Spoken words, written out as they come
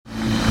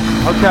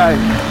Okay.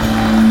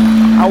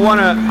 I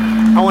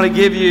want to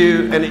give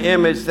you an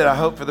image that I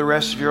hope for the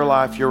rest of your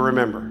life you'll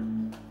remember.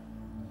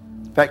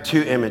 In fact,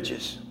 two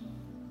images.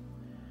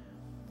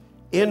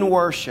 In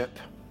worship,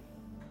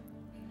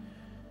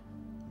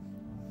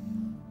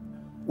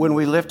 when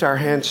we lift our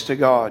hands to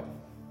God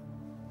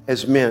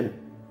as men,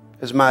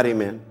 as mighty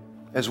men,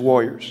 as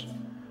warriors,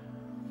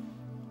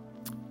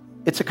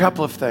 it's a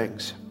couple of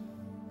things.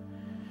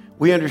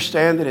 We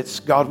understand that it's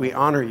God, we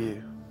honor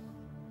you.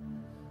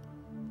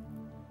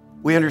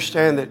 We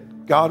understand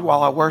that, God,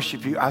 while I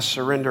worship you, I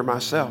surrender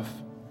myself.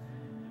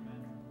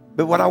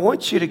 But what I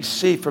want you to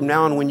see from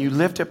now on when you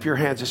lift up your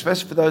hands,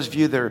 especially for those of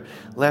you that are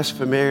less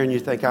familiar and you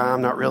think,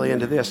 I'm not really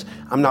into this.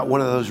 I'm not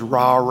one of those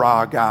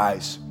rah-rah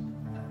guys.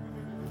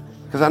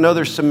 Because I know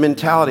there's some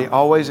mentality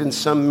always in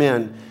some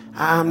men.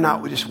 I'm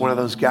not just one of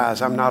those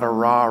guys. I'm not a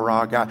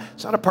rah-rah guy.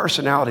 It's not a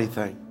personality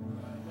thing.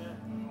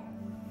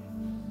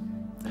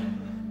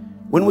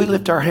 When we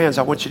lift our hands,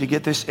 I want you to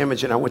get this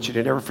image and I want you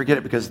to never forget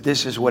it because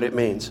this is what it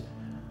means.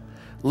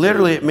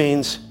 Literally, it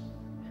means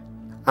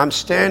I'm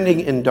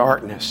standing in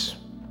darkness.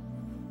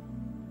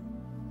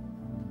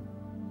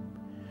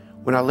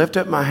 When I lift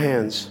up my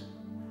hands,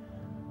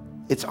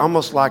 it's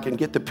almost like, and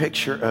get the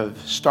picture of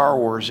Star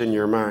Wars in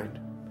your mind.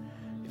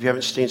 If you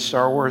haven't seen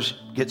Star Wars,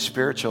 get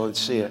spiritual and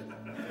see it.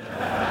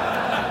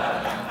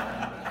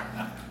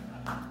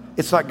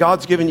 It's like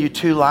God's given you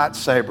two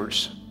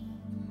lightsabers.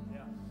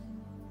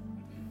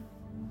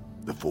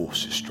 The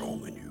force is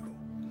strong in you.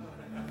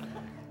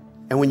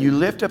 And when you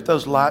lift up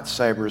those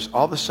lightsabers,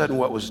 all of a sudden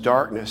what was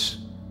darkness,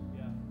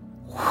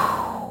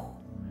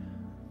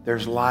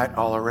 there's light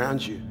all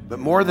around you. But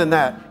more than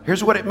that,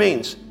 here's what it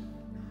means.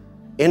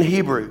 In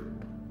Hebrew,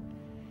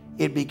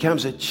 it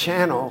becomes a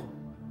channel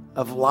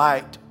of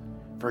light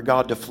for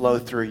God to flow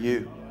through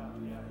you.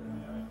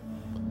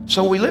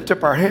 So when we lift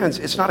up our hands,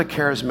 it's not a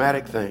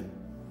charismatic thing.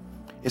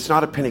 It's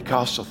not a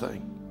Pentecostal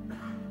thing.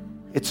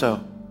 It's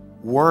a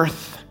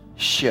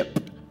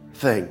worthship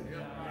thing.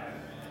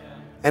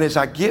 And as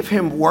I give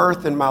him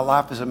worth in my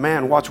life as a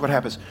man, watch what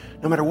happens.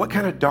 No matter what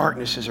kind of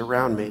darkness is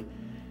around me,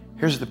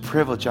 here's the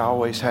privilege I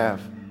always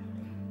have.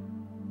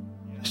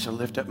 Is to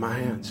lift up my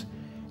hands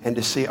and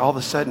to see all of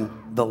a sudden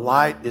the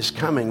light is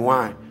coming.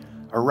 Why?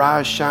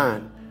 Arise,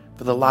 shine,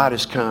 for the light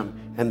has come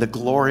and the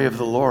glory of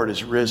the Lord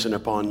is risen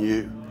upon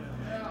you.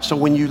 So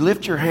when you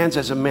lift your hands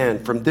as a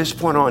man from this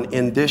point on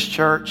in this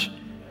church,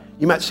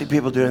 you might see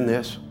people doing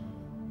this.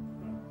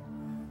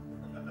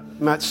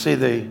 You might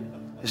see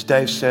as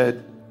Dave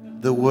said,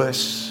 the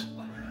wuss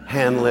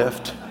hand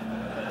lift.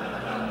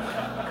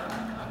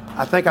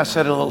 I think I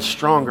said it a little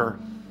stronger.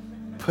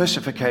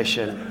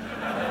 Pussification.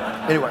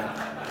 Anyway.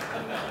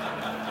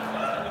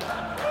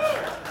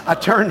 I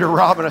turned to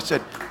Rob and I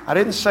said, I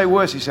didn't say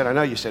wuss. He said, I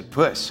know you said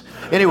puss.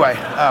 Anyway,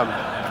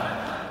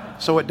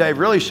 so what Dave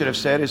really should have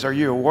said is, are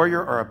you a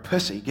warrior or a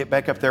pussy? Get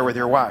back up there with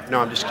your wife.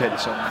 No, I'm just kidding.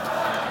 So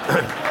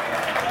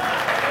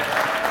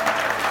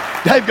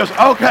Dave goes,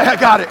 okay, I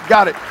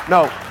got it.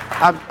 No,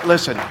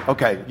 listen,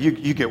 okay,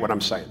 you get what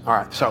I'm saying. All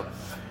right,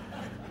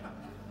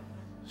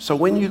 so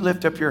when you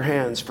lift up your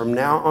hands from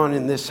now on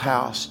in this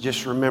house,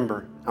 just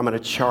remember, I'm going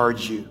to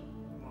charge you.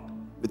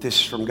 But this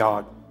is from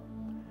God.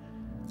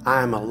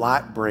 I am a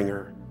light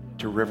bringer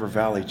to River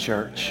Valley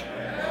Church.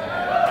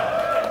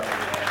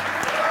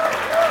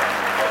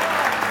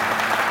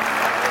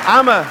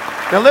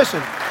 Now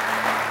listen,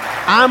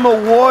 I'm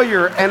a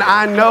warrior and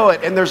I know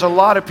it. And there's a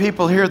lot of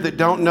people here that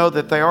don't know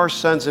that they are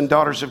sons and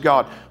daughters of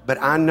God. But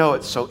I know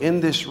it. So in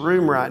this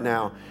room right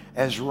now,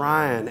 as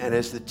Ryan and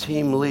as the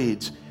team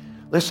leads,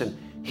 listen,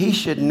 he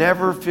should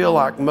never feel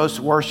like most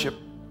worship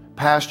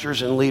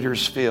pastors and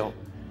leaders feel.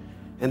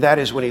 And that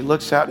is when he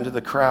looks out into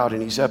the crowd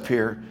and he's up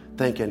here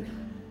thinking,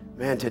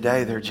 man,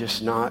 today they're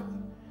just not.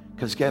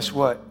 Because guess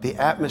what? The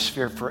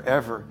atmosphere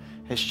forever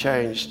has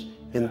changed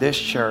in this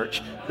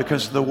church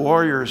because the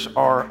warriors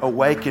are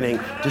awakening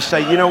to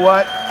say, you know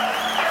what?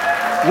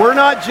 We're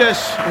not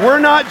just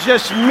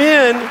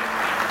men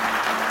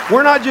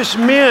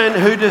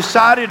who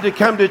decided to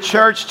come to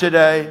church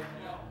today.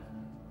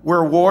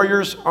 We're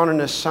warriors on an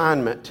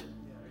assignment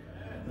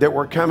that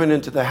we're coming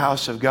into the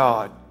house of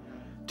God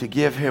to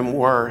give him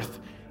worth.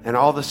 And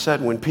all of a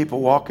sudden, when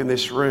people walk in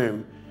this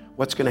room,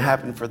 what's going to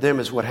happen for them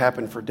is what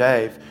happened for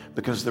Dave,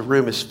 because the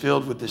room is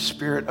filled with the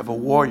spirit of a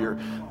warrior.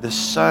 The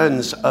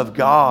sons of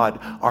God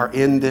are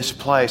in this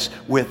place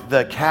with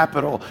the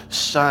capital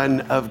Son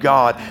of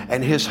God,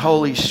 and his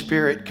Holy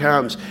Spirit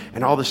comes,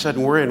 and all of a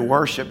sudden we're in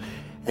worship,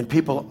 and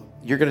people,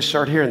 you're going to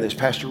start hearing this.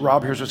 Pastor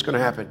Rob, here's what's going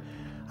to happen.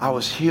 I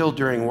was healed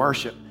during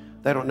worship.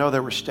 They don't know they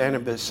were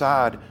standing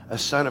beside a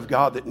son of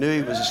God that knew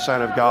he was a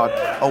son of God,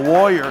 a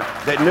warrior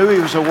that knew he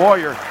was a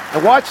warrior.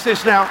 And watch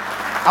this now.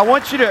 I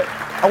want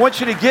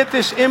you to get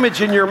this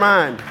image in your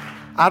mind.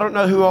 I don't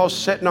know who all's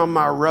sitting on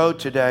my row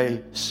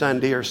today,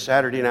 Sunday or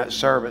Saturday night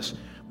service,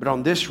 but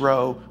on this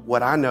row,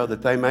 what I know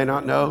that they may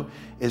not know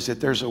is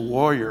that there's a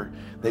warrior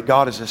that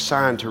God has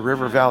assigned to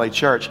River Valley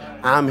Church.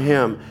 I'm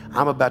him.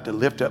 I'm about to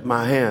lift up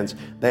my hands.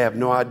 They have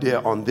no idea.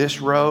 On this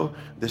row,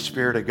 the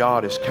Spirit of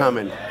God is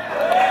coming.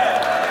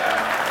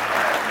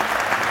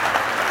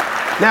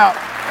 Now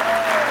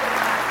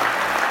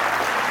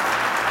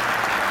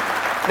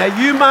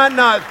you might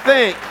not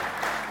think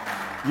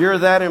you're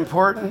that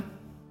important,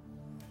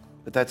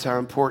 but that's how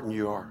important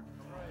you are.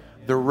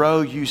 The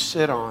row you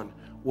sit on,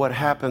 what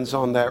happens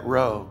on that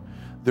row.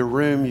 The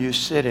room you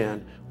sit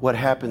in, what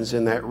happens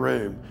in that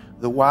room.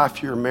 The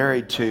wife you're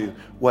married to,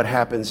 what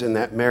happens in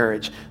that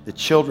marriage. The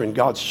children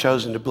God's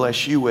chosen to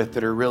bless you with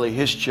that are really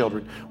His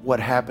children, what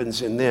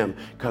happens in them.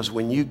 Because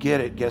when you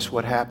get it, guess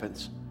what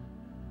happens?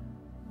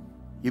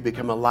 You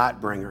become a light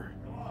bringer.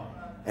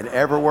 And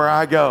everywhere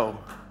I go,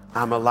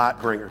 I'm a light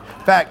bringer.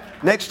 In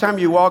fact, next time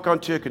you walk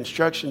onto a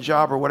construction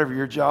job or whatever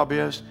your job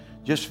is,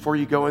 just before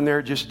you go in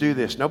there, just do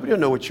this. Nobody will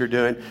know what you're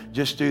doing.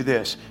 Just do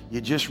this.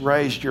 You just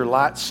raised your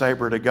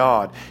lightsaber to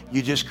God.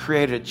 You just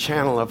created a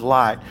channel of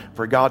light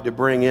for God to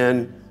bring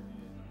in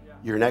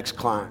your next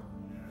client,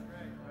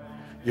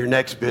 your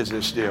next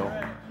business deal,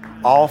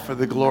 all for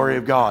the glory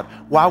of God.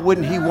 Why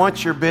wouldn't He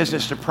want your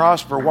business to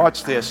prosper?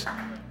 Watch this.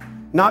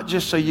 Not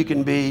just so you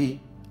can be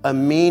a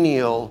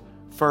menial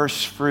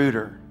first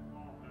fruiter.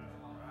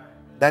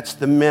 That's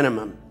the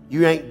minimum.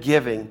 You ain't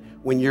giving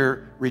when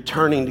you're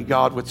returning to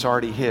God what's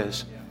already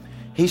His.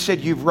 He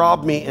said, you've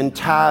robbed me in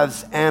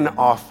tithes and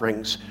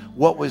offerings.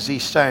 What was He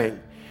saying?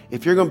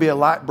 If you're going to be a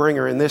light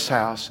bringer in this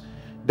house,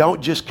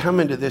 don't just come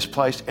into this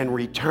place and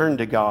return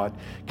to God.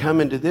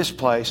 Come into this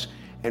place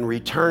and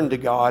return to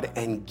God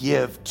and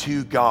give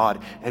to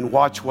God and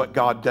watch what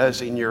God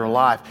does in your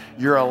life.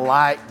 You're a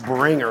light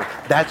bringer.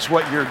 That's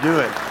what you're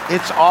doing.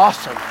 It's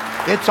awesome.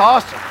 It's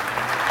awesome.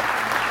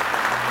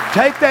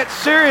 Take that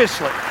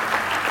seriously.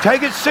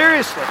 Take it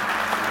seriously.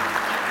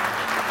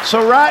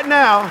 So right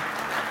now,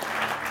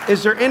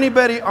 is there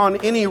anybody on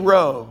any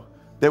row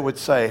that would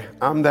say,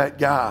 I'm that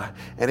guy,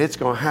 and it's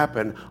going to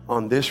happen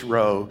on this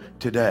row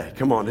today?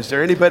 Come on, is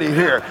there anybody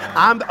here?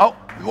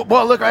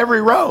 Well, look,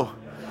 every row.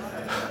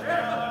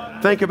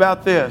 Think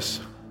about this.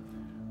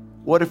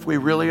 What if we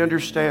really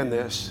understand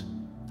this?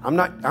 I'm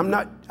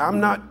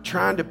not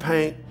trying to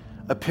paint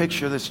a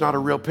picture that's not a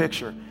real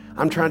picture.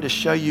 I'm trying to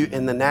show you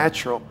in the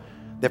natural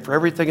that for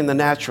everything in the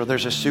natural,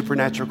 there's a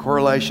supernatural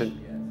correlation.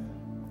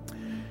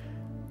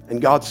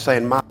 And God's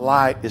saying, my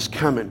light is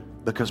coming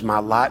because my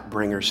light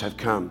bringers have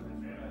come.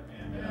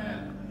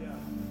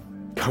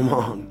 Come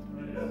on.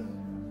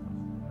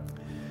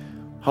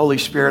 Holy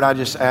Spirit, I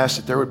just ask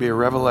that there would be a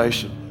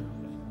revelation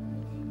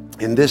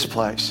in this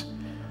place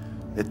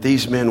that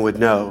these men would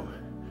know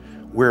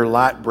we're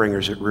light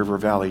bringers at River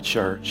Valley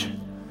Church.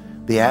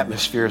 The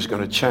atmosphere is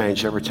going to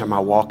change every time I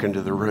walk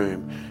into the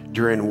room.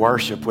 During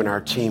worship, when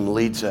our team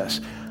leads us,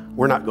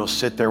 we're not going to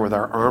sit there with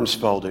our arms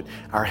folded,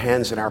 our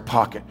hands in our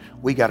pocket.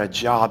 We got a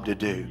job to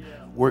do.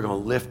 We're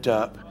going to lift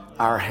up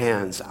our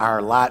hands, our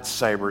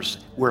lightsabers.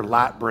 We're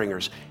light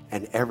bringers,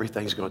 and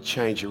everything's going to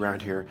change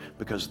around here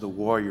because the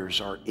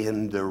warriors are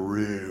in the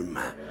room.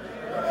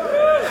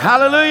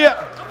 Hallelujah.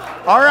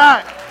 All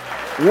right.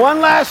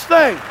 One last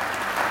thing.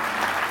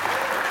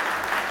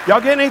 Y'all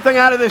getting anything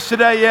out of this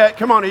today yet?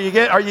 Come on, are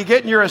you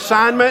getting your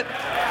assignment?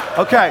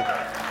 Okay.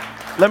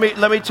 Let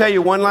me tell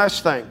you one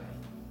last thing.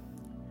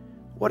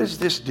 What is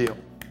this deal?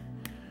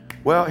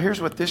 Well,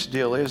 here's what this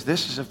deal is.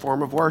 This is a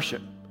form of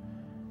worship.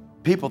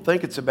 People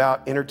think it's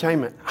about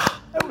entertainment.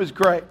 That was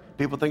great.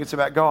 People think it's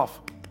about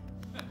golf.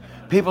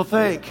 People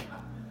think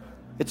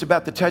it's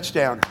about the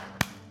touchdown.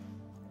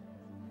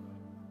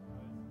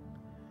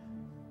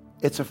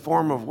 It's a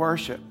form of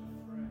worship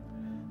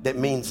that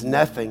means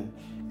nothing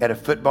at a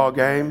football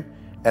game,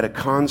 at a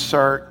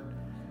concert.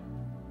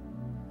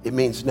 It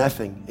means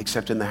nothing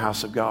except in the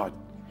house of God.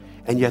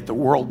 And yet the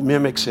world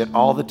mimics it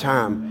all the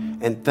time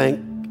and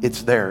think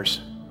it's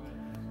theirs.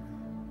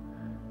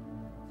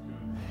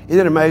 Isn't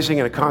it amazing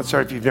in a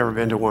concert, if you've never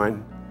been to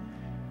one,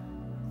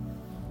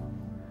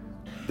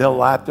 they'll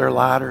light their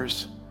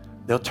lighters,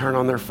 they'll turn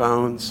on their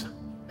phones.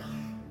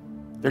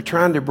 They're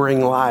trying to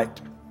bring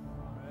light.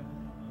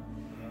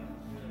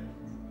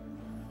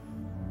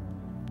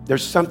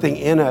 There's something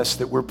in us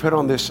that we're put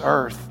on this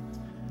earth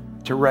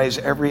to raise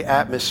every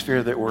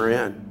atmosphere that we're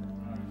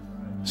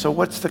in. So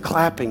what's the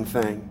clapping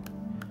thing?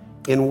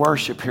 In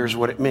worship, here's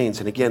what it means.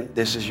 And again,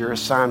 this is your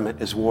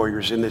assignment as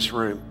warriors in this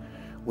room.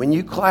 When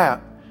you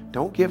clap,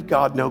 don't give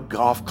God no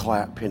golf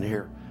clap in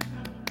here.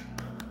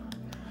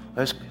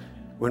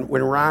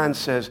 When Ryan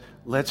says,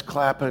 let's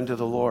clap unto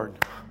the Lord.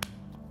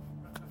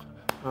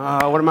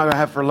 What am I going to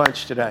have for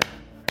lunch today?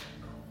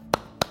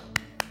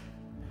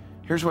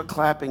 Here's what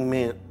clapping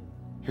meant.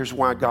 Here's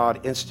why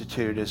God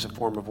instituted it as a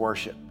form of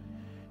worship.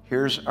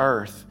 Here's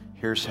earth,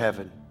 here's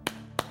heaven.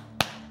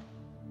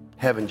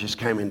 Heaven just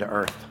came into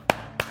earth.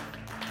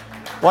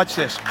 Watch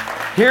this.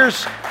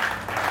 Here's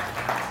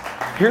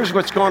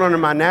what's going on in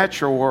my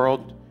natural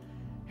world.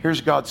 Here's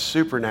God's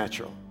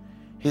supernatural.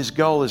 His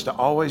goal is to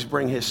always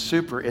bring His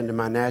super into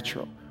my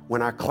natural.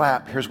 When I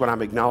clap, here's what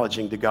I'm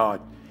acknowledging to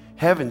God.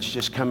 Heaven's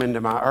just come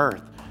into my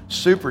earth.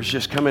 Super's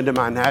just come into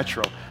my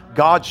natural.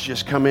 God's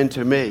just come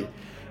into me.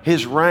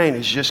 His rain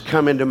has just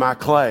come into my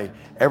clay.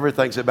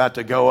 Everything's about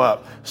to go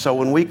up. So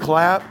when we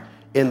clap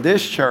in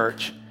this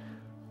church,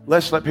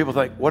 let's let people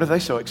think, what are they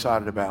so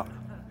excited about?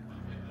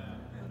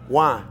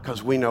 Why?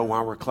 Because we know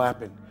why we're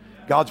clapping.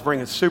 God's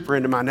bringing super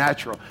into my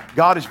natural.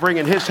 God is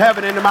bringing His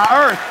heaven into my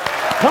earth.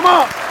 Come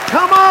on.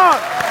 Come on.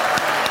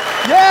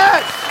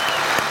 Yes.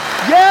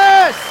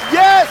 Yes.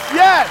 Yes.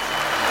 Yes.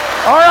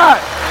 All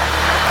right.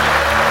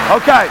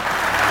 Okay.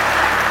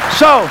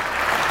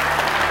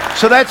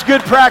 So that's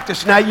good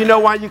practice. Now you know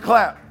why you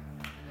clap.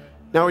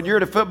 Now when you're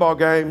at a football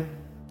game,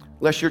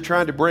 unless you're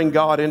trying to bring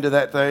God into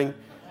that thing,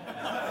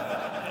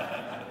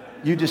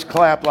 you just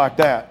clap like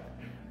that.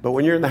 But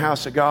when you're in the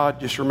house of God,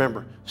 just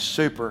remember,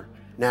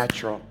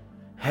 supernatural,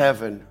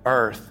 heaven,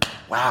 earth.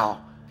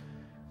 Wow.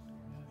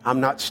 I'm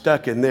not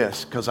stuck in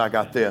this because I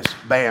got this.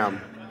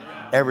 Bam.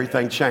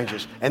 Everything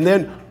changes. And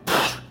then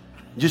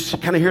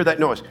just kind of hear that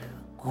noise.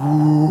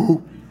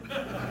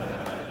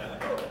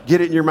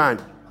 Get it in your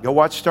mind. Go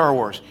watch Star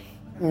Wars.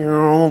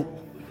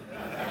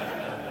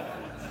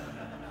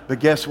 But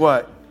guess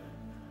what?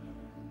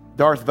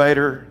 Darth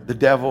Vader, the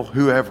devil,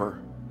 whoever.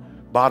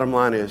 Bottom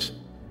line is,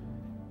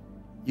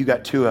 you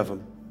got two of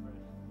them.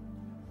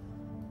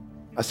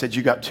 I said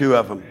you got two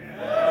of them.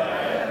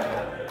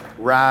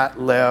 Right,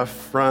 left,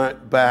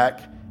 front,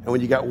 back. And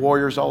when you got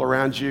warriors all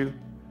around you,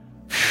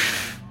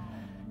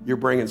 you're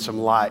bringing some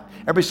light.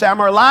 Everybody say, I'm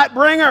a light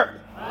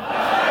bringer.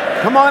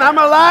 Come on, I'm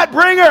a light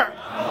bringer.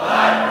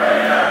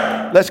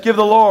 Let's give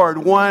the Lord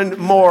one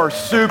more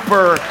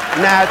supernatural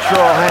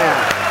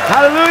hand.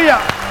 Hallelujah.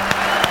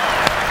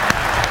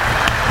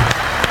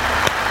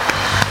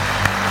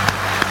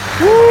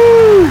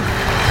 Woo.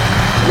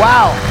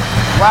 Wow.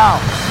 Wow.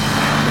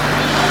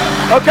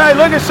 Okay,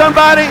 look at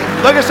somebody.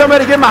 Look at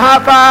somebody. Give them a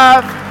high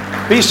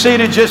five. Be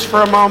seated just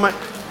for a moment.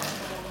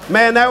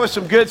 Man, that was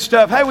some good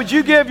stuff. Hey, would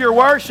you give your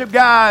worship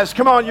guys,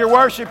 come on, your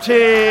worship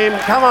team,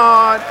 come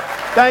on.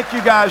 Thank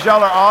you guys.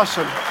 Y'all are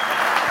awesome.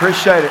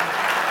 Appreciate it.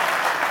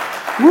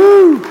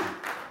 Woo.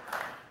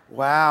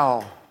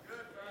 Wow.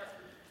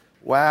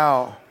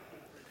 Wow.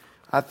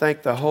 I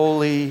think the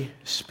Holy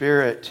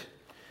Spirit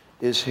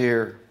is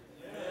here.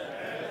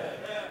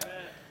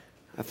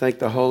 I think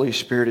the Holy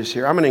Spirit is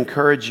here. I'm going to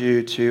encourage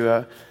you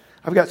to,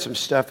 I've got some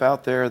stuff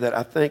out there that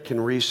I think can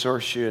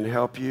resource you and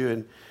help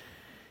you.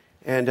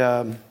 And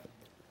I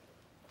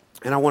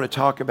want to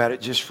talk about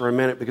it just for a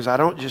minute because I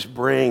don't just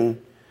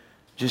bring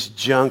just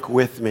junk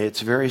with me.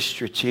 It's very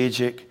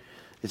strategic.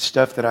 It's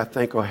stuff that I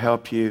think will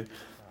help you.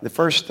 The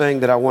first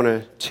thing that I want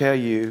to tell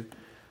you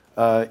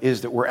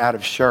is that we're out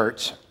of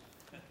shirts.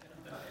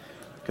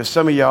 Because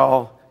some of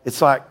y'all,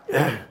 it's like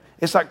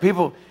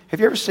people, have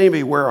you ever seen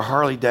me wear a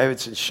Harley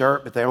Davidson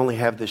shirt, but they only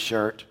have this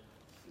shirt?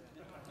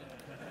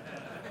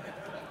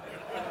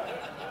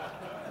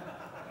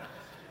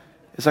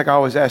 It's like I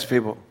always ask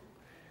people,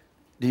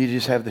 do you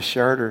just have the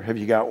shirt or have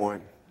you got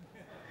one?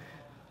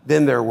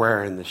 Then they're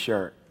wearing the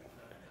shirt.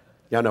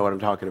 Y'all know what I'm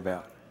talking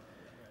about.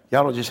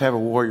 Y'all don't just have a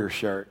warrior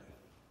shirt.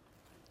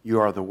 You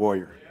are the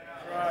warrior.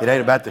 It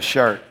ain't about the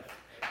shirt.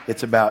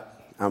 It's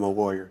about I'm a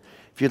warrior.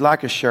 If you'd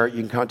like a shirt, you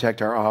can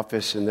contact our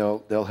office and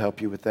they'll help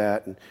you with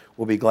that. And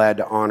we'll be glad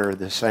to honor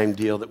the same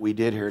deal that we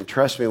did here. And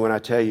trust me when I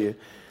tell you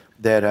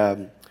that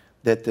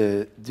the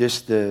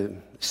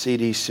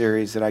CD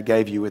series that I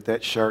gave you with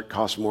that shirt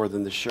costs more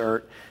than the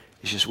shirt.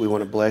 It's just we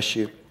want to bless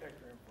you.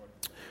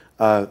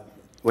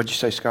 What'd you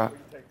say, Scott?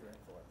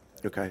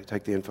 Okay,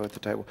 take the info at the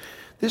table.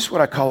 This is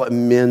what I call a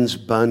men's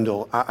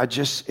bundle. I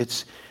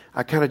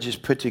kind of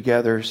just put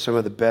together some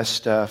of the best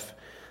stuff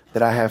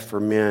that I have for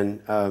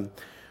men.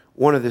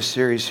 One of the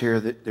series here,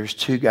 there's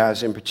two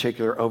guys in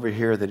particular over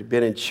here that have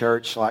been in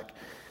church like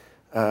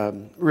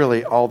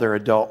really all their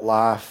adult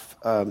life.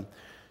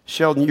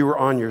 Sheldon, you were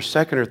on your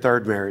second or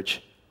third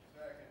marriage?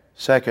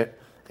 Second,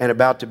 and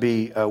about to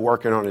be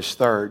working on his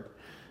third.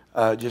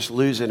 Just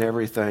losing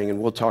everything,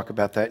 and we'll talk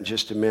about that in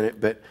just a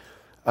minute. But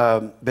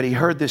he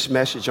heard this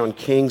message on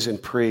Kings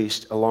and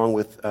Priests along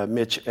with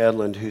Mitch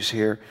Edlund, who's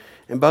here.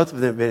 And both of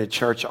them have been in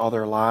church all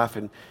their life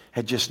and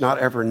had just not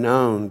ever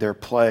known their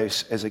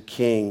place as a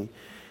king.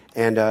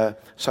 And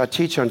so I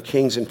teach on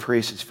kings and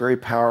priests. It's very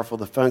powerful,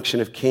 the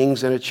function of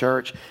kings in a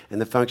church and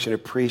the function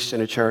of priests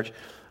in a church.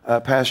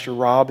 Pastor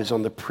Rob is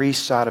on the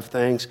priest side of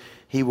things.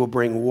 He will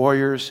bring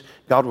warriors.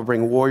 God will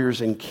bring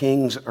warriors and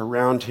kings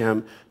around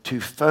him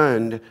to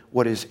fund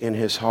what is in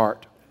his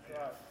heart.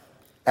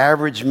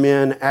 Average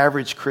men,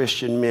 average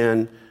Christian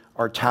men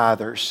are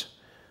tithers.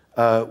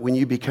 When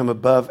you become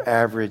above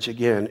average,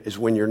 again, is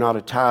when you're not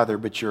a tither,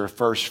 but you're a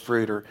first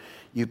fruiter.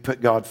 You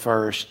put God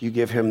first. You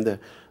give him the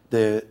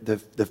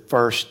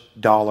first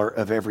dollar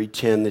of every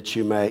 10 that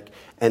you make,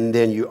 and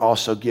then you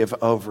also give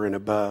over and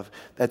above.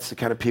 That's the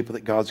kind of people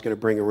that God's going to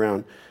bring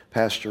around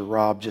Pastor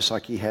Rob, just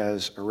like he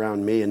has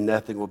around me, and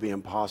nothing will be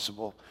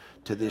impossible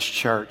to this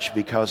church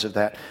because of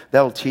that.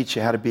 That'll teach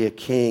you how to be a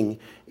king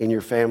in your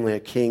family, a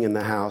king in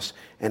the house,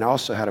 and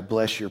also how to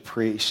bless your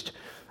priest.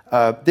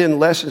 Then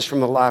lessons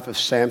from the life of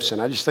Samson.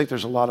 I just think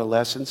there's a lot of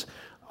lessons,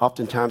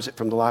 oftentimes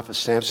from the life of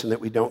Samson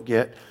that we don't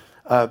get.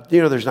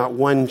 There's not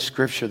one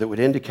scripture that would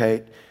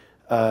indicate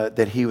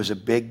that he was a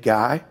big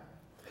guy,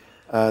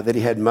 that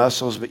he had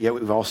muscles, but yet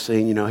we've all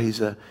seen, he's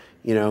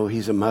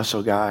a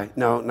muscle guy.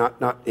 No,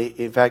 not.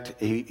 In fact,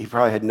 he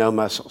probably had no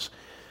muscles.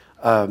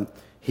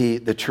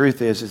 The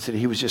truth is that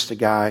he was just a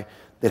guy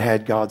that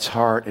had God's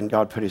heart, and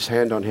God put his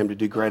hand on him to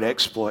do great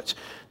exploits.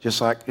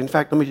 Just like, in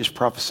fact, let me just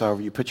prophesy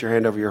over you. Put your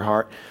hand over your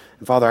heart.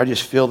 And Father, I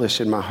just feel this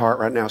in my heart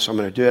right now, so I'm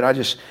going to do it.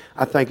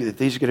 I thank you that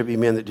these are going to be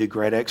men that do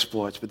great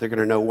exploits, but they're going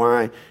to know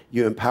why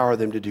you empower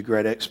them to do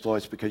great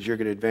exploits, because you're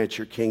going to advance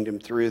your kingdom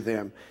through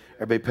them.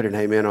 Everybody put an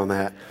amen on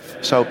that.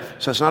 So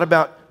it's not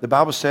about, the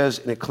Bible says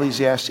in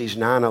Ecclesiastes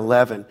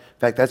 9:11, in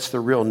fact, that's the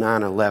real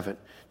 9:11.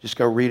 Just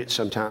go read it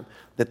sometime.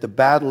 That the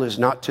battle is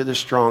not to the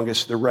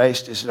strongest, the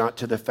race is not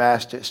to the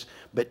fastest,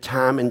 but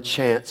time and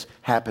chance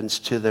happens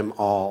to them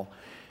all.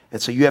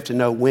 And so you have to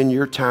know when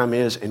your time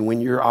is and when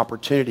your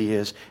opportunity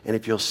is. And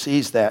if you'll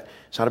seize that,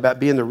 it's not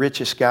about being the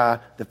richest guy,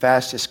 the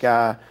fastest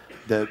guy,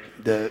 the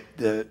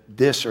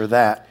this or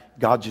that.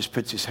 God just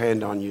puts his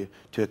hand on you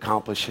to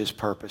accomplish his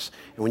purpose.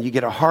 And when you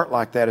get a heart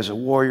like that as a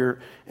warrior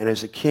and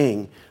as a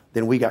king,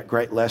 then we got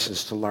great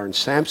lessons to learn.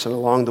 Samson,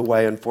 along the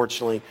way,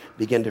 unfortunately,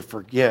 began to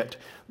forget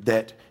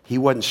that he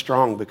wasn't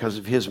strong because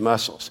of his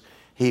muscles.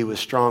 He was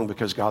strong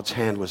because God's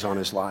hand was on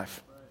his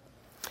life.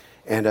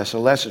 And so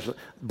lessons.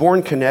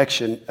 Born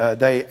Connection,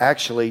 they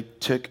actually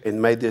took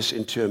and made this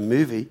into a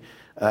movie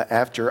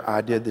after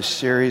I did this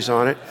series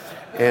on it.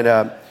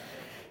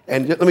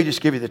 And let me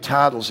just give you the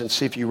titles and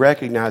see if you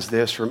recognize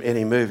this from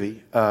any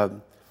movie.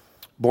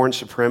 Born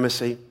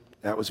Supremacy,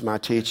 that was my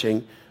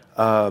teaching.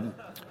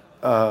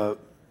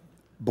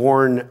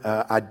 Born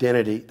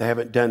Identity, they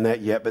haven't done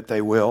that yet, but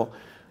they will.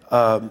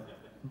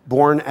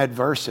 Born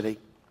Adversity,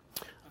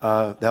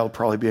 that'll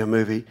probably be a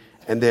movie.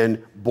 And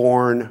then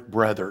Born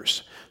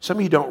Brothers. Some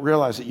of you don't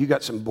realize that you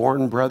got some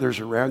born brothers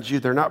around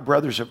you. They're not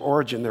brothers of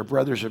origin, they're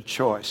brothers of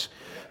choice.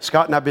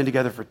 Scott and I have been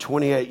together for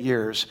 28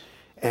 years,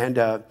 and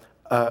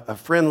a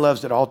friend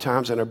loves at all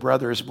times, and a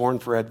brother is born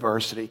for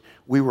adversity.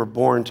 We were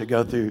born to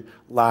go through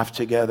life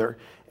together,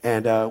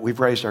 and we've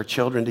raised our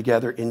children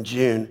together. In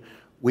June,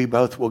 we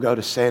both will go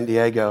to San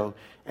Diego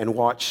and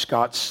watch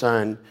Scott's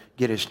son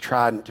get his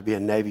trident to be a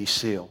Navy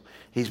SEAL.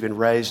 He's been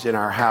raised in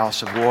our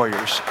house of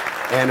warriors,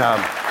 and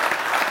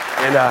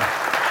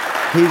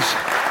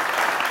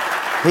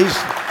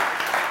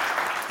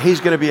he's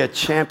going to be a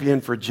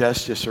champion for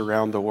justice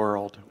around the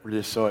world. We're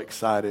just so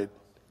excited.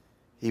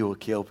 He will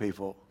kill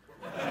people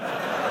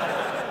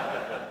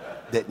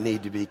that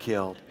need to be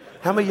killed.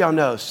 How many of y'all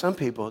know some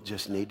people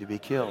just need to be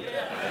killed?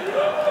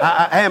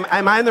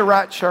 Am I in the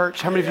right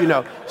church? How many of you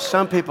know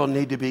some people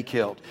need to be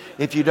killed?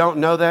 If you don't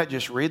know that,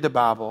 just read the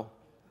Bible.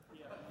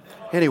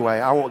 Anyway,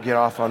 I won't get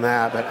off on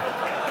that, but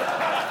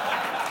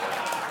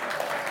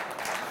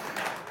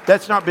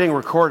that's not being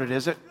recorded,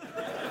 is it?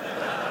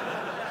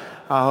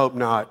 I hope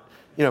not,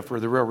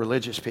 for the real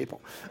religious people.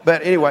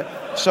 But anyway,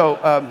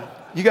 so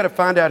you got to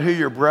find out who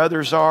your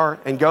brothers are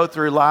and go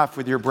through life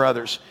with your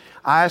brothers.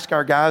 I ask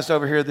our guys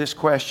over here this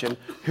question: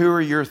 who are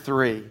your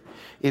three?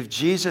 If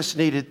Jesus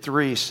needed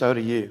three, so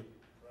do you.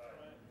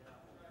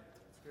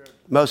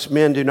 Most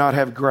men do not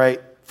have great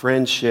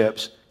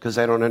friendships because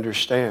they don't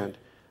understand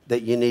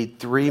that you need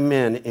three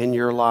men in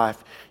your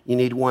life. You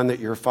need one that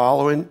you're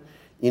following,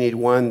 you need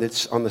one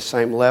that's on the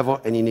same level,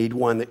 and you need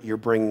one that you're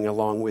bringing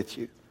along with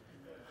you.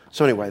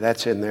 So anyway,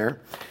 that's in there.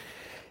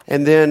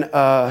 And then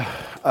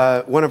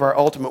one of our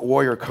Ultimate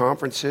Warrior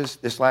conferences,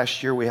 this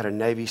last year we had a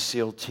Navy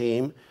SEAL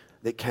team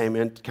that came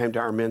to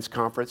our men's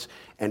conference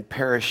and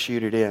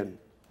parachuted in.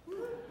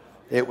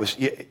 It was,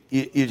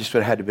 you just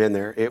would have had to have been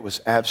there. It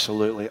was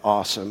absolutely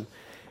awesome.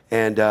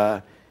 And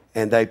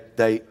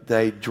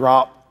they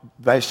dropped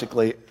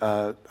basically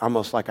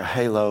almost like a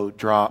halo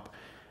drop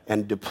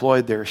and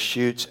deployed their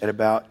chutes at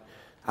about,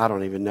 I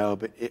don't even know,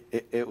 but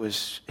it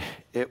was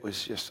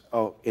just,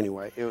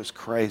 anyway, it was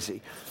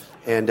crazy.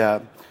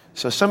 And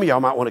so some of y'all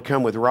might want to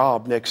come with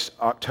Rob next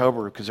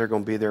October because they're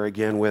going to be there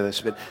again with us.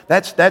 But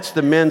that's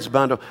the men's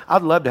bundle.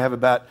 I'd love to have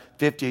about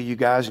 50 of you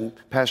guys and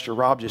Pastor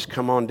Rob just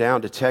come on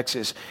down to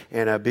Texas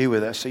and be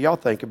with us. So y'all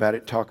think about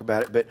it, talk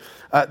about it.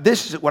 But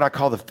this is what I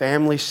call the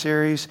family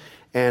series.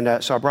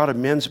 And so I brought a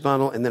men's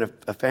bundle and then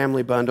a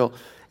family bundle.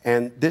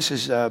 And this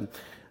is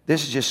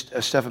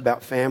just stuff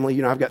about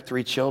family. I've got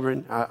 3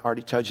 children. I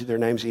already told you their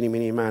names, Eeny,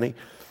 Meeny, Miny,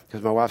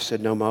 because my wife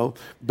said no mo.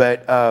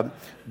 But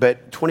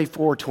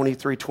 24,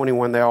 23,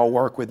 21, they all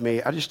work with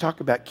me. I just talk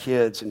about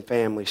kids and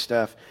family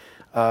stuff.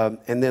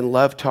 And then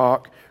love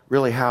talk,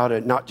 really how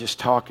to not just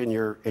talk in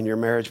your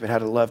marriage, but how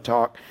to love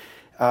talk.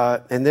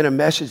 And then a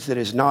message that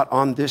is not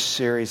on this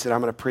series that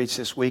I'm going to preach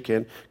this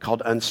weekend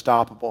called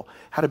Unstoppable.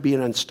 How to be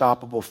an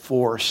unstoppable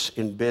force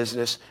in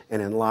business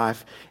and in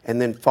life. And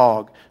then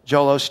Fog.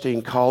 Joel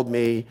Osteen called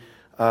me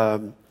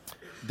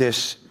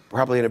this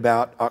probably in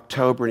about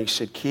October, and he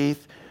said,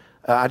 Keith,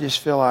 I just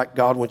feel like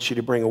God wants you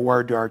to bring a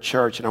word to our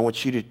church, and I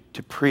want you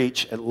to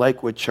preach at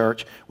Lakewood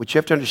Church, which you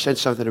have to understand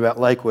something about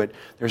Lakewood.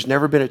 There's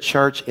never been a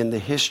church in the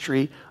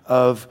history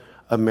of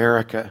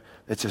America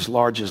that's as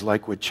large as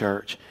Lakewood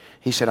Church.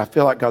 He said, I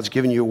feel like God's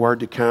given you a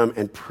word to come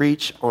and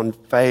preach on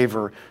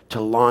favor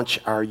to launch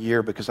our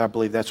year, because I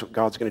believe that's what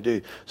God's going to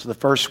do. So the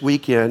first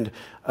weekend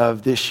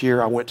of this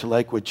year, I went to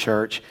Lakewood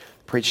Church,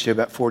 preached to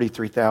about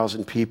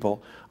 43,000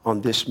 people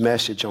on this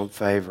message on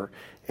favor.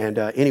 And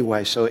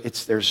anyway, so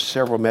there's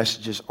several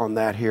messages on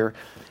that here.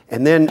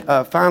 And then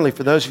finally,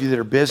 for those of you that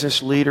are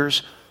business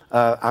leaders,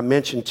 I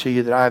mentioned to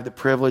you that I have the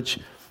privilege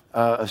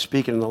of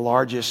speaking in the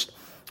largest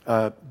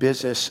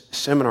business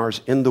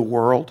seminars in the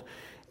world.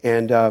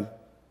 And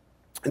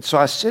so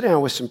I sit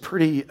down with some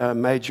pretty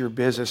major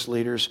business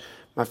leaders.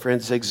 My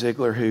friend Zig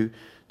Ziglar, who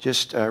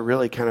just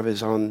really kind of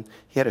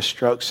he had a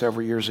stroke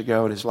several years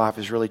ago and his life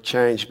has really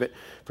changed. But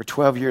for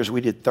 12 years,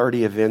 we did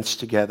 30 events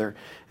together.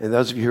 And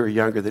those of you who are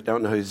younger that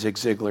don't know who Zig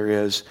Ziglar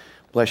is,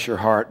 bless your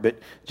heart, but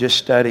just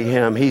study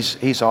him.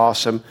 He's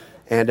awesome.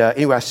 And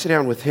anyway, I sit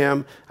down with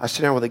him. I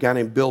sit down with a guy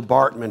named Bill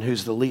Bartman,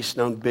 who's the least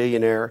known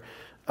billionaire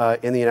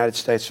in the United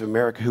States of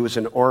America, who was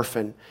an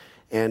orphan,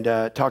 and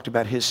talked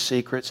about his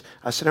secrets.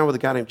 I sat down with a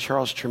guy named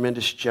Charles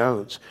Tremendous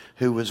Jones,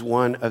 who was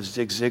one of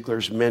Zig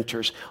Ziglar's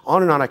mentors.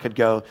 On and on I could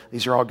go.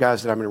 These are all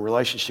guys that I'm in a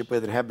relationship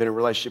with and have been in a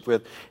relationship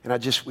with.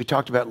 And we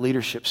talked about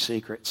leadership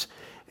secrets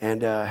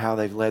and how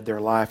they've led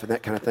their life and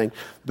that kind of thing.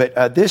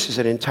 But this is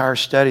an entire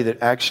study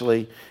that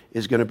actually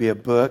is going to be a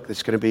book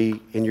that's going to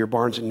be in your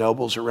Barnes &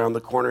 Nobles around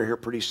the corner here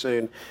pretty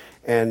soon.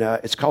 And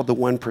it's called The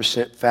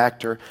 1%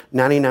 Factor.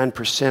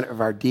 99%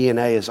 of our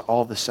DNA is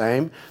all the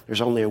same.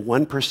 There's only a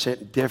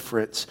 1%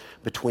 difference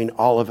between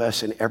all of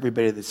us and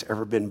everybody that's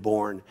ever been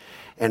born.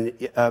 And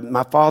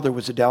my father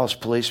was a Dallas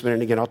policeman,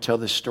 and again, I'll tell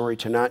this story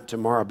tonight and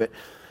tomorrow,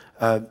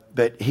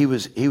 but he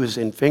was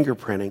in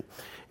fingerprinting.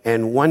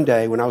 And one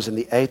day when I was in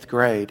the 8th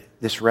grade,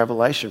 this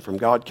revelation from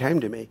God came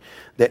to me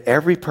that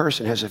every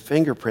person has a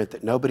fingerprint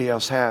that nobody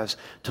else has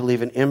to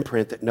leave an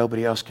imprint that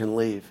nobody else can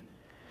leave.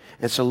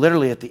 And so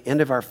literally at the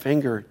end of our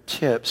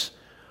fingertips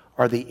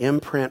are the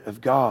imprint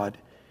of God.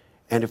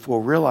 And if we'll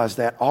realize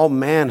that, all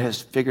man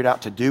has figured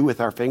out to do with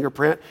our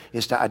fingerprint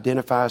is to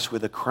identify us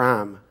with a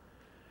crime.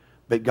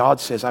 But God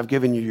says, I've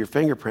given you your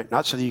fingerprint,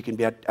 not so that you can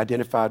be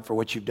identified for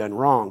what you've done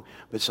wrong,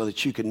 but so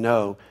that you can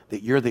know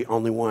that you're the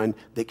only one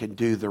that can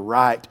do the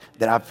right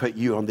that I've put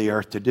you on the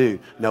earth to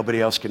do.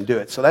 Nobody else can do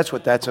it. So that's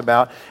what that's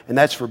about, and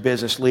that's for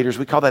business leaders.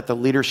 We call that the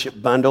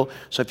leadership bundle.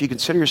 So if you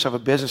consider yourself a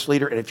business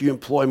leader, and if you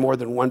employ more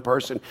than one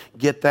person,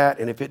 get that.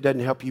 And if it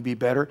doesn't help you be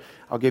better,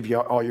 I'll give you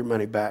all your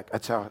money back.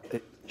 That's how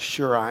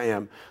sure I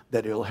am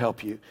that it'll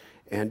help you.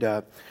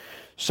 And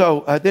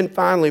So then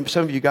finally,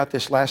 some of you got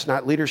this last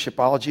night,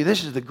 Leadershipology.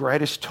 This is the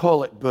greatest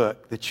toilet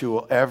book that you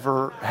will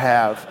ever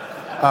have.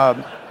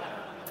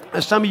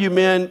 Some of you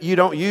men, you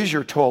don't use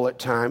your toilet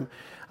time.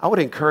 I would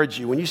encourage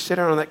you, when you sit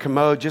down on that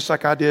commode, just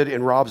like I did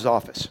in Rob's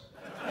office.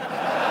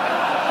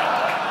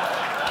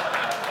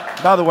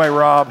 By the way,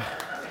 Rob,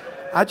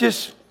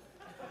 it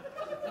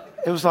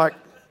was like,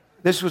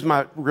 this was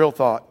my real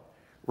thought.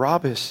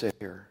 Rob is sit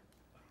here.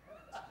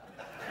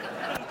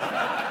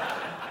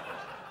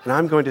 And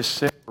I'm going to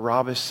sit where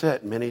Rob has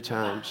sat many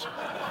times.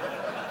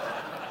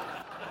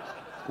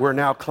 We're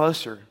now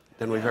closer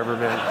than we've ever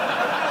been.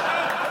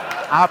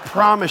 I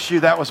promise you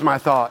that was my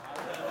thought.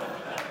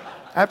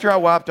 After I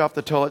wiped off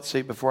the toilet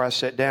seat before I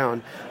sat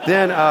down,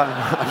 then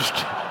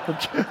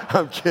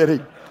I'm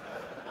kidding.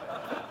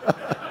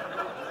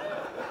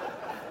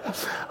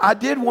 I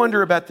did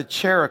wonder about the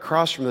chair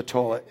across from the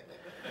toilet,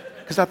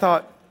 because I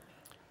thought,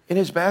 in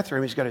his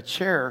bathroom, he's got a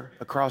chair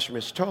across from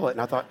his toilet,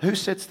 and I thought, who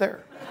sits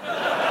there?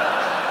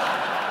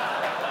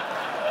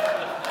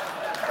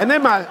 And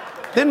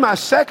then my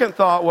second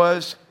thought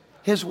was,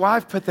 his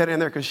wife put that in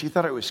there because she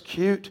thought it was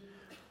cute.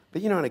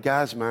 But in a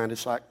guy's mind,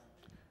 it's like,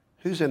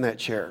 who's in that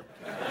chair?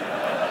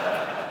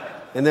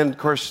 And then, of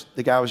course,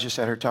 the guy was just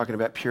out here talking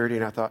about purity,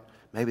 and I thought,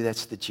 maybe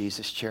that's the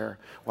Jesus chair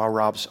while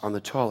Rob's on the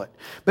toilet.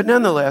 But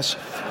nonetheless,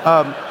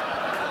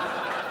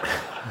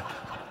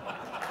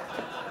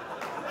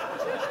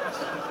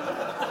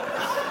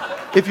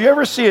 if you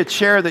ever see a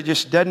chair that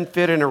just doesn't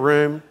fit in a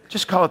room,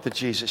 just call it the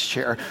Jesus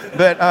chair.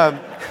 But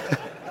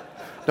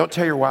don't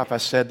tell your wife I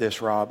said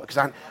this, Rob,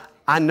 because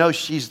I know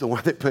she's the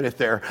one that put it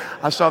there.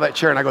 I saw that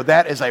chair and I go,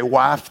 that is a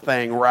wife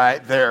thing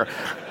right there.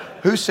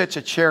 Who sits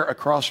a chair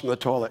across from the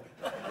toilet?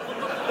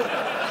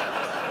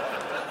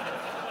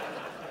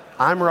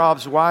 I'm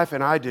Rob's wife,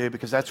 and I do,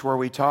 because that's where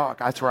we talk.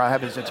 That's where I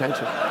have his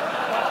attention.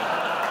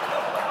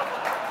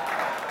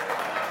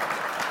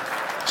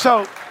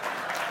 So,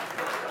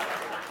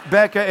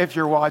 Becca, if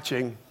you're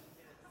watching,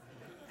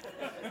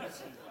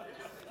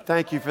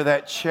 thank you for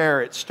that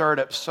chair. It stirred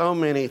up so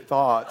many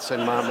thoughts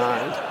in my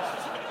mind.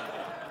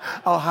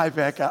 Oh, hi,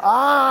 Becca.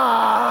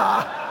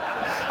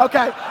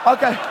 Okay.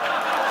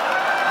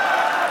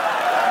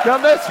 Now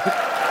listen.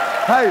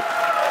 Hey,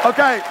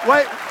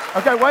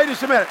 wait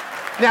just a minute.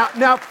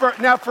 Now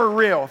for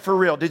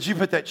real. Did you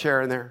put that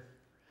chair in there?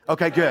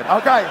 Okay, good.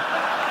 Okay.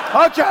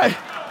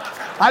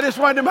 I just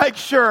wanted to make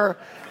sure.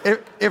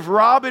 If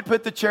Rob had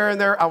put the chair in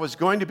there, I was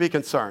going to be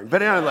concerned.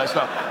 But anyway,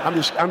 no, I'm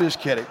just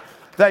kidding.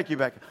 Thank you,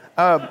 Becca.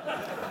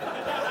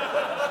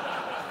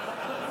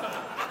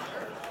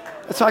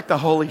 It's like the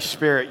Holy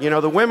Spirit.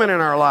 The women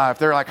in our life,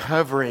 they're like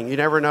hovering. You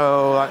never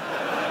know.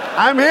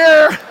 I'm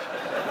here.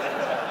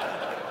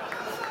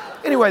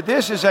 Anyway,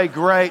 this is a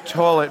great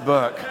toilet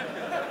book.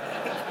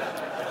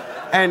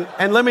 And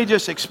let me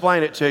just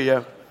explain it to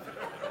you.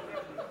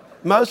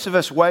 Most of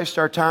us waste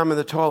our time in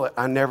the toilet.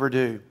 I never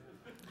do.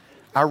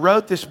 I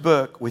wrote this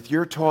book with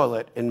your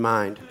toilet in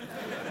mind.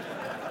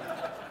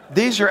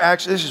 This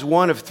is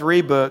one of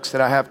 3 books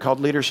that I have called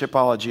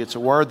Leadershipology. It's a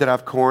word that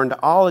I've coined.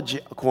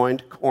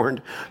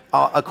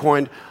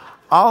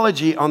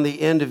 Ology on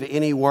the end of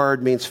any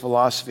word means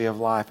philosophy of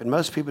life. And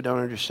most people don't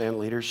understand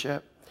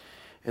leadership.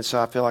 And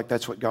so I feel like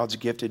that's what God's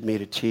gifted me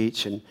to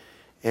teach and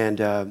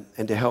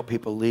to help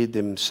people lead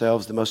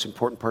themselves. The most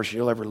important person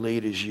you'll ever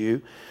lead is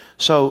you.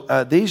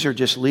 So these are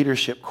just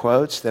leadership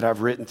quotes that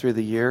I've written through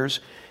the years.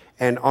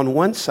 And on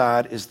one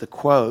side is the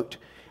quote,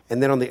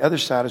 and then on the other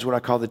side is what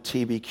I call the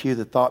TBQ,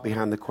 the thought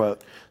behind the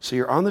quote. So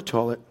you're on the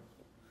toilet,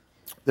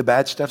 the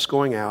bad stuff's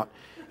going out,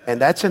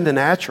 and that's in the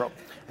natural,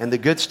 and the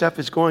good stuff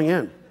is going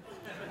in.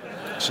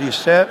 So you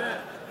sit.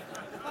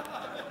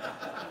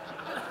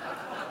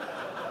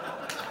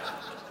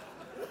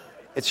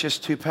 It's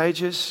just 2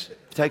 pages.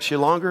 It takes you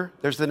longer.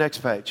 There's the next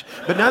page.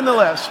 But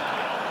nonetheless,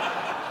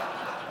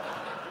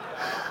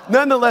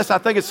 I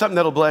think it's something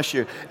that'll bless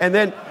you. And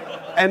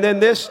then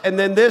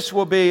this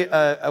will be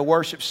a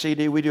worship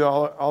CD. We do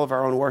all of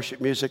our own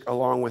worship music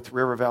along with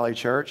River Valley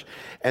Church.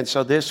 And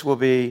so this will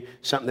be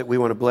something that we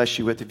want to bless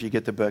you with if you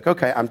get the book.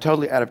 Okay, I'm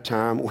totally out of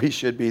time. We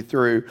should be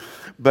through.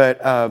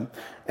 But,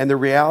 and the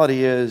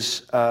reality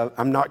is,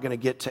 I'm not going to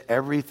get to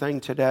everything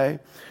today.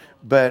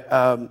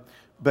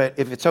 But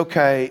if it's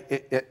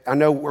okay, I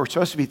know we're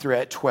supposed to be through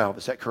at 12.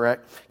 Is that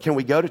correct? Can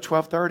we go to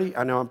 12:30?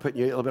 I know I'm putting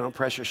you a little bit on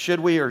pressure. Should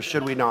we or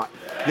should we not?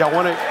 Y'all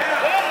want to?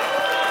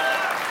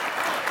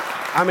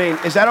 I mean,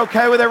 is that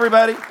okay with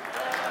everybody?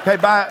 Okay,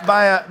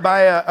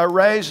 by a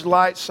raised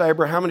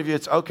lightsaber, how many of you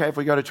it's okay if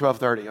we go to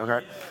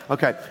 12:30?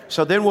 Okay.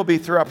 So then we'll be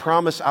through. I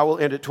promise I will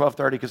end at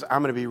 12:30 because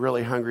I'm going to be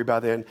really hungry by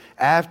then.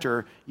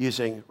 After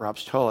using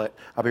Rob's toilet,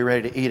 I'll be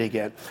ready to eat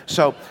again.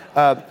 So,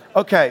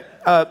 okay,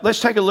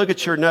 let's take a look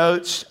at your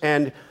notes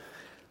and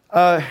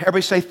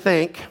everybody say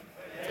think.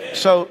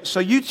 So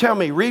you tell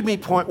me, read me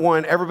point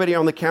 1. Everybody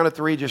on the count of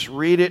 3, just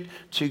read it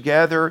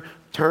together.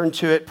 Turn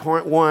to it,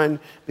 point 1,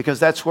 because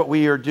that's what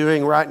we are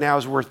doing right now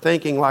is we're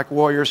thinking like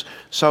warriors.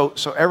 So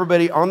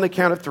everybody on the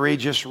count of 3,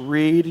 just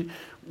read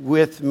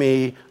with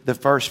me the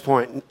first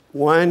point.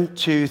 1,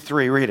 2,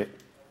 3, read it.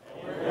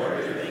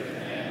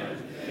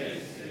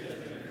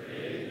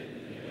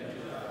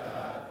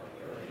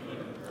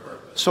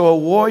 So a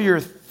warrior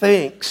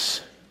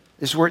thinks,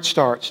 this is where it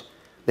starts,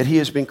 that he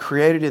has been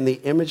created in the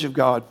image of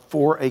God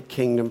for a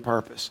kingdom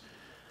purpose.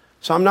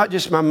 So I'm not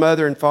just my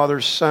mother and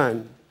father's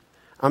son.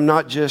 I'm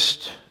not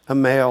just a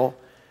male.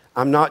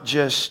 I'm not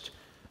just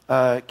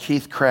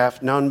Keith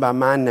Craft, known by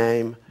my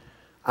name.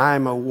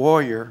 I'm a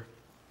warrior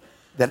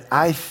that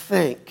I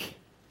think,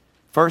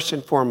 first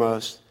and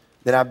foremost,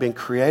 that I've been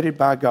created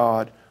by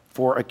God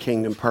for a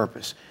kingdom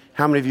purpose.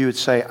 How many of you would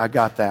say, I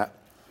got that?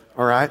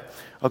 All right?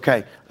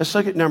 Okay, let's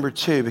look at number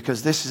 2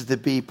 because this is the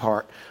B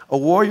part. A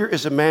warrior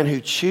is a man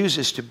who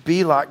chooses to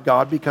be like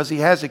God because he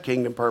has a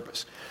kingdom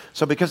purpose.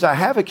 So because I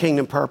have a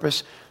kingdom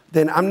purpose,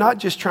 then I'm not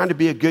just trying to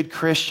be a good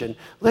Christian.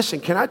 Listen,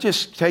 can I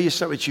just tell you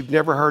something that you've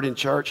never heard in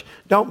church?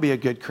 Don't be a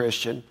good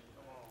Christian.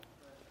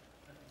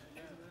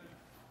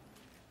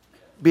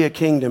 Be a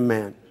kingdom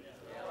man.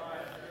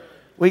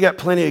 We got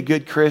plenty of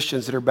good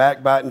Christians that are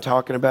backbiting,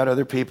 talking about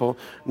other people,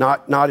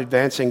 not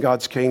advancing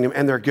God's kingdom,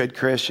 and they're good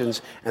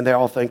Christians, and they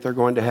all think they're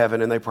going to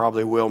heaven, and they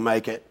probably will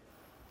make it.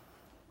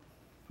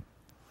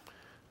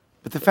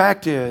 But the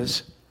fact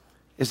is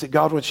that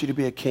God wants you to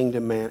be a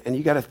kingdom man, and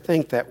you got to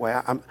think that way.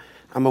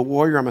 I'm a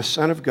warrior, I'm a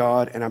son of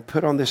God, and I'm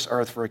put on this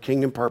earth for a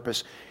kingdom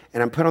purpose.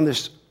 And I'm put on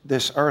this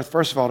earth,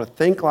 first of all, to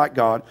think like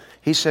God.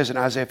 He says in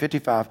Isaiah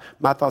 55,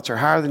 my thoughts are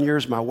higher than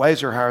yours, my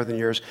ways are higher than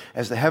yours.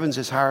 As the heavens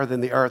is higher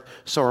than the earth,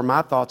 so are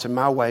my thoughts and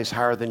my ways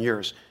higher than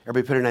yours.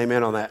 Everybody put an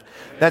amen on that.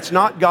 That's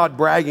not God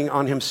bragging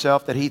on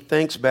himself that he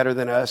thinks better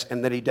than us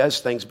and that he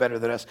does things better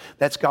than us.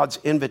 That's God's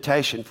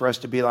invitation for us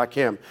to be like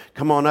him.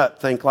 Come on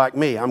up, think like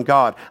me. I'm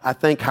God. I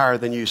think higher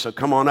than you, so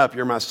come on up,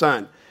 you're my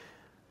son.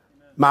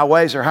 My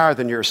ways are higher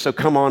than yours, so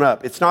come on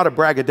up. It's not a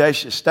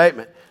braggadocious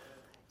statement.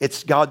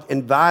 It's God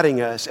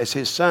inviting us as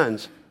his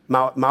sons.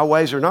 My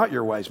ways are not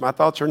your ways. My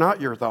thoughts are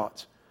not your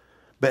thoughts.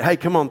 But hey,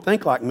 come on,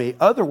 think like me.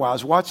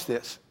 Otherwise, watch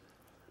this.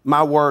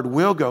 My word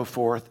will go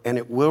forth and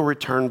it will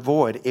return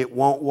void. It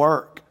won't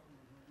work.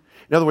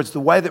 In other words, the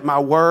way that my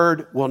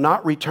word will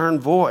not return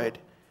void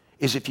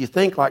is if you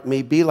think like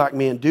me, be like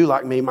me, and do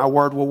like me, my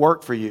word will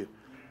work for you.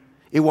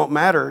 It won't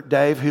matter,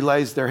 Dave, who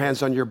lays their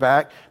hands on your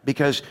back,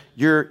 because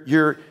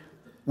you're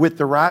with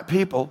the right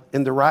people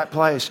in the right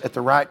place at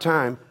the right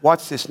time.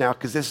 Watch this now,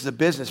 because this is a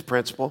business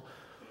principle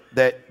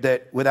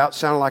that without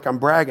sounding like I'm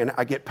bragging,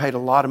 I get paid a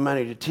lot of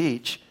money to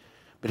teach.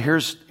 But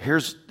here's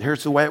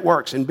the way it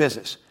works in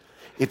business.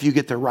 If you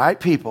get the right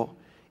people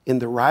in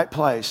the right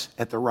place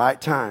at the right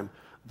time,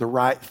 the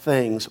right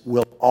things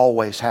will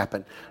always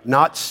happen.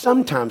 Not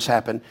sometimes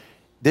happen.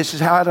 This is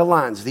how it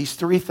aligns. These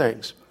 3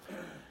 things.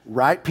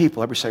 Right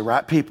people. Everybody say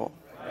right people.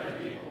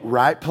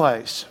 Right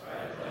place.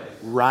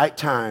 Right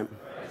time.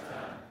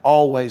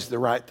 Always the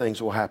right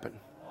things will happen.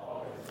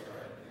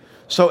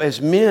 So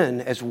as men,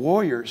 as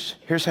warriors,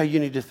 here's how you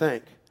need to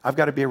think. I've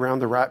got to be around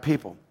the right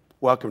people.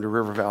 Welcome to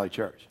River Valley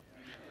Church.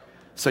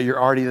 So you're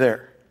already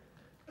there.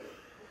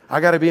 I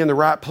got to be in the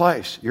right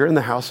place. You're in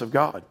the house of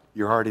God.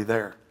 You're already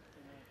there.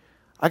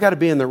 I got to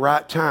be in the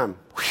right time.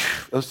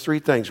 Whew, those three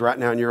things right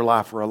now in your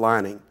life are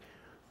aligning.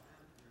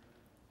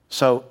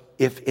 So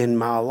if in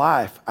my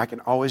life I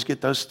can always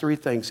get those three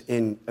things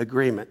in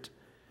agreement,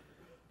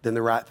 then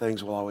the right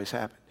things will always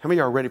happen. How many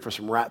of you are ready for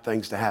some right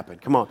things to happen?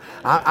 Come on.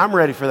 I'm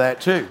ready for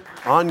that too.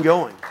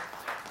 Ongoing.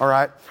 All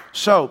right.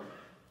 So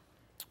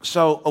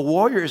a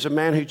warrior is a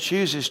man who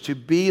chooses to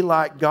be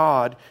like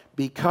God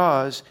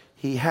because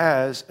he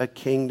has a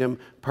kingdom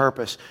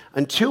purpose.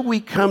 Until we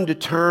come to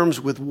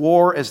terms with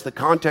war as the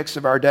context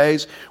of our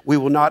days, we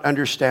will not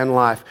understand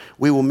life.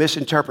 We will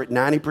misinterpret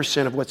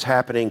 90% of what's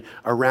happening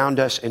around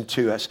us and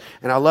to us.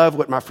 And I love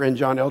what my friend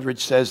John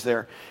Eldredge says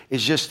there,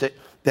 is just that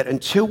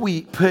until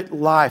we put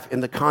life in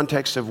the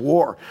context of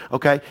war,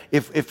 okay,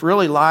 if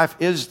really life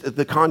is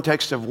the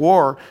context of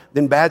war,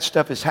 then bad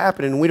stuff is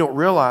happening and we don't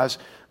realize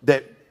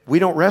that we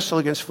don't wrestle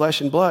against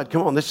flesh and blood.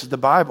 Come on, this is the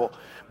Bible.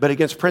 But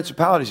against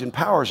principalities and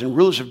powers and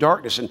rulers of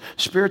darkness and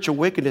spiritual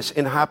wickedness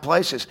in high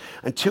places.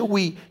 Until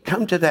we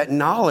come to that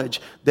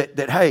knowledge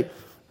that hey,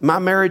 my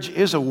marriage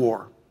is a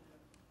war.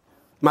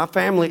 My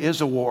family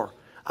is a war.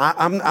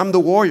 I'm the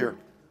warrior.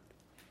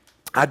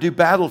 I do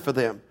battle for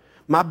them.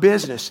 My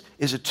business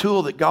is a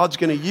tool that God's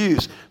going to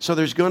use. So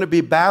there's going to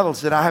be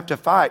battles that I have to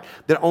fight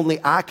that only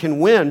I can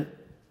win,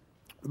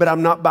 but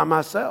I'm not by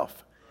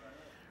myself.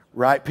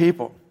 Right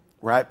people.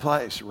 Right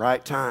place,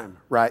 right time,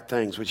 right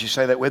things. Would you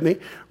say that with me?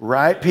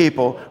 Right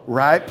people,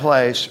 right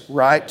place,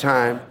 right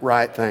time,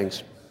 right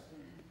things.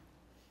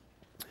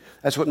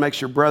 That's what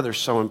makes your brothers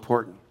so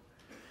important.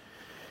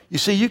 You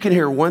see, you can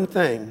hear one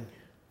thing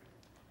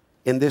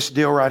in this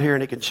deal right here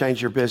and it can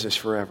change your business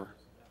forever.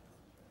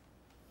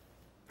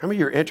 How many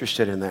of you are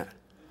interested in that?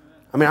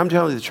 I mean, I'm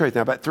telling you the truth.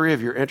 Now, about 3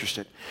 of you are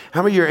interested.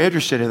 How many of you are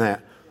interested in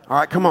that? All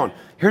right, come on.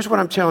 Here's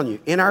what I'm telling you.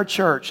 In our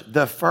church,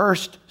 the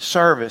first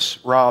service,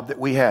 Rob, that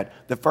we had,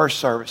 the first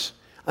service,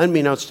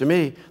 unbeknownst to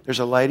me, there's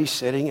a lady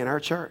sitting in our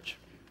church.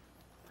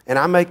 And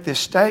I make this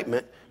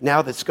statement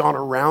now that's gone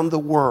around the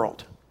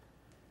world.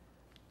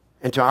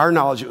 And to our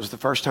knowledge, it was the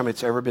first time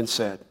it's ever been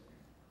said.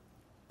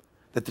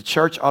 That the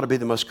church ought to be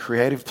the most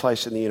creative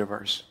place in the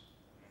universe.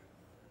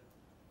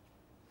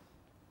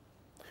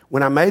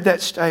 When I made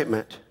that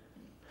statement,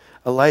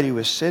 a lady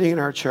was sitting in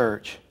our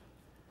church.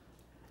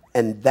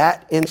 And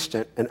that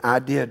instant, an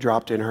idea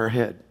dropped in her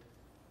head.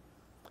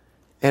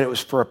 And it was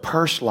for a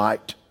purse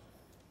light.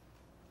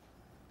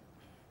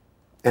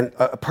 And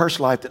a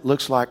purse light that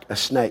looks like a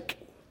snake.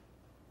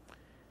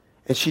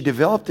 And she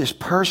developed this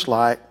purse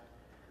light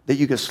that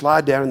you could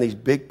slide down in these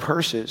big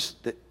purses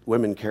that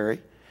women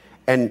carry.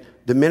 And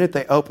the minute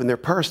they open their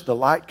purse, the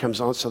light comes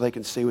on so they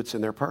can see what's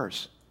in their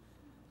purse.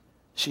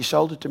 She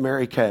sold it to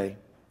Mary Kay,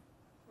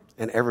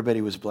 and everybody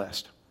was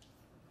blessed.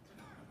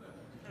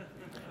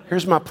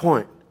 Here's my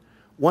point.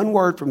 One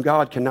word from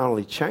God can not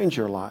only change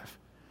your life,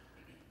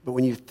 but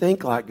when you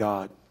think like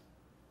God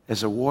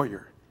as a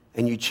warrior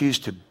and you choose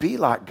to be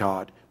like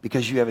God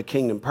because you have a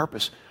kingdom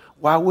purpose,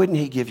 why wouldn't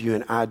He give you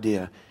an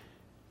idea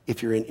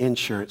if you're in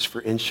insurance for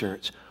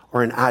insurance,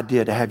 or an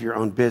idea to have your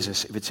own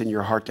business if it's in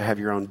your heart to have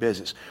your own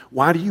business?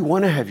 Why do you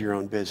want to have your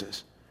own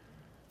business?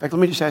 In fact,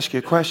 let me just ask you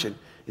a question.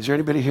 Is there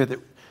anybody here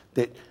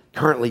that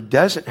currently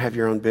doesn't have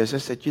your own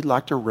business that you'd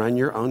like to run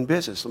your own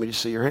business? Let me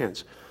just see your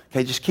hands.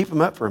 Okay, just keep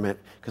them up for a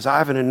minute because I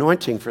have an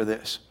anointing for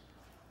this.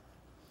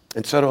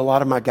 And so do a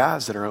lot of my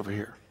guys that are over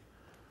here.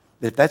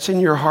 If that's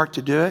in your heart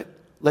to do it,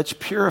 let's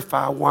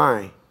purify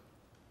why.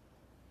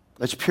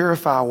 Let's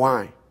purify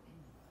why.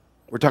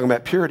 We're talking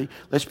about purity.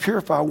 Let's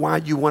purify why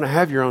you want to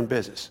have your own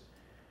business.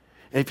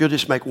 And if you'll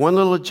just make one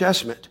little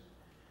adjustment,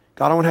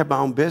 God, I want to have my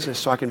own business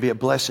so I can be a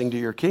blessing to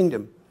your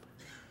kingdom.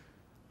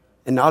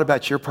 And not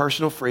about your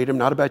personal freedom,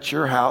 not about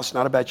your house,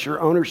 not about your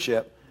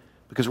ownership,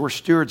 because we're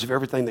stewards of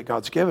everything that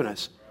God's given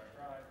us.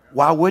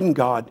 Why wouldn't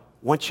God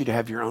want you to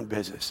have your own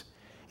business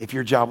if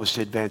your job was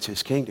to advance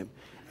His kingdom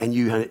and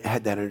you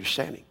had that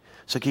understanding?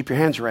 So keep your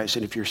hands raised.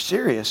 And if you're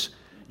serious,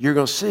 you're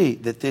going to see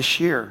that this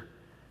year,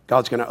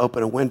 God's going to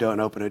open a window and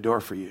open a door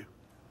for you.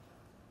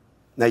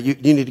 Now, you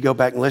need to go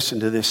back and listen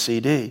to this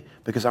CD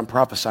because I'm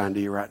prophesying to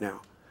you right now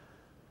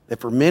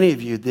that for many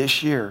of you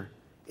this year,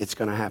 it's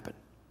going to happen.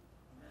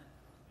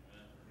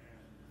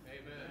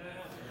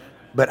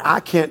 But I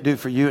can't do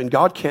for you, and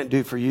God can't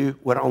do for you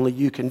what only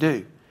you can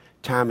do.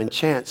 Time and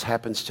chance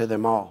happens to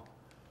them all.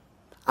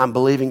 I'm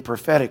believing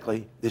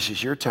prophetically, this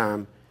is your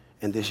time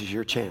and this is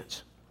your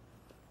chance.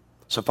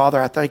 So,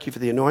 Father, I thank you for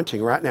the anointing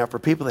right now for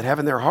people that have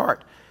in their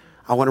heart,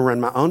 I want to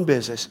run my own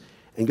business.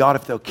 And God,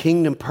 if they'll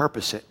kingdom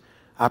purpose it,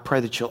 I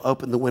pray that you'll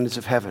open the windows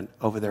of heaven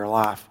over their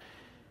life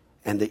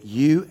and that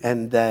you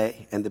and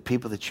they and the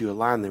people that you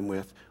align them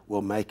with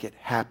will make it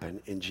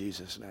happen in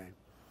Jesus' name.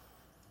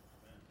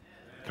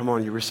 Come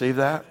on, you receive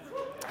that?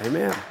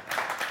 Amen.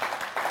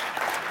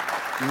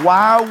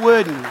 Why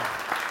wouldn't,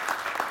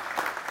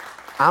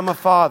 I'm a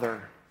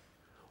father,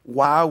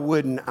 why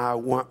wouldn't I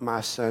want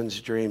my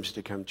son's dreams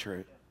to come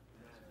true?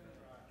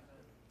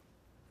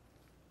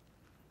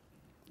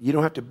 You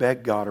don't have to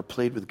beg God or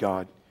plead with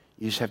God.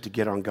 You just have to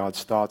get on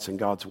God's thoughts and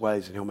God's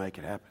ways, and He'll make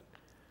it happen.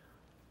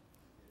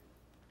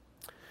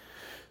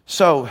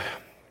 So,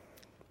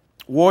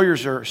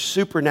 warriors are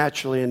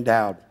supernaturally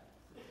endowed.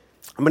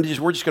 We're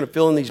just going to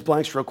fill in these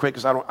blanks real quick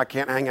because I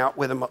can't hang out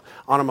with them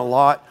on them a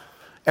lot.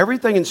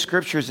 Everything in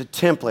Scripture is a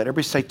template.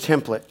 Everybody say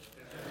template.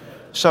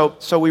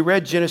 So we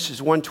read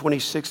Genesis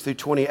 1:26 through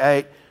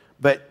 28,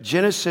 but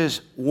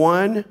Genesis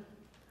 1,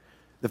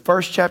 the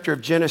first chapter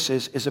of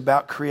Genesis, is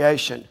about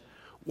creation.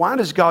 Why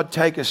does God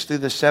take us through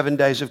the 7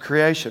 days of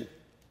creation?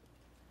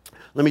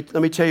 Let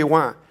me tell you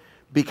why.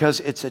 Because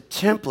it's a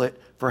template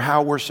for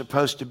how we're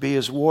supposed to be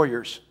as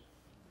warriors.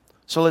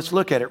 So let's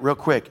look at it real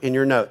quick in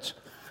your notes.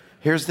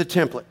 Here's the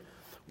template.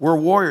 We're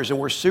warriors and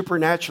we're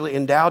supernaturally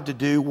endowed to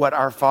do what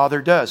our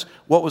Father does.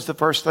 What was the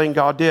first thing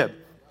God did?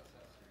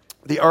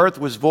 The earth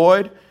was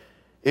void.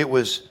 It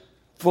was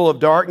full of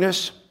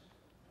darkness.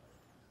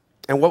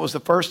 And what was the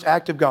first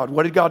act of God?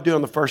 What did God do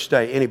on the first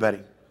day? Anybody?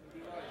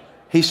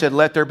 He said,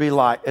 let there be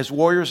light. As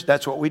warriors,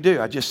 that's what we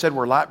do. I just said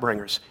we're light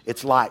bringers.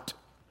 It's light.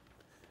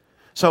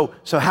 So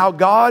how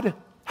God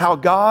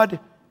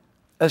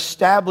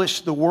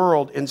established the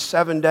world in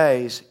 7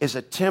 days is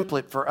a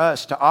template for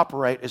us to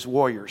operate as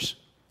warriors.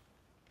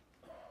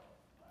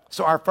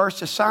 So our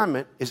first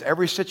assignment is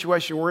every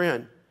situation we're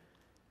in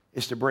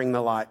is to bring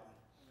the light.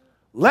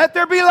 Let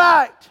there be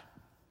light.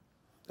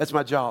 That's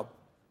my job.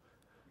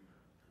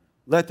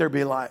 Let there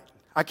be light.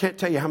 I can't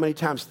tell you how many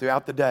times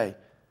throughout the day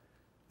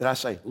that I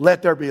say,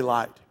 let there be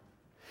light.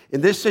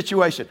 In this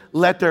situation,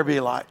 let there be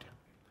light.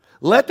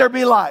 Let there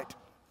be light.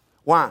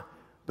 Why?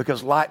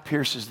 Because light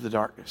pierces the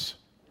darkness.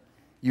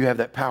 You have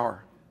that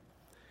power.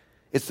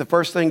 It's the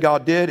first thing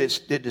God did.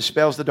 It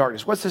dispels the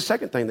darkness. What's the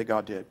second thing that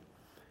God did?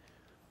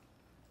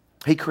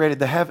 He created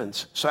the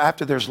heavens. So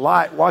after there's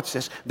light, watch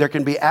this, there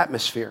can be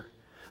atmosphere.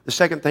 The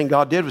second thing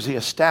God did was He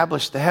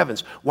established the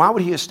heavens. Why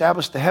would He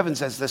establish the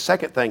heavens as the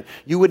second thing?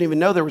 You wouldn't even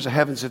know there was a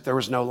heavens if there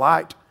was no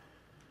light.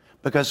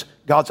 Because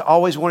God's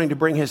always wanting to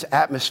bring His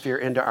atmosphere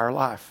into our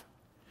life.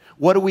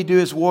 What do we do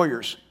as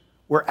warriors?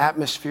 We're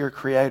atmosphere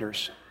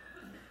creators.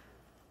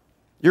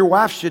 Your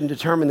wife shouldn't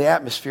determine the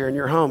atmosphere in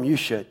your home. You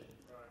should.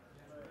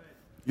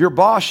 Your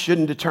boss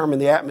shouldn't determine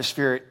the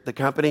atmosphere at the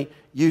company.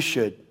 You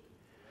should.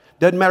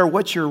 Doesn't matter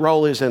what your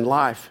role is in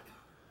life.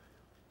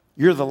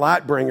 You're the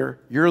light bringer.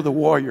 You're the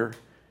warrior.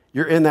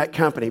 You're in that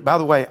company. By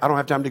the way, I don't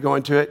have time to go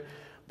into it,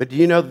 but do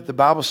you know that the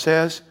Bible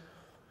says,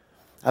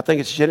 I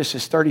think it's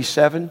Genesis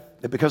 37,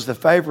 that because the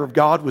favor of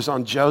God was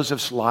on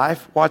Joseph's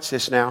life, watch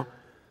this now,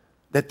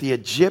 that the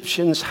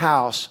Egyptian's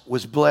house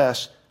was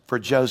blessed for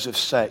Joseph's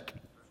sake.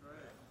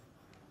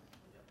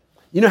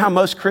 You know how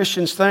most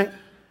Christians think?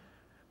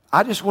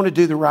 I just want to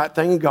do the right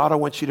thing, and God, I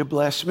want you to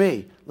bless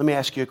me. Let me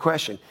ask you a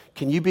question.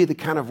 Can you be the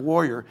kind of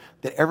warrior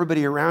that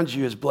everybody around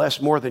you is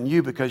blessed more than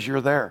you because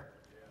you're there?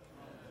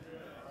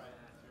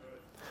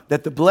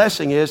 That the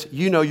blessing is,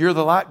 you know you're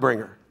the light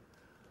bringer.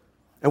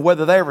 And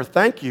whether they ever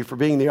thank you for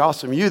being the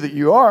awesome you that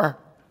you are,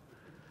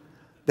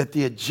 that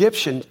the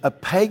Egyptian, a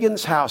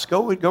pagan's house,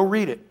 go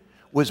read it,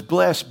 was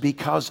blessed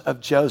because of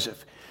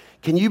Joseph.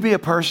 Can you be a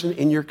person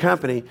in your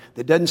company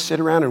that doesn't sit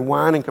around and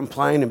whine and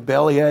complain and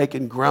bellyache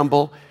and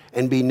grumble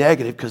and be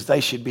negative because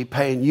they should be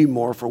paying you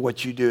more for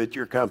what you do at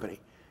your company?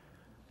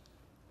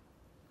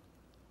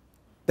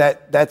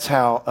 That's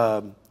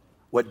how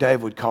what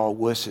Dave would call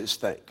wusses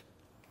think.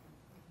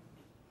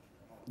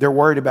 They're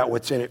worried about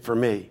what's in it for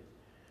me.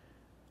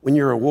 When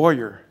you're a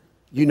warrior,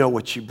 you know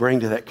what you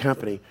bring to that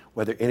company,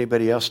 whether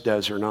anybody else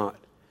does or not.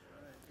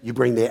 You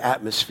bring the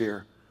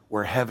atmosphere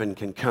where heaven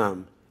can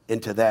come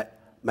into that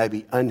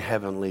maybe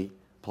unheavenly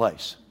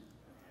place.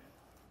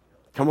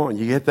 Come on,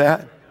 you get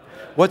that?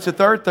 What's the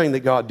third thing that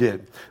God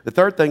did? The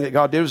third thing that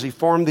God did was He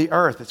formed the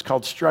earth. It's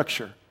called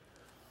structure.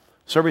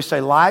 So everybody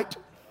say light,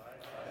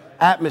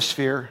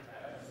 atmosphere,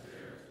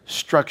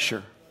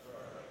 structure.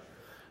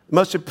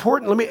 Most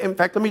important,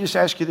 let me just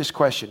ask you this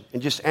question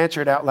and just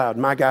answer it out loud.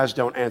 My guys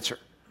don't answer.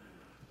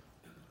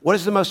 What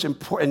is the most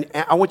important?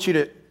 I want you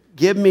to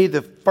give me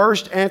the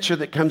first answer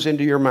that comes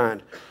into your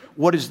mind.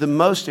 What is the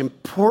most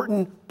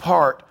important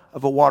part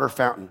of a water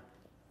fountain?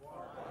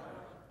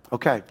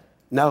 Okay,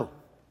 no.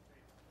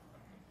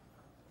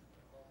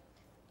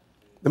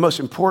 The most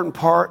important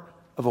part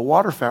of a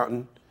water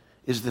fountain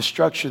is the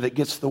structure that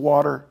gets the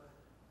water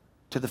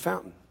to the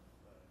fountain.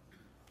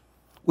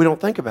 We don't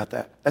think about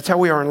that. That's how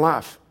we are in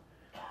life.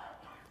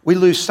 We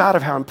lose sight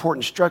of how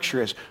important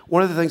structure is.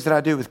 One of the things that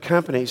I do with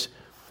companies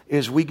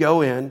is we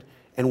go in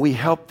and we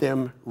help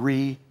them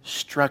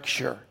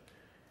restructure.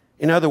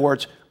 In other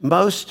words,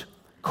 most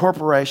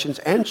corporations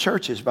and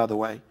churches, by the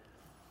way,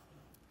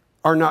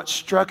 are not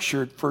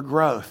structured for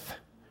growth.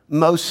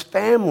 Most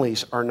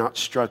families are not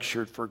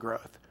structured for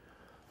growth.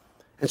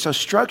 And so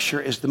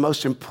structure is the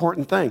most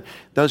important thing.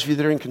 Those of you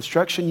that are in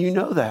construction, you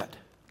know that.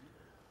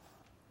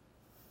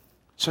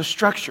 So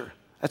structure.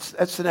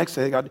 That's the next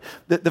thing that God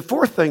did. The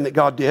fourth thing that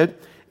God did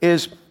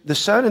is the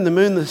sun and the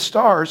moon and the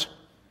stars,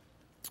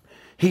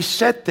 He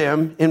set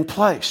them in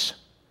place.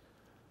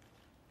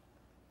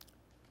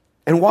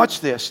 And watch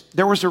this.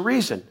 There was a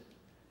reason.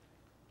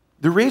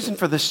 The reason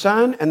for the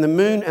sun and the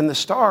moon and the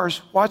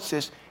stars, watch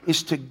this,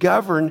 is to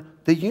govern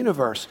the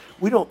universe.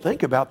 We don't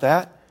think about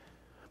that.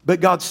 But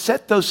God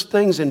set those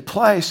things in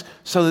place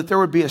so that there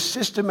would be a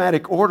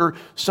systematic order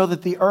so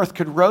that the earth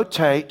could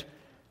rotate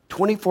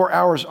 24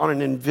 hours on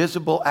an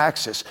invisible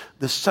axis.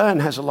 The sun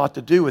has a lot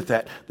to do with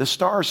that. The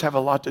stars have a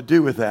lot to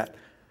do with that.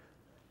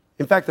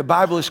 In fact, the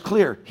Bible is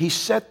clear. He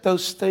set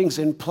those things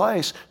in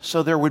place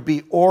so there would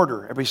be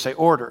order. Everybody say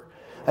order.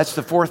 That's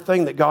the fourth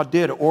thing that God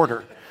did,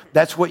 order.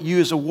 That's what you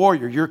as a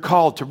warrior, you're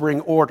called to bring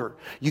order.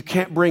 You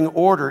can't bring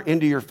order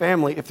into your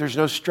family if there's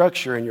no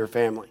structure in your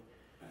family.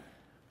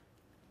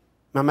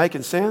 Am I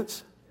making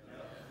sense?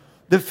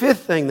 The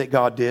fifth thing that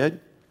God did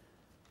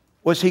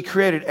was He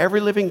created every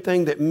living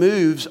thing that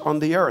moves on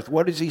the earth.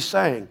 What is He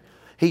saying?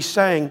 He's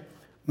saying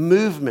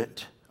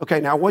movement. Okay,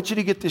 now I want you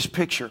to get this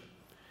picture.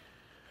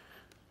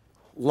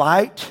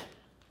 Light,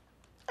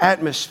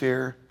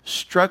 atmosphere,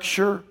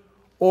 structure,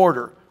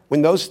 order.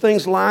 When those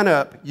things line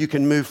up, you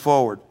can move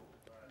forward.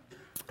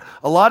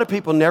 A lot of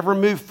people never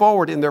move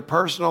forward in their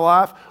personal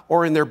life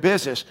or in their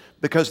business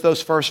because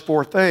those first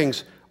four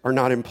things are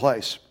not in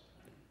place.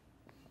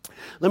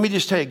 Let me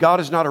just tell you, God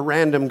is not a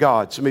random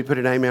God. Somebody put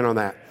an amen on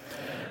that.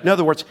 In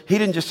other words, He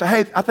didn't just say,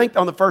 hey, I think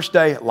on the first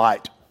day,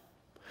 light.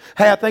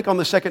 Hey, I think on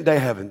the second day,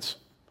 heavens.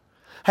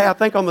 Hey, I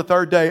think on the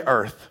third day,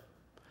 earth.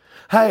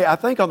 Hey, I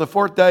think on the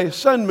fourth day,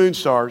 sun, moon,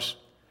 stars.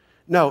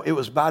 No, it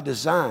was by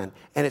design.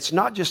 And it's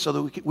not just so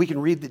that we can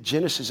read the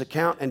Genesis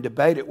account and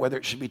debate it whether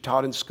it should be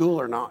taught in school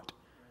or not.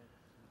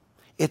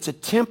 It's a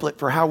template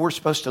for how we're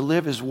supposed to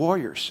live as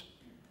warriors.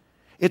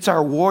 It's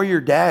our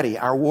warrior daddy,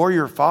 our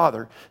warrior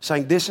father,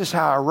 saying, this is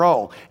how I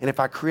roll. And if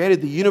I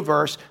created the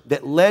universe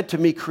that led to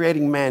me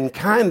creating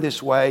mankind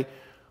this way,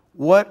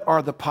 what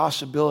are the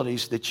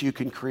possibilities that you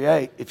can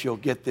create if you'll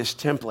get this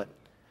template?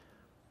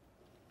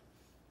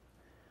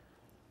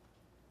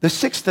 The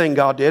sixth thing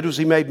God did was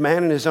He made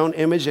man in His own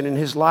image and in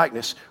His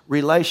likeness.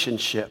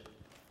 Relationship.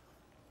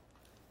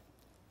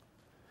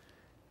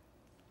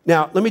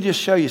 Now, let me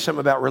just show you something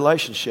about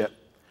relationship.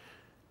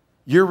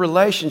 Your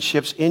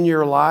relationships in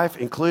your life,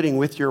 including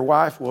with your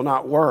wife, will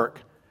not work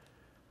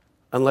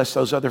unless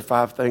those other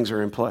five things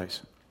are in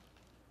place.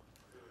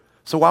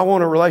 So why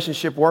won't a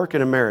relationship work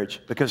in a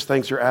marriage? Because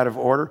things are out of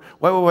order.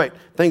 Wait.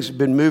 Things have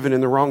been moving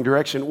in the wrong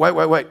direction.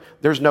 Wait.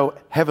 There's no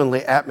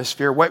heavenly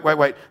atmosphere.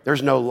 Wait.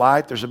 There's no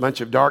light. There's a bunch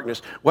of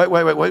darkness. Wait.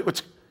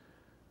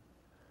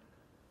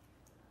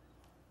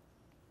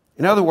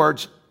 In other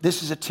words,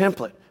 this is a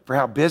template for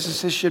how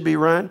businesses should be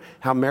run,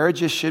 how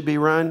marriages should be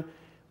run,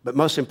 but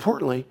most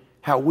importantly,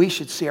 how we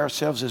should see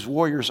ourselves as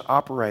warriors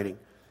operating.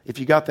 If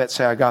you got that,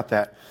 say, I got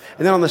that.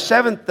 And then on the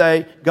seventh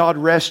day, God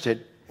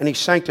rested and He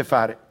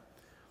sanctified it.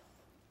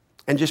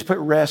 And just put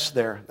rest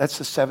there. That's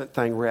the seventh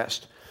thing,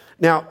 rest.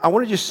 Now, I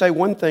want to just say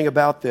one thing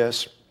about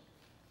this,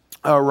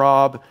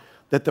 Rob,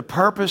 that the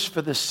purpose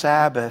for the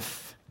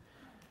Sabbath,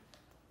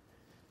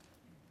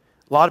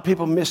 a lot of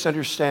people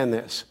misunderstand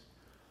this.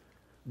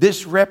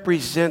 This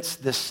represents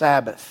the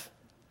Sabbath.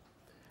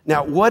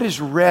 Now, what does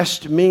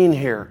rest mean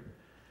here?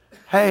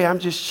 Hey, I'm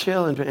just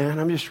chilling, man.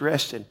 I'm just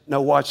resting.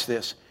 No, watch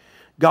this.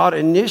 God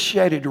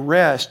initiated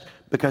rest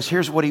because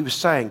here's what He was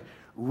saying.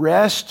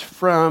 Rest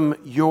from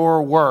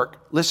your work.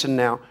 Listen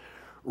now.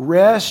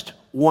 Rest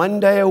one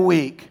day a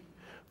week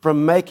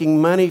from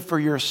making money for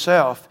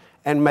yourself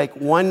and make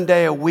one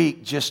day a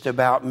week just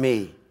about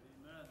me.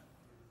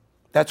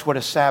 That's what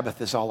a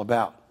Sabbath is all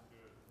about.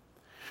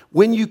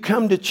 When you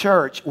come to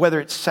church,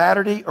 whether it's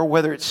Saturday or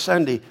whether it's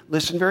Sunday,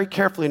 listen very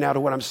carefully now to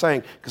what I'm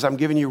saying because I'm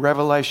giving you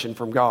revelation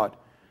from God.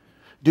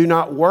 Do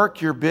not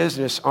work your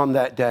business on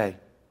that day.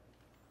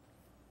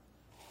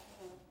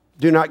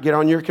 Do not get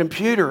on your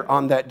computer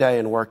on that day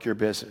and work your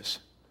business.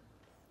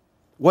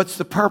 What's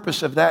the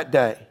purpose of that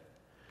day?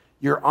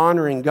 You're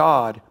honoring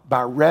God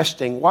by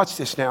resting, watch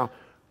this now,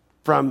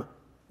 from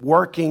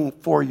working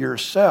for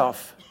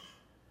yourself,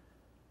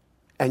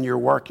 and you're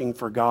working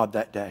for God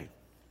that day.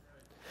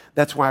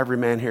 That's why every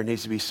man here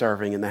needs to be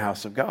serving in the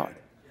house of God.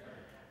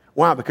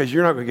 Why? Because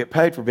you're not going to get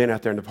paid for being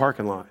out there in the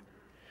parking lot.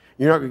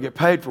 You're not going to get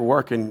paid for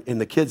working in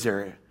the kids'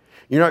 area.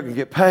 You're not going to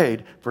get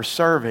paid for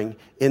serving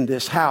in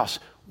this house.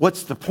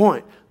 What's the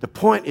point? The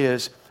point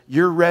is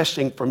you're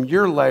resting from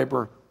your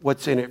labor,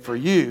 what's in it for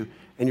you,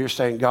 and you're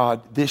saying,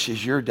 God, this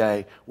is your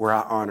day where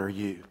I honor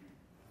you.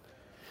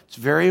 It's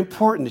very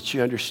important that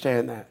you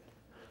understand that.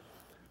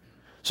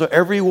 So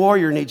every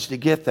warrior needs to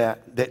get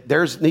that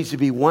there needs to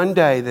be one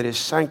day that is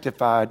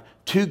sanctified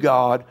to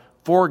God,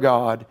 for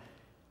God,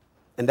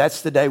 and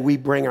that's the day we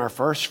bring our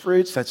first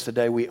fruits. That's the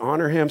day we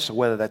honor Him. So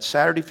whether that's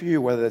Saturday for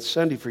you, whether that's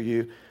Sunday for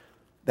you,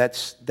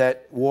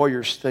 that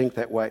warriors think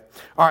that way.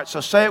 All right,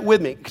 so say it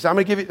with me, because I'm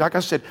going to give you, like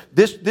I said,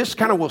 this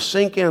kind of will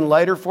sink in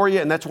later for you,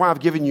 and that's why I've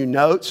given you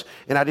notes,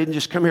 and I didn't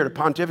just come here to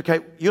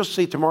pontificate. You'll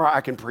see tomorrow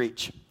I can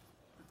preach.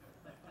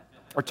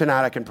 Or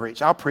tonight I can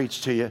preach. I'll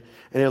preach to you,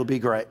 and it'll be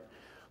great.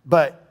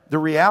 But the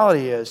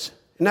reality is,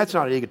 and that's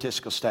not an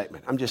egotistical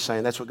statement. I'm just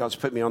saying that's what God's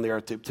put me on the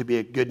earth to be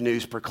a good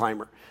news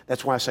proclaimer.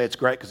 That's why I say it's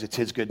great, because it's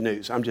His good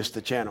news. I'm just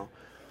the channel.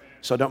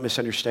 So don't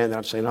misunderstand that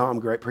I'm saying, oh, I'm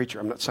a great preacher.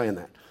 I'm not saying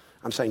that.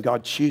 I'm saying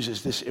God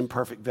chooses this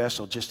imperfect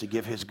vessel just to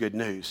give his good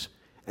news.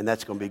 And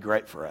that's going to be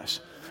great for us.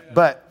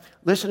 But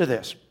listen to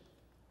this.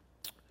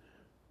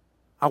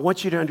 I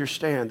want you to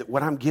understand that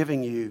what I'm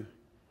giving you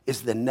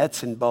is the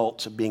nuts and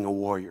bolts of being a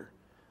warrior.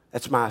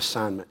 That's my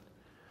assignment.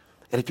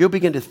 And if you'll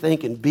begin to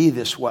think and be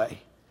this way,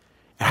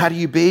 how do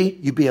you be?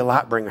 You be a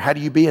light bringer. How do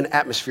you be an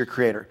atmosphere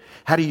creator?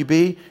 How do you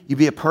be? You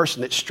be a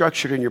person that's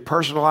structured in your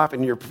personal life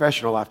and in your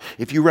professional life.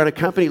 If you run a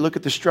company, look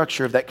at the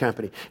structure of that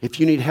company. If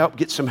you need help,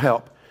 get some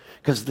help.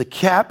 Because the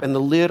cap and the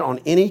lid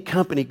on any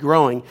company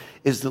growing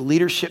is the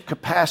leadership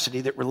capacity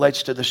that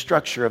relates to the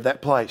structure of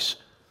that place.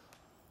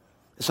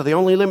 So the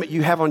only limit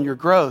you have on your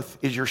growth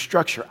is your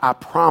structure, I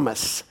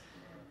promise.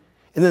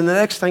 And then the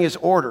next thing is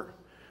order.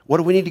 What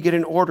do we need to get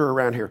in order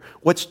around here?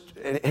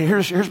 And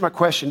here's my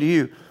question to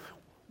you.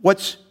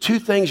 What's two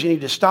things you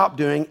need to stop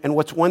doing, and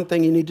what's one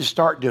thing you need to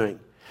start doing?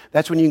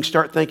 That's when you can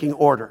start thinking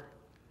order.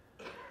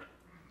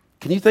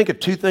 Can you think of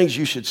two things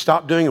you should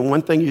stop doing and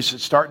one thing you should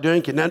start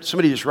doing? Can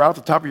somebody just right off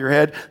the top of your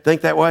head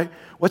think that way?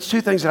 What's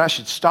two things that I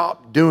should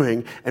stop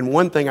doing and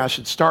one thing I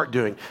should start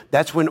doing?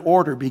 That's when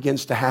order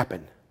begins to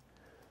happen.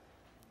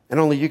 And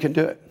only you can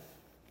do it.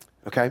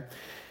 Okay?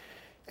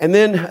 And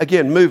then,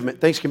 again, movement.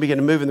 Things can begin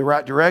to move in the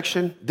right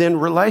direction. Then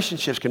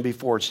relationships can be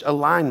forged.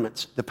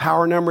 Alignments. The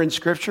power number in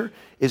Scripture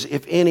is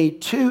if any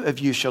two of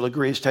you shall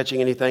agree as touching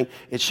anything,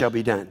 it shall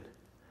be done.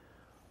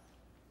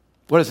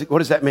 What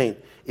does that mean?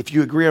 If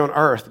you agree on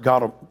earth,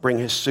 God will bring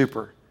his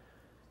super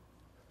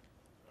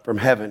from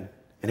heaven,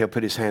 and he'll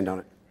put his hand on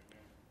it.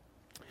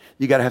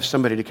 You got to have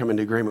somebody to come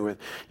into agreement with.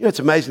 You know, it's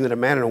amazing that a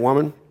man and a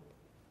woman,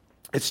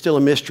 it's still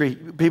a mystery.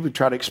 People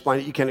try to explain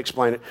it. You can't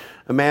explain it.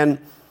 A man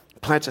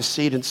plants a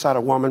seed inside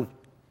a woman.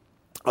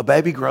 A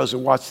baby grows,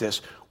 and watch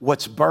this.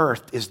 What's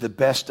birthed is the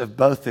best of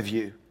both of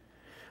you.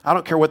 I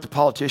don't care what the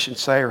politicians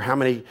say or how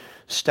many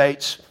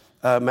states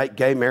make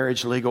gay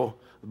marriage legal.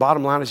 The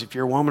bottom line is if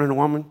you're a woman and a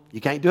woman,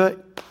 you can't do it.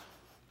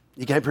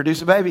 You can't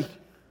produce a baby.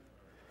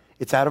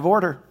 It's out of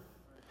order.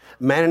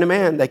 Man and a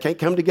man, they can't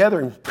come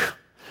together and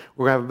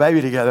we're going to have a baby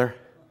together.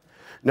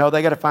 No,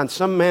 they got to find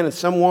some man and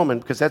some woman,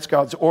 because that's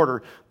God's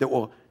order, that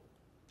will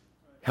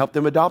help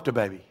them adopt a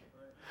baby.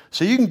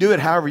 So you can do it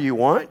however you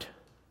want.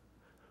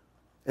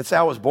 And say,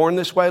 I was born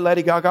this way,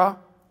 Lady Gaga.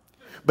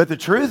 But the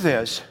truth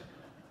is,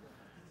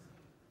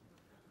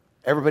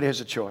 everybody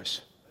has a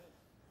choice.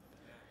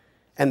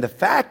 And the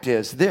fact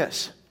is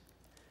this.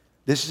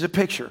 This is a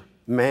picture.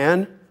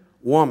 Man,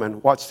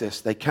 woman, watch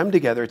this. They come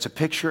together. It's a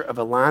picture of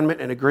alignment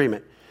and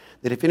agreement.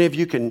 That if any of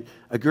you can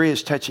agree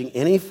as touching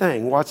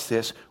anything, watch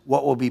this,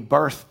 what will be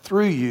birthed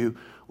through you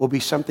will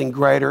be something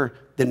greater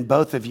than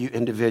both of you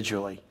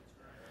individually.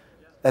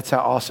 That's how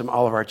awesome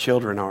all of our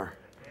children are.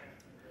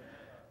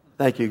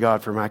 Thank you,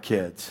 God, for my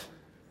kids.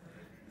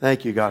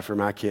 Thank you, God, for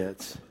my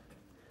kids.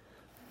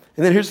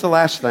 And then here's the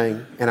last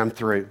thing, and I'm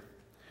through.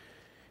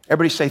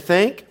 Everybody say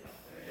think,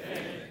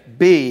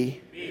 be,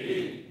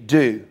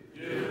 do.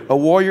 A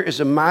warrior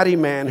is a mighty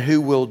man who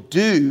will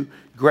do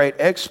great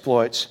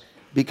exploits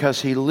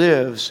because he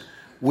lives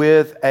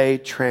with a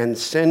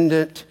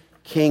transcendent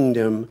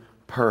kingdom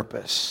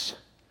purpose.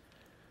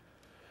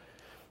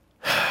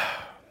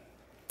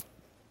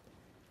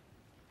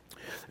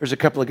 There's a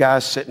couple of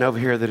guys sitting over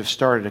here that have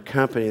started a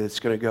company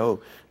that's going to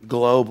go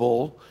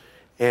global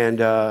and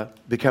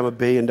become $1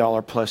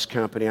 billion plus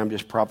company. I'm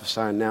just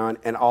prophesying now.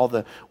 And all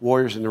the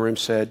warriors in the room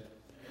said,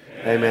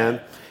 Amen.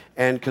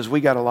 And because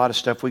we got a lot of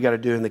stuff we got to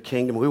do in the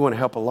kingdom. We want to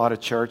help a lot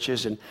of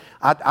churches. And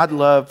I'd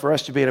love for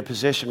us to be in a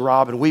position,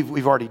 Rob, and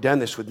we've already done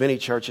this with many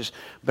churches,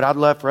 but I'd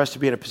love for us to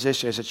be in a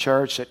position as a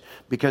church that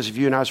because of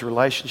you and I's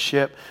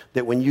relationship,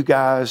 that when you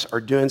guys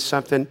are doing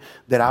something,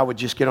 that I would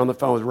just get on the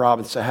phone with Rob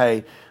and say,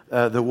 hey,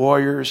 the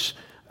warriors,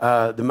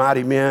 the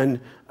mighty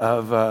men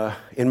of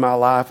in my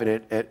life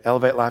and at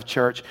Elevate Life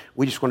Church,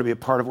 we just want to be a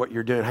part of what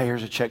you're doing. Hey,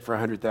 here's a check for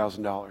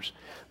 $100,000.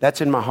 That's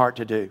in my heart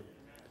to do.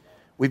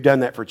 We've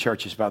done that for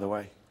churches, by the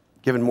way,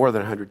 given more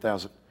than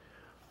 $100,000.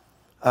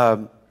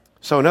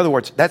 So in other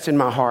words, that's in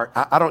my heart.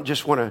 I don't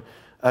just want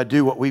to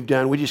do what we've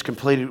done. We just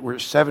completed, we're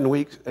 7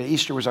 weeks.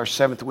 Easter was our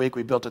 7th week.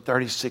 We built a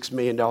 $36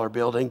 million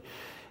building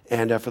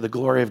and for the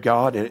glory of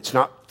God. And it's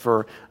not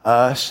for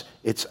us.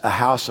 It's a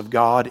house of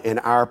God in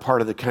our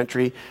part of the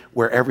country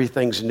where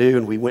everything's new.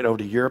 And we went over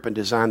to Europe and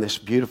designed this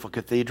beautiful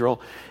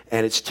cathedral.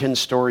 And it's 10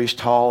 stories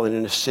tall and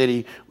in a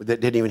city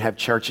that didn't even have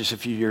churches a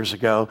few years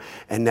ago.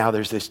 And now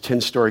there's this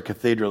 10-story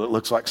cathedral that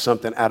looks like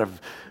something out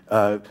of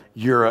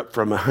Europe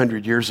from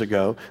 100 years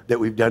ago that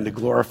we've done to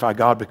glorify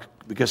God,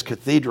 because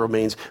cathedral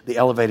means the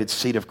elevated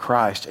seat of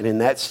Christ. And in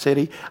that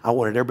city, I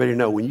wanted everybody to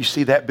know, when you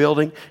see that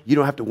building, you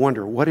don't have to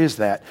wonder, what is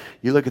that?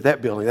 You look at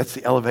that building, that's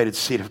the elevated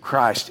seat of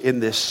Christ in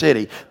this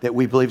city that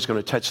we believe is going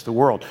to touch the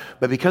world.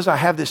 But because I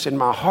have this in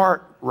my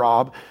heart,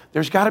 Rob,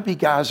 there's got to be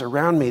guys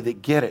around me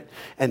that get it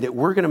and that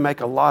we're going to make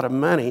a lot of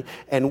money.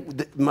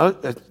 And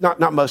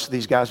not most of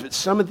these guys, but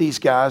some of these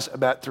guys,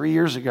 about 3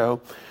 years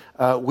ago,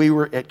 we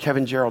were at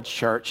Kevin Gerald's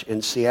church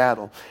in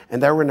Seattle,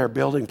 and they were in their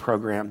building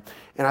program.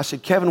 And I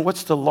said, Kevin,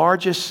 what's the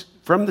largest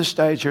from the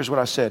stage, here's what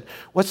I said.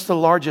 What's the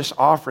largest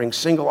offering,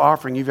 single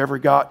offering you've ever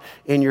got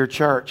in your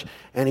church?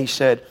 And he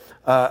said,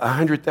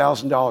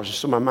 $100,000.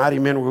 So my mighty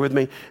men were with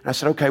me. And I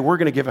said, okay, we're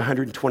going to give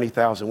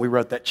 $120,000. We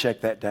wrote that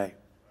check that day.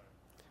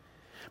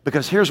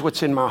 Because here's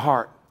what's in my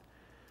heart.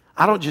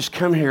 I don't just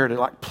come here to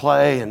like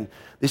play, and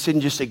this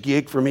isn't just a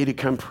gig for me to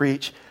come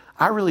preach.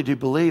 I really do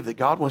believe that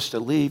God wants to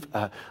leave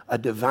a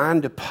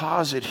divine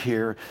deposit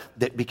here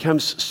that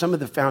becomes some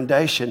of the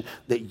foundation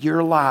that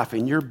your life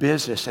and your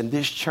business and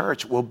this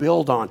church will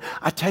build on.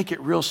 I take it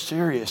real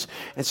serious.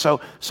 And so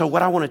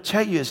what I want to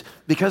tell you is,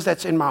 because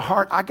that's in my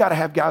heart, I got to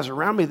have guys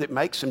around me that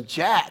make some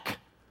jack.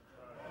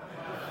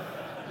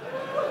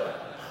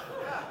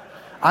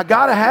 I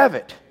got to have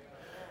it.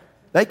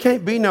 They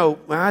can't be well,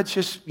 it's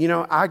just,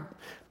 I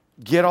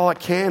get all I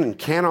can and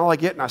can all I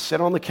get, and I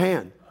sit on the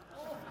can.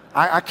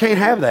 I can't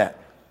have that.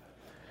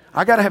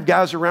 I got to have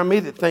guys around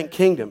me that think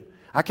kingdom.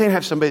 I can't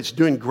have somebody that's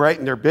doing great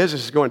in their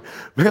business going,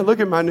 man,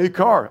 look at my new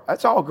car.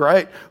 That's all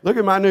great. Look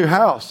at my new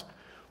house.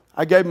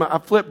 I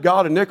flipped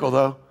God a nickel,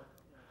 though.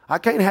 I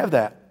can't have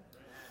that.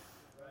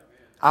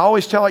 I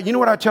always tell, you know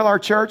what I tell our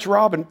church,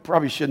 Rob? And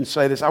probably shouldn't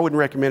say this. I wouldn't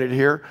recommend it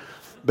here.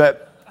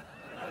 But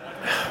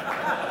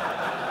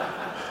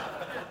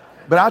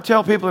I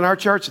tell people in our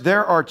church,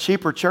 there are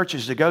cheaper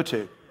churches to go to.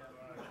 You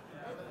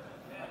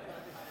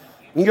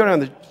can go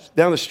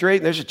down the street,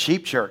 and there's a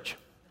cheap church.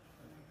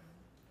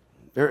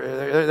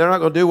 They're not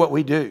going to do what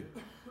we do.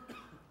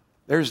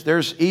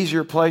 There's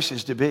easier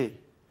places to be.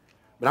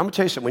 But I'm going to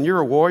tell you something. When you're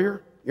a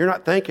warrior, you're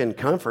not thinking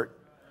comfort.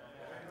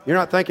 You're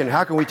not thinking,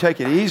 how can we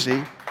take it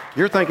easy?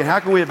 You're thinking,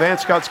 how can we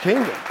advance God's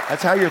kingdom?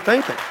 That's how you're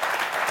thinking.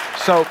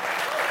 So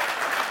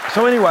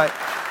anyway,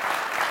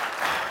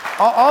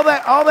 all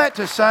that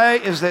to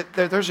say is that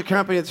there's a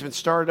company that's been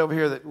started over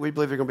here that we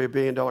believe they're going to be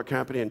 $1 billion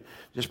company, and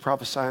just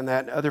prophesying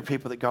that, and other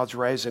people that God's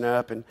raising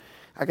up. And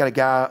I got a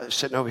guy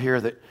sitting over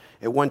here that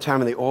at one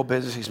time in the oil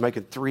business, he's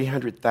making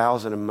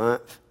 $300,000 a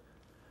month.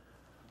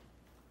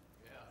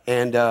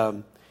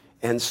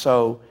 And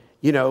so,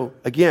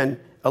 again,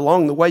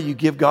 along the way, you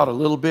give God a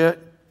little bit,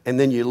 and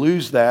then you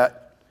lose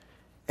that,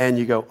 and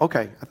you go,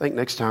 okay, I think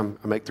next time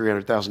I make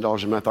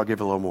 $300,000 a month, I'll give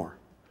a little more.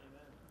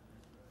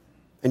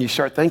 And you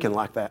start thinking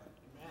like that.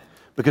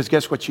 Because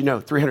guess what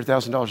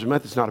 $300,000 a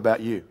month is not about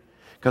you.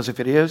 Because if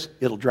it is,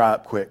 it'll dry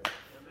up quick.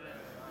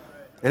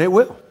 And it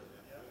will.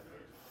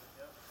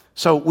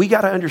 So we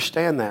got to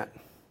understand that.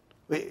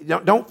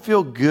 Don't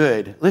feel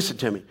good. Listen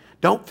to me.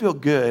 Don't feel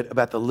good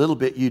about the little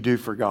bit you do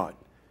for God.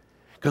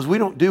 Because we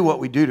don't do what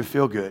we do to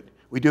feel good.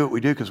 We do what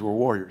we do because we're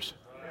warriors.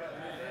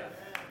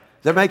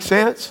 Does that make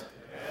sense?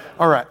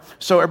 All right.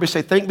 So everybody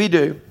say, think, be,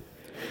 do.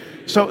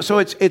 So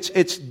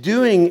it's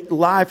doing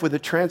life with a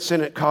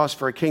transcendent cause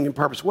for a kingdom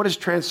purpose. What does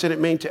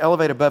transcendent mean? To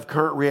elevate above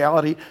current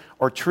reality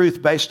or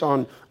truth based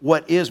on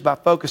what is by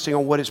focusing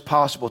on what is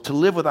possible. To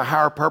live with a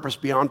higher purpose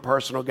beyond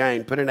personal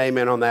gain. Put an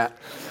amen on that.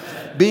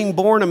 Amen. Being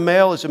born a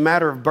male is a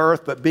matter of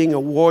birth, but being a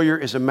warrior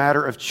is a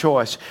matter of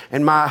choice.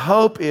 And my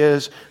hope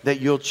is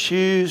that you'll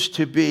choose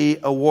to be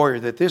a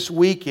warrior. That this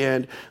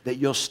weekend that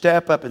you'll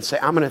step up and say,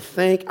 I'm going to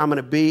think, I'm going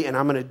to be, and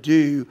I'm going to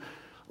do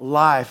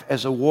life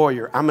as a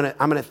warrior. I'm going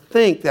to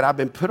think that I've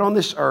been put on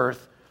this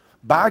earth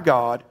by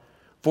God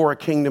for a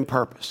kingdom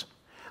purpose.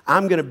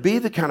 I'm going to be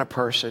the kind of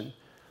person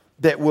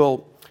that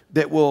will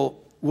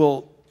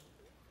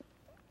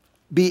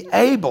be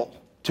able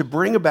to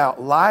bring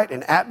about light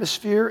and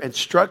atmosphere and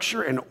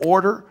structure and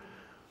order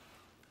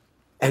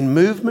and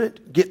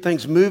movement, get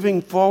things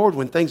moving forward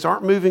when things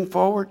aren't moving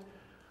forward.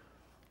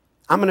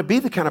 I'm going to be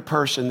the kind of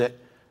person that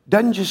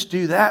doesn't just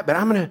do that, but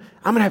I'm going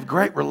to have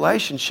great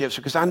relationships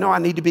because I know I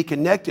need to be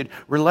connected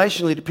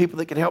relationally to people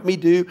that can help me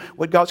do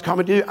what God's called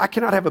me to do. I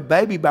cannot have a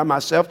baby by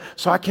myself,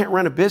 so I can't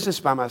run a business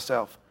by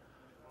myself.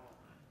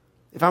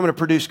 If I'm going to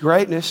produce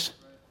greatness,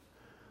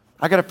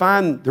 I got to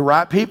find the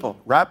right people,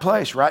 right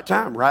place, right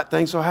time, right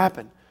things will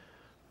happen.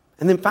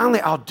 And then finally,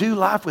 I'll do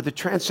life with a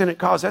transcendent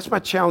cause. That's my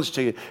challenge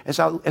to you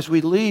as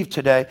we leave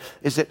today,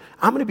 is that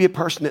I'm going to be a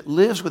person that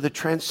lives with a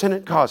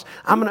transcendent cause.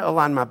 I'm going to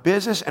align my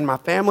business and my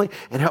family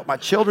and help my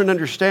children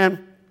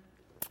understand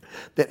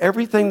that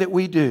everything that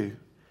we do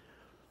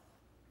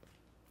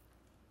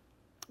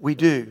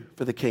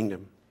for the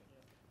kingdom.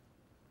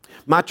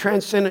 My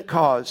transcendent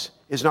cause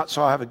is not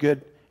so I have a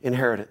good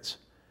inheritance.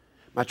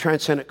 My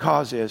transcendent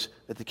cause is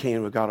that the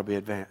kingdom of God will be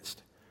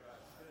advanced.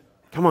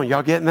 Come on,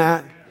 y'all getting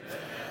that?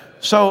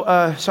 So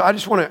I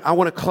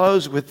want to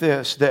close with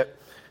this, that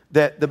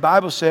the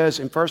Bible says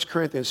in 1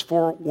 Corinthians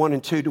 4, 1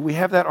 and 2. Do we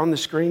have that on the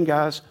screen,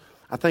 guys?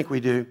 I think we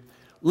do.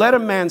 Let a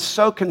man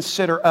so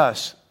consider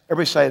us.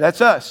 Everybody say,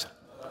 that's us.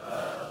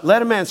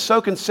 Let a man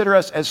so consider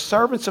us as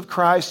servants of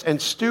Christ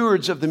and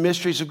stewards of the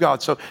mysteries of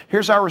God. So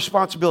here's our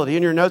responsibility.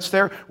 In your notes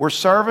there, we're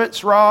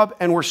servants, Rob,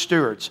 and we're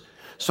stewards.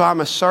 So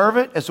I'm a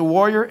servant as a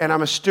warrior, and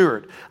I'm a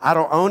steward. I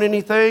don't own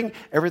anything.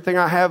 Everything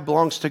I have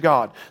belongs to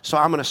God. So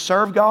I'm going to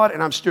serve God,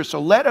 and I'm a steward. So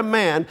let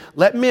men,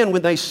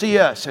 when they see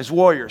us as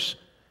warriors,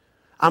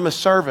 I'm a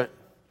servant,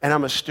 and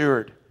I'm a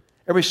steward,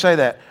 Everybody say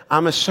that.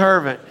 I'm a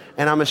servant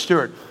and I'm a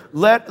steward.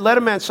 Let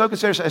a man so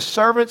consider us as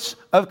servants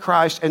of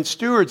Christ and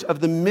stewards of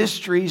the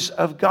mysteries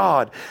of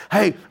God.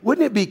 Hey,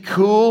 wouldn't it be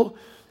cool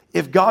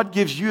if God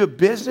gives you a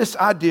business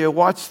idea,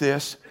 watch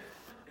this,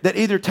 that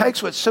either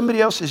takes what somebody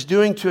else is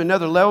doing to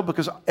another level,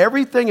 because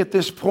everything at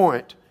this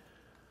point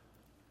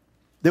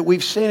that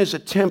we've seen as a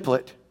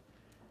template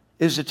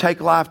is to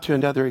take life to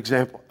another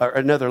example or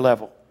another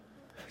level.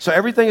 So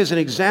everything is an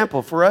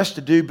example for us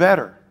to do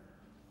better.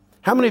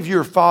 How many of you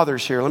are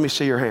fathers here? Let me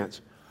see your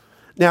hands.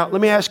 Now,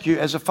 let me ask you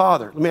as a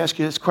father, let me ask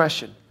you this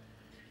question.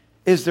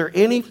 Is there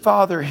any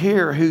father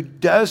here who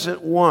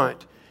doesn't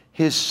want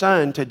his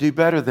son to do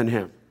better than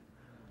him?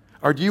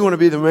 Or do you want to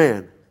be the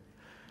man?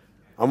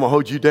 I'm going to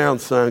hold you down,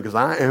 son, because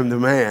I am the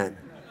man.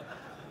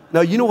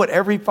 No, you know what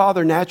every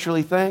father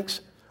naturally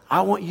thinks?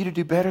 I want you to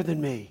do better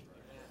than me.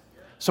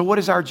 So what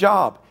is our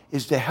job?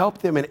 Is to help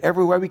them in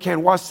every way we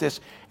can. Watch this.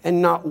 And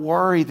not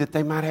worry that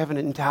they might have an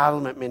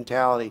entitlement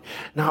mentality.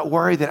 Not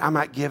worry that I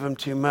might give them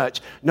too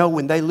much. No,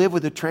 when they live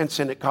with a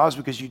transcendent cause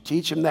because you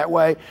teach them that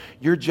way,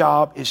 your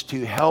job is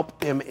to help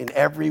them in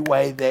every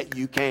way that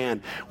you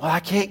can. Well,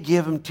 I can't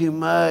give them too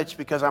much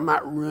because I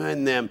might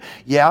ruin them.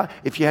 Yeah,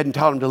 if you hadn't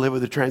taught them to live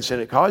with a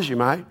transcendent cause, you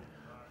might.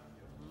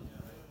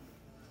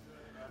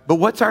 But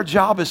what's our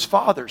job as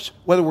fathers,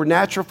 whether we're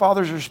natural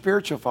fathers or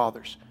spiritual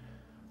fathers?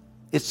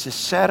 It's to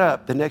set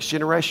up the next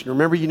generation.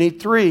 Remember, you need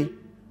 3.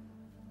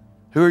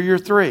 Who are your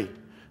 3?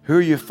 Who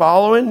are you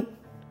following?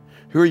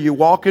 Who are you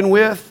walking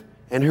with?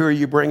 And who are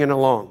you bringing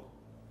along?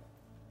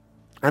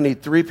 I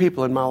need 3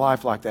 people in my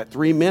life like that.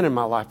 3 men in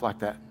my life like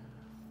that.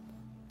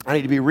 I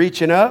need to be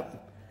reaching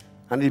up.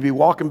 I need to be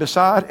walking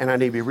beside. And I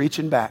need to be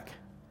reaching back.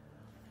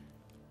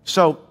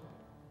 So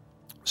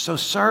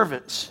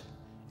servants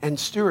and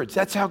stewards.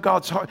 That's how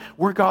God's heart.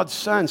 We're God's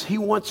sons. He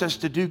wants us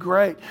to do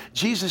great.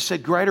 Jesus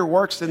said, greater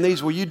works than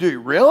these will you do.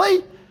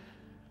 Really?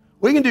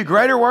 We can do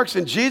greater works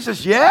than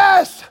Jesus?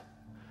 Yes!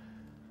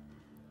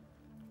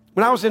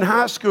 When I was in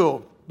high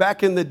school,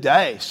 back in the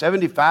day,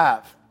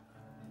 75,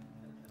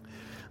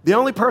 the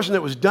only person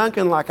that was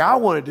dunking like I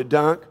wanted to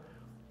dunk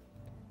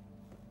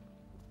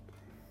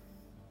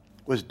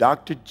was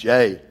Dr.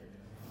 J. How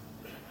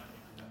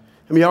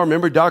many of y'all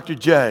remember Dr.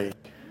 J?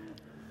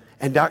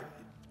 And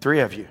 3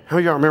 of you. How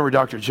many of y'all remember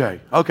Dr. J?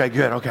 Okay,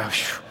 good. Okay.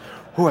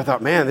 Whew, I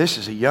thought, man, this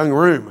is a young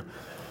room.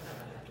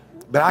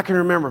 But I can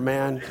remember,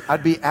 man,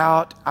 I'd be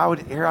out.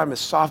 I'm a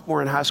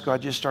sophomore in high school. I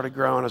just started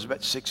growing. I was about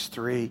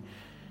 6'3".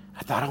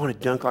 I thought, I want to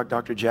dunk like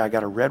Dr. J. I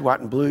got a red, white,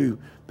 and blue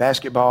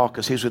basketball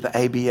because he was with the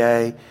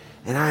ABA.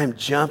 And I am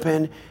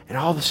jumping. And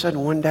all of a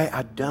sudden, one day,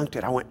 I dunked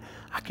it. I went,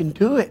 I can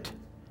do it.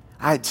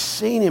 I had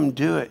seen him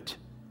do it.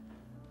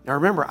 Now,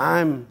 remember,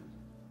 I'm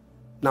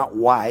not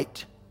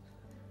white.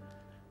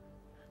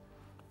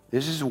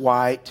 This is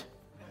white.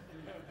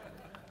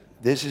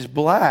 This is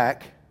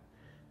black.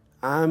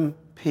 I'm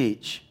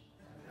peach.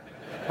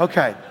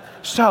 Okay,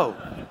 so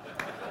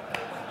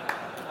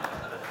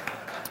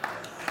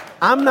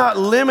I'm not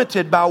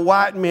limited by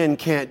white men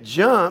can't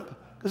jump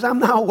because I'm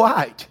not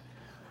white.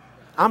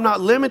 I'm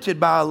not limited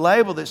by a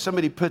label that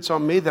somebody puts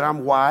on me that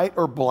I'm white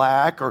or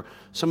black or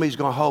somebody's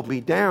going to hold me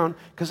down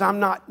because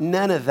I'm not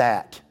none of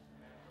that.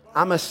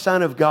 I'm a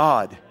son of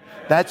God.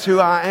 That's who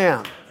I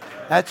am.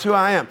 That's who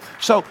I am.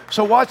 So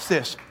watch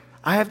this.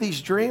 I have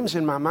these dreams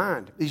in my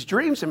mind. And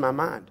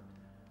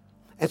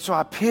so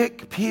I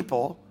pick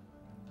people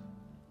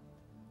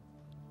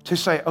to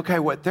say, okay,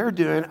 what they're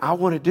doing, I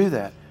want to do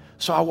that.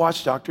 So I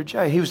watched Dr.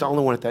 J. He was the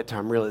only one at that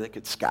time really that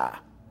could sky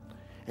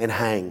and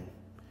hang.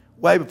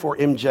 Way before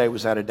MJ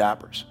was out of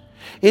diapers.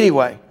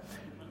 Anyway,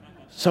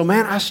 so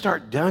man, I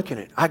start dunking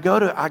it. I go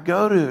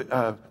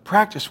to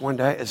practice one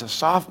day as a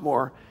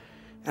sophomore,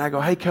 and I go,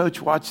 hey,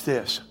 coach, watch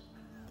this.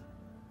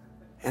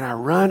 And I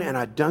run and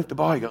I dunk the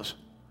ball. He goes,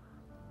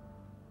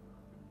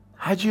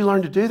 how'd you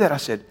learn to do that? I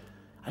said,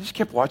 I just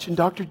kept watching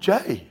Dr.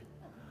 J.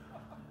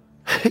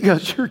 He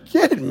goes, you're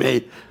kidding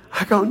me.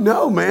 I go,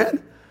 no,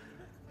 man.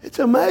 It's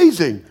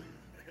amazing.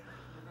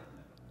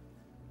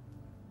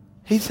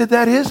 He said,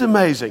 that is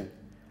amazing.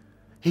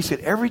 He said,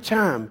 every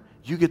time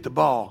you get the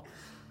ball,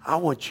 I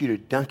want you to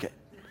dunk it.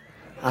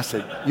 I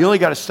said, you only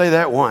got to say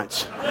that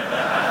once.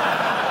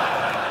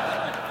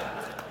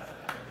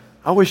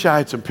 I wish I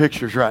had some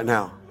pictures right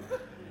now.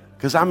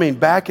 Because, I mean,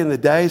 back in the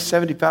day,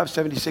 75,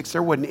 76,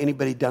 there wasn't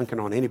anybody dunking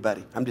on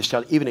anybody. I'm just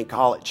telling you, even in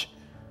college.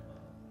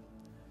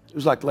 It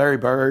was like Larry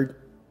Bird.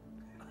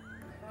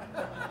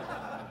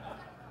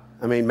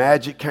 I mean,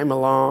 Magic came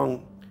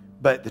along.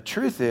 But the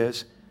truth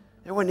is,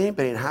 there wasn't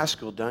anybody in high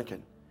school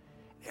dunking.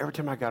 Every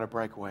time I got a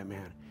breakaway,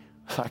 man,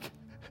 it's like,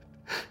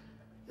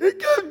 here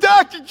comes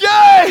Dr.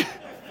 J!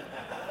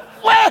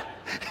 What?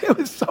 It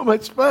was so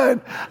much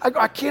fun. I go,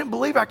 I can't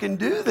believe I can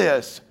do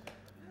this.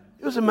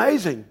 It was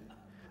amazing.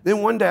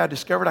 Then one day I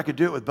discovered I could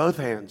do it with both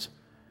hands.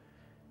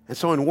 And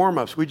so in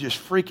warm-ups, we'd just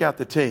freak out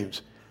the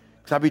teams.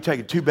 Because I'd be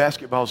taking 2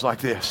 basketballs like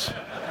this.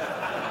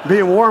 Be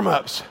in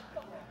warm-ups.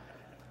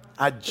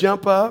 I'd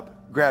jump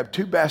up, grab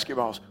 2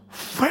 basketballs.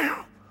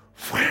 Wham,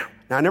 wham.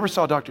 Now, I never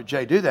saw Dr.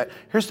 J do that.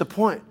 Here's the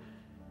point.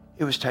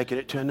 It was taking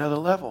it to another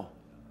level.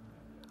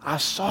 I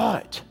saw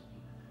it.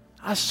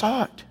 I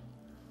saw it.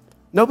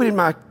 Nobody in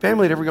my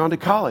family had ever gone to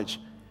college.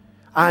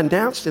 I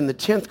announced in the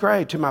 10th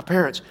grade to my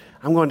parents,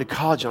 I'm going to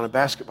college on a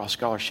basketball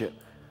scholarship.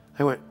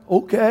 They went,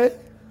 okay.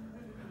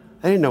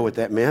 They didn't know what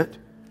that meant.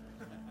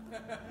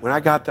 When I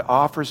got the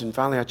offers and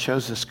finally I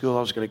chose the school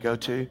I was going to go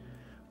to,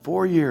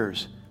 4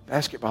 years,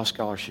 basketball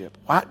scholarship,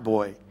 white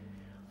boy,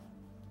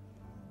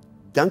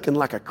 dunking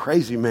like a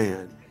crazy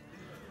man.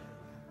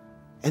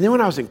 And then when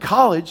I was in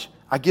college,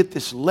 I get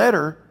this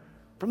letter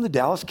from the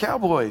Dallas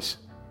Cowboys.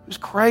 It was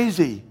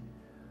crazy.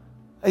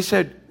 They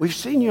said, we've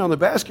seen you on the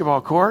basketball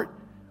court.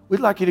 We'd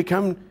like you to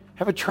come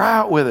have a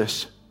tryout with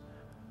us.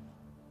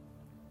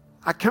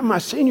 I come my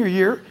senior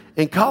year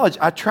in college,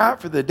 I try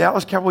out for the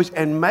Dallas Cowboys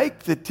and make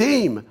the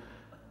team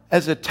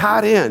as a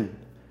tight end.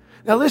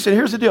 Now listen,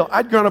 here's the deal.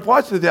 I'd grown up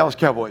watching the Dallas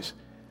Cowboys.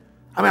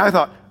 I mean, I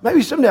thought,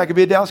 maybe someday I could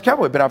be a Dallas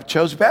Cowboy, but I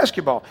chose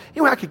basketball.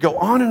 Anyway, I could go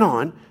on and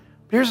on.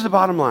 But here's the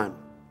bottom line.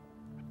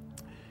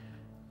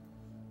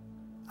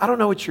 I don't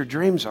know what your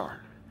dreams are.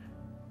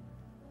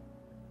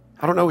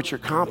 I don't know what your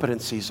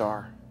competencies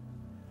are.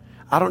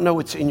 I don't know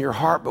what's in your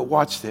heart, but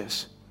watch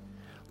this.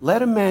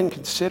 Let a man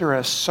consider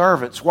us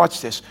servants.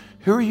 Watch this.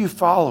 Who are you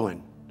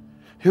following?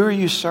 Who are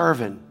you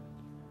serving?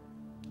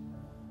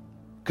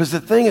 Because the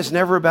thing is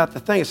never about the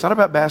thing. It's not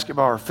about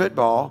basketball or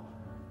football.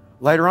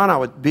 Later on, I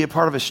would be a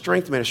part of a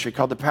strength ministry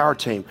called the Power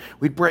Team.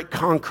 We'd break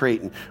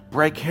concrete and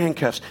break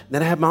handcuffs. And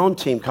then I had my own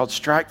team called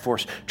Strike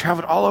Force.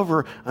 Traveled all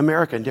over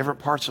America in different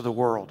parts of the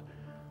world.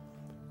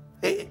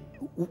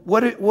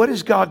 What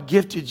has God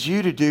gifted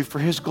you to do for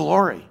His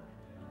glory?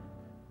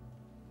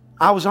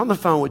 I was on the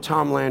phone with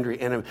Tom Landry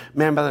and a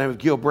man by the name of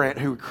Gil Brandt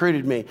who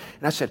recruited me.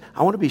 And I said,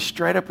 I want to be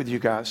straight up with you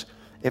guys.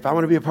 If I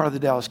want to be a part of the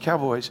Dallas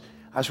Cowboys,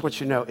 I just want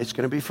you to know it's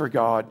going to be for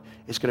God.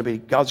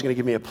 God's going to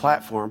give me a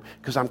platform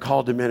because I'm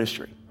called to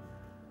ministry.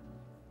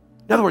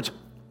 In other words,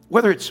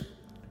 whatever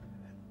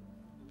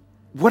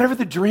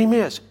the dream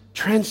is,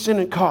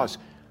 transcendent cause.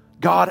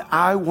 God,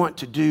 I want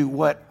to do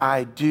what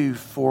I do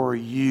for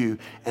you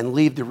and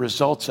leave the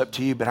results up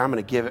to you, but I'm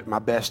going to give it my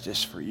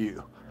bestest for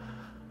you.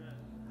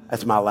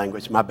 That's my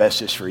language. My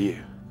bestest for you.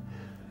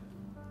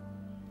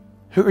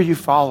 Who are you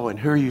following?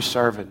 Who are you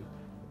serving?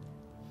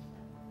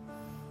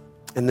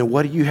 And then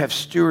what do you have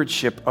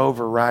stewardship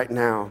over right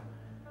now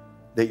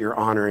that you're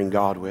honoring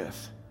God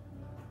with?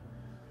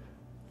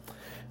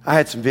 I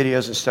had some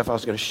videos and stuff I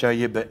was going to show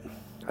you, but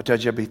I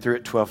told you I'd be through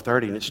at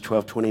 12:30 and it's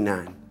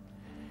 12:29.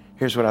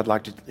 Here's what I'd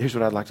like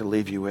to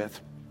leave you with.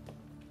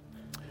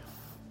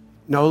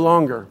 No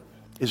longer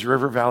is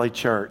River Valley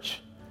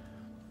Church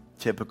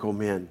typical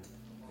men.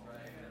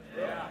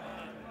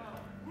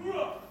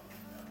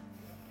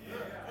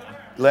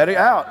 Let it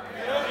out.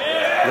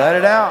 Let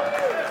it out.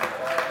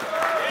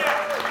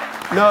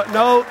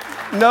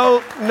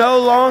 No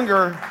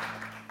longer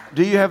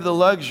do you have the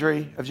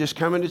luxury of just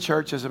coming to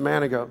church as a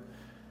man and go,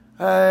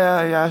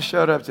 hey, I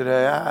showed up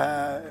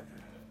today.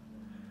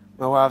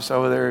 My wife's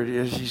over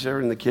there. She's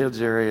serving the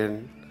kids area,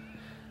 and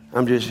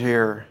I'm just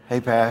here. Hey,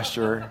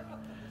 Pastor.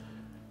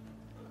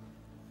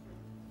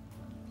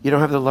 You don't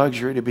have the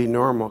luxury to be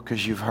normal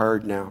because you've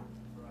heard now.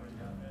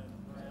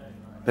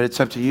 But it's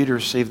up to you to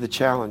receive the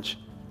challenge.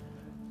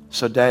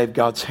 So, Dave,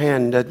 God's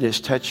hand doesn't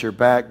just touch your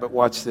back, but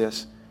watch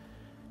this.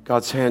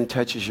 God's hand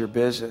touches your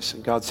business,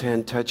 and God's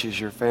hand touches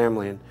your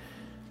family. And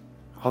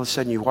all of a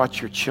sudden, you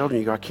watch your children.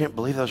 You go, I can't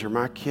believe those are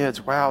my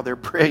kids. Wow, they're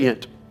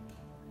brilliant.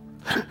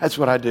 That's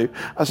what I do.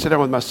 I sat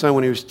down with my son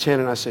when he was 10,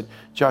 and I said,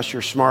 Josh,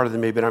 you're smarter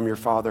than me, but I'm your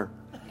father.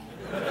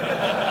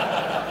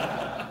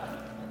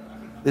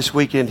 This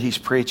weekend, he's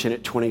preaching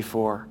at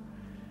 24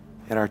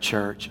 at our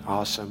church.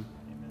 Awesome.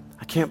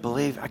 I can't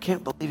believe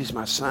he's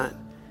my son.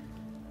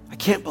 I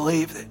can't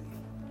believe that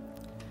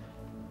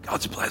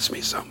God's blessed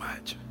me so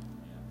much.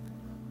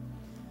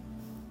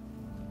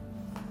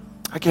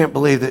 I can't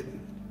believe that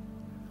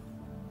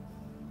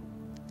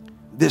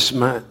this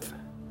month,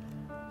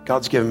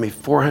 God's given me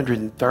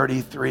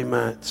 433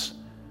 months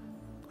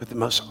with the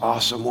most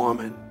awesome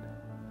woman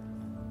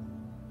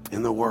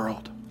in the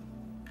world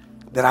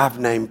that I've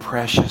named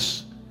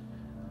Precious.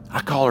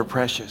 I call her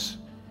Precious.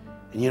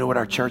 And you know what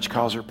our church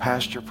calls her?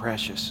 Pastor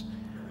Precious.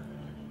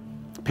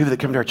 People that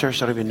come to our church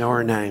don't even know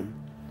her name.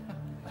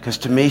 Because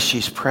to me,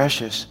 she's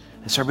precious.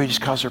 And so everybody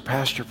just calls her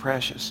Pastor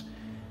Precious.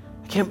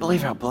 I can't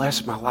believe how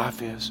blessed my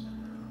life is.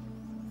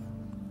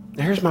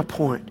 Now here's my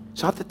point.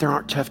 It's not that there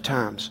aren't tough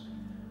times.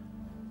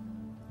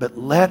 But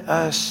let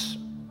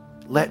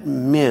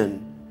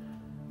men,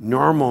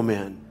 normal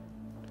men,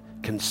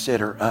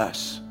 consider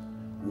us,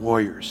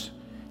 warriors,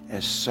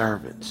 as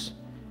servants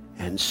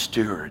and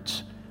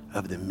stewards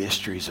of the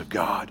mysteries of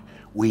God.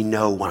 We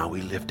know why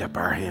we lift up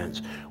our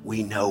hands.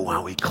 We know why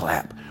we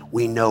clap.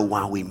 We know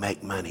why we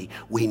make money.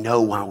 We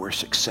know why we're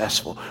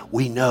successful.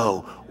 We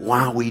know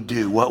why we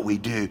do what we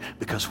do,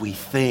 because we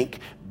think,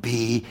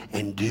 be,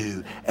 and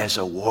do as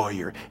a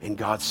warrior. And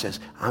God says,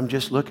 I'm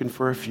just looking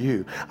for a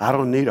few. I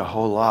don't need a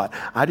whole lot.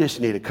 I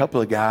just need a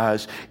couple of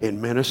guys in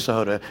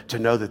Minnesota to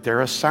know that their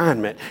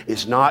assignment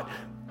is not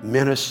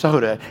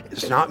Minnesota.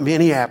 It's not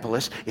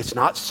Minneapolis. It's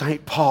not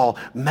St. Paul.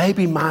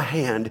 Maybe my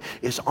hand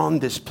is on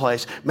this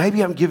place.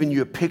 Maybe I'm giving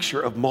you a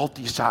picture of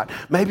multi-site.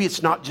 Maybe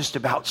it's not just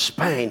about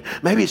Spain.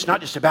 Maybe it's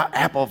not just about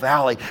Apple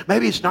Valley.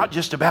 Maybe it's not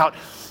just about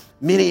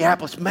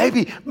Minneapolis.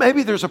 Maybe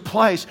there's a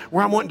place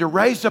where I'm wanting to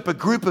raise up a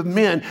group of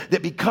men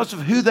that because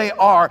of who they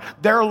are,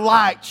 their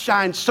light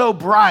shines so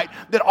bright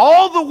that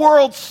all the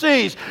world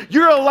sees.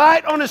 You're a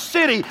light on a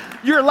city.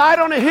 You're a light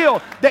on a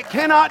hill that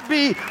cannot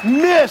be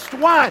missed.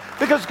 Why?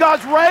 Because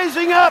God's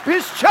raising up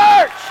His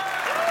church.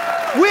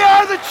 We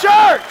are the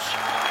church.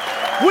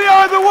 We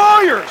are the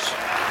warriors.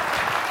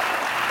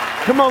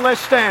 Come on,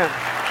 let's stand.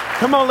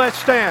 Come on, let's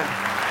stand.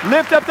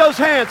 Lift up those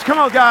hands. Come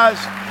on, guys.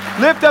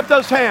 Lift up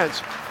those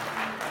hands.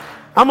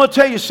 I'm going to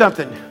tell you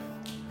something.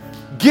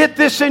 Get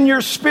this in your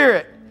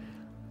spirit.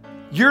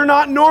 You're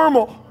not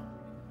normal.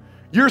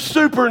 You're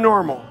super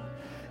normal.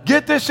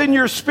 Get this in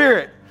your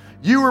spirit.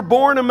 You were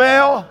born a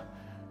male,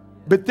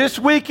 but this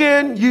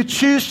weekend you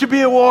choose to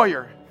be a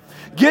warrior.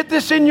 Get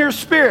this in your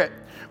spirit.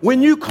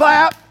 When you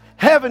clap,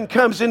 heaven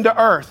comes into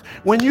earth.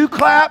 When you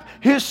clap,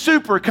 His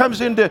super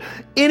comes into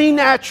any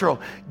natural.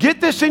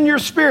 Get this in your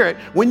spirit.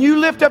 When you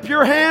lift up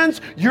your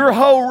hands, your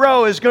whole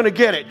row is going to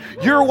get it.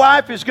 Your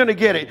wife is going to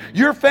get it.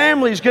 Your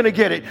family is going to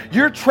get it.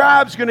 Your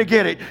tribe's going to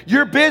get it.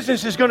 Your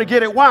business is going to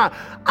get it. Why?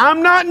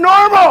 I'm not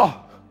normal.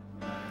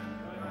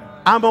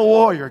 I'm a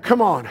warrior.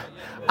 Come on.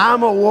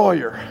 I'm a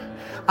warrior.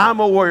 I'm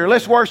a warrior.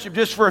 Let's worship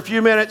just for a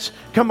few minutes.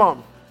 Come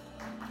on.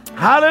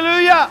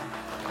 Hallelujah.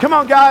 Come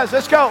on, guys.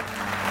 Let's go.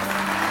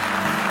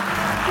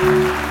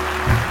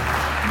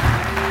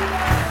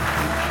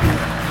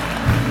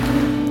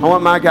 I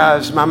want my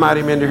guys, my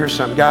mighty men to hear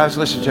something. Guys,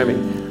 listen to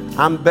me.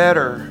 I'm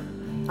better.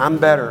 I'm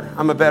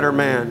a better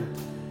man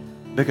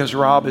because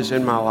Rob is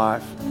in my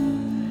life.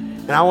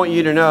 And I want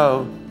you to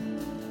know,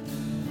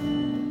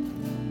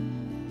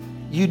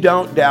 you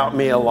don't doubt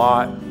me a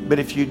lot, but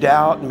if you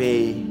doubt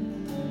me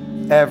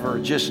ever,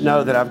 just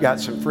know that I've got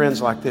some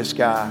friends like this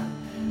guy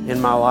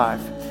in my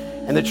life.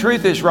 And the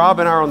truth is, Rob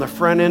and I are on the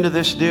front end of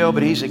this deal,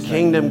 but he's a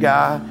kingdom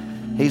guy.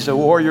 He's a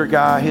warrior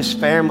guy. His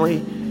family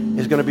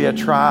is going to be a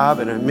tribe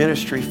and a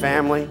ministry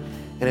family,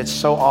 and it's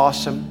so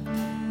awesome.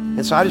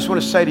 And so I just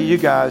want to say to you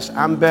guys,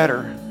 I'm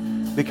better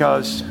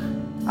because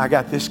I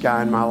got this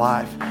guy in my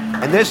life.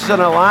 And this is an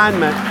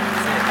alignment.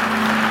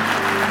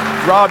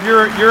 Rob,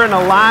 you're an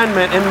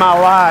alignment in my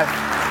life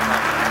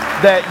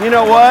that, you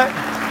know what?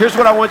 Here's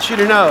what I want you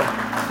to know.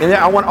 And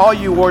I want all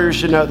you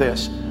warriors to know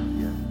this.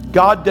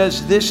 God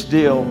does this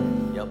deal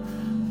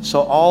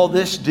so all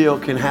this deal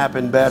can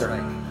happen better.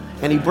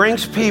 And He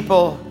brings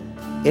people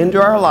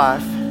into our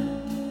life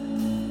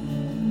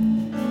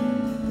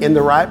in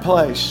the right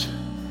place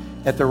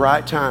at the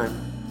right time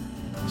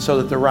so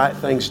that the right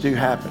things do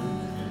happen.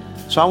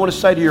 So I want to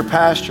say to your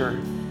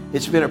pastor,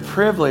 it's been a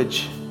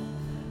privilege.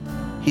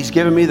 He's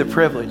given me the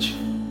privilege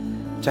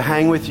to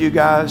hang with you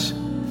guys,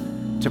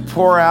 to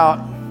pour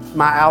out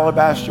my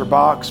alabaster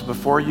box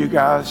before you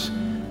guys,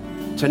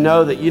 to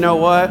know that, you know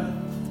what?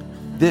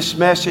 This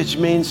message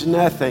means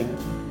nothing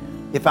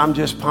if I'm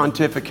just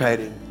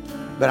pontificating.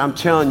 But I'm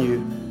telling you,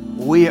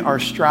 we are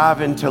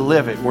striving to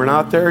live it. We're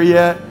not there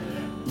yet,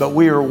 but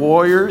we are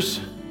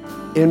warriors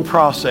in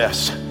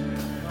process.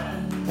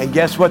 And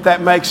guess what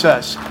that makes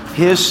us?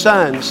 His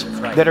sons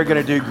that are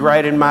going to do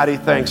great and mighty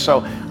things.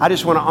 So I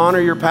just want to honor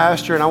your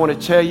pastor, and I want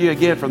to tell you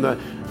again from the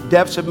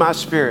depths of my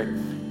spirit,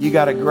 you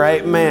got a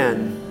great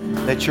man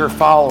that you're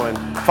following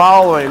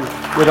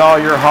with all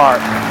your heart.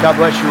 God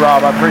bless you,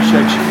 Rob. I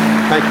appreciate you.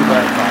 Thank you,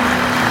 brother.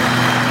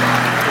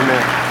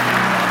 Amen.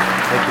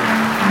 Thank you.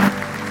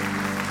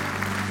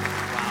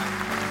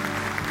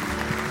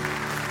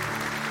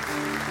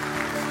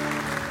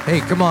 Hey,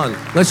 come on.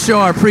 Let's show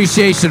our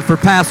appreciation for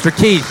Pastor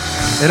Keith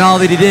and all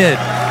that he did.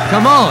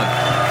 Come on.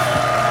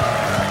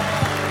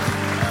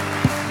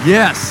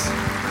 Yes.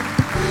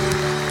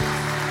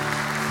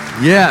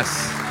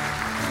 Yes.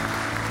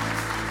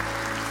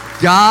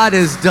 God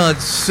has done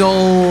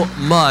so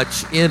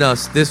much in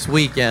us this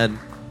weekend.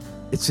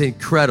 It's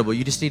incredible.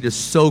 You just need to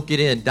soak it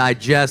in,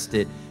 digest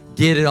it,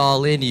 get it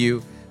all in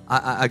you.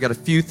 I got a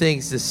few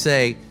things to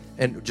say,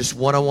 and just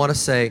what I want to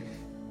say.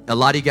 A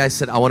lot of you guys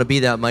said, I want to be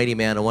that mighty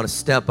man. I want to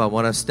step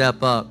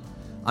up.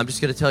 I'm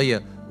just going to tell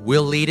you,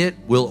 we'll lead it,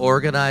 we'll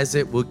organize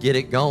it, we'll get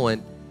it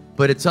going,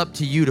 but it's up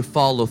to you to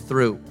follow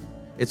through.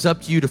 It's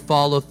up to you to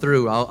follow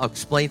through. I'll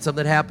explain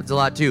something that happens a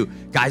lot too.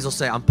 Guys will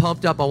say, I'm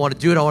pumped up. I want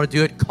to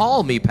do it.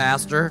 Call me,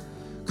 Pastor.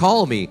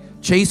 Call me.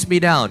 Chase me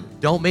down.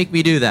 Don't make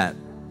me do that.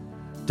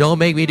 Don't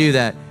make me do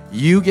that.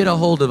 You get a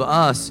hold of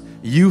us.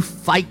 You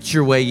fight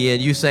your way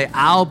in. You say,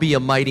 I'll be a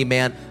mighty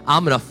man.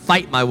 I'm going to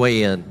fight my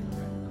way in.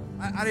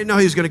 I didn't know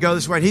he was going to go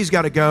this way. He's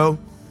got to go.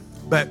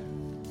 But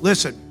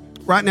listen,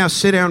 right now,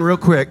 sit down real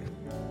quick.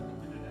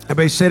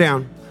 Everybody sit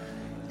down.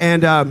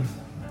 And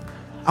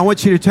I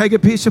want you to take a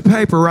piece of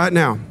paper right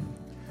now.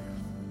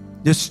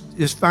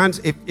 Just find,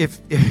 if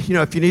you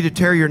know, if you need to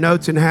tear your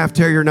notes in half,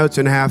 tear your notes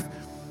in half.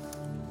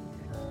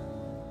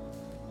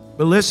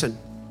 But listen,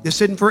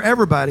 this isn't for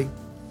everybody.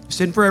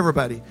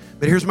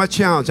 But here's my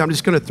challenge. I'm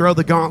just going to throw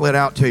the gauntlet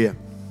out to you.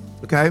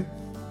 Okay?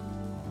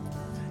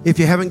 If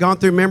you haven't gone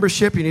through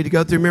membership, you need to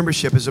go through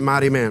membership as a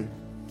mighty man.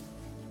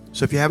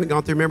 So if you haven't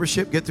gone through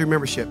membership, get through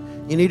membership.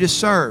 You need to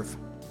serve.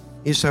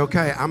 You say,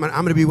 okay, I'm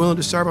going to be willing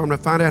to serve. I'm going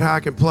to find out how I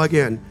can plug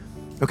in.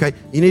 Okay?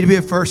 You need to be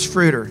a first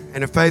fruiter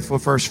and a faithful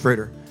first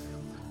fruiter.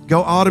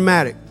 Go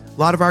automatic. A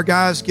lot of our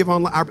guys give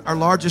on our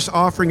largest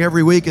offering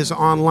every week is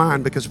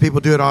online because people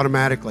do it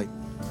automatically.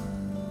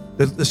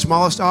 The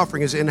smallest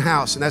offering is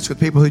in-house, and that's with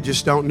people who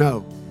just don't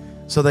know.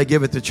 So they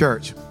give it to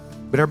church.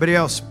 But everybody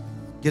else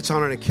gets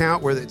on an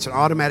account where it's an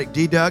automatic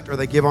deduct, or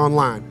they give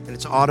online, and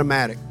it's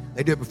automatic.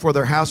 They do it before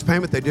their house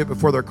payment. They do it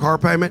before their car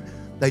payment.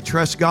 They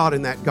trust God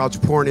in that God's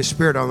pouring His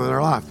Spirit on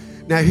their life.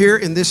 Now here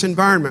in this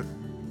environment,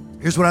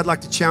 here's what I'd like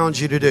to challenge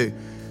you to do,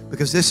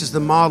 because this is the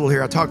model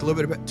here. I talked a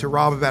little bit to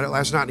Rob about it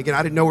last night. And again,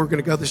 I didn't know we were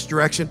going to go this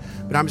direction,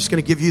 but I'm just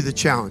going to give you the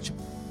challenge.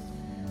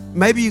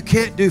 Maybe you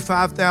can't do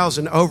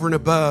 5,000 over and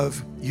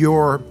above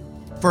your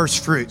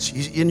first fruits.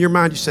 In your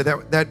mind, you say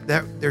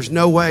that there's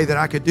no way that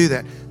I could do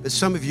that. But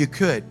some of you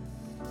could,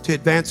 to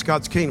advance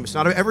God's kingdom. It's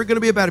not ever going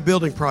to be about a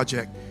building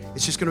project.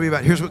 It's just going to be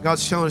about, here's what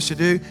God's telling us to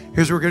do.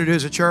 Here's what we're going to do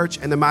as a church.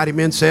 And the mighty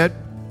men said,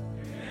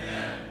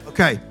 amen.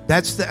 Okay,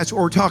 that's what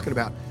we're talking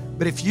about.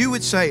 But if you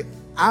would say,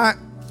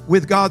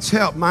 with God's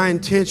help, my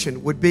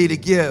intention would be to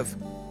give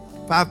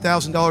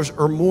 $5,000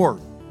 or more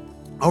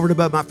over and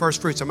above my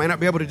first fruits. I may not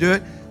be able to do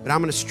it, but I'm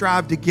going to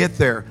strive to get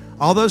there.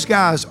 All those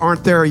guys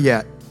aren't there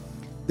yet.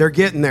 They're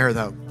getting there,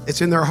 though.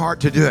 It's in their heart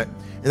to do it.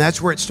 And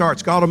that's where it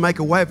starts. God will make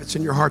a way if it's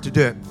in your heart to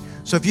do it.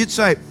 So if you'd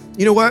say,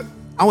 you know what?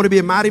 I want to be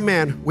a mighty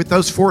man with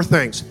those four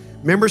things.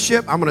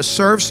 Membership, I'm going to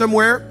serve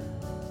somewhere.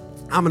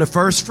 I'm going to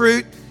first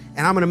fruit.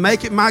 And I'm going to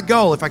make it my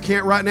goal. If I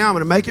can't right now, I'm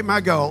going to make it my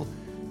goal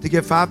to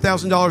give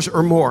 $5,000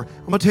 or more.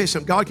 I'm going to tell you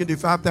something. God can do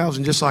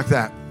 5,000 just like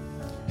that.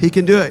 He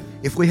can do it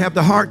if we have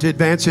the heart to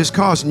advance His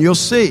cause. And you'll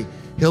see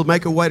He'll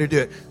make a way to do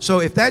it. So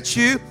if that's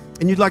you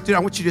and you'd like to, I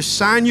want you to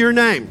sign your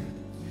name.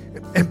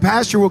 And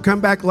Pastor will come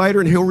back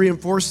later and he'll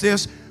reinforce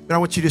this. But I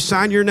want you to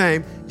sign your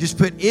name. Just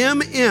put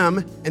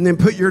MM and then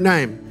put your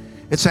name.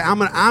 And say, I'm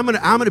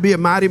gonna be a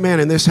mighty man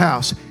in this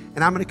house.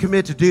 And I'm going to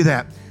commit to do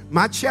that.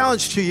 My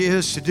challenge to you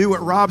is to do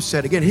what Rob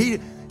said. Again,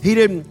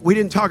 we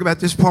didn't talk about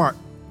this part.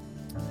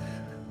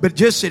 But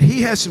just that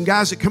he has some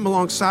guys that come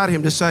alongside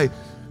him to say,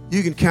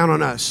 you can count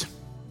on us.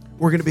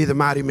 We're going to be the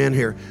mighty men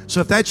here.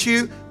 So if that's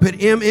you, put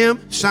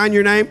MM, sign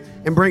your name,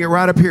 and bring it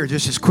right up here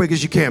just as quick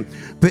as you can.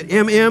 Put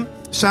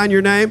MM, sign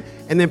your name,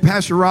 and then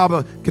Pastor Rob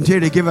will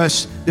continue to give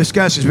us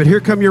discussions. But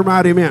here come your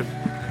mighty men.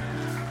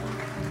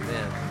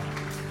 Amen.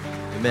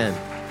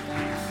 Amen.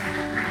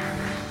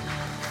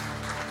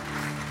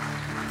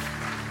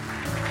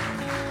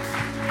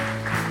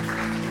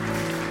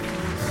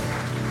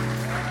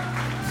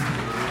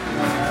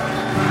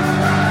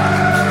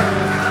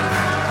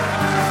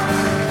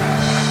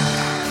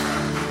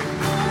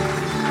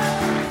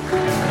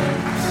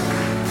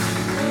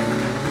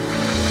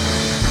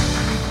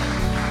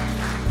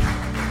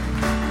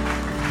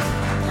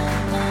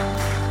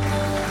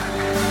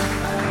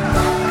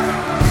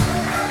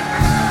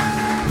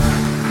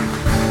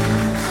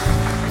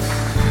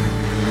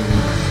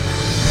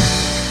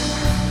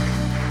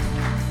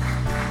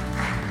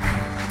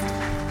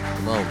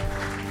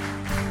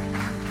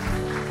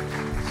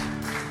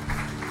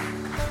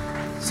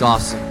 It's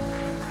awesome.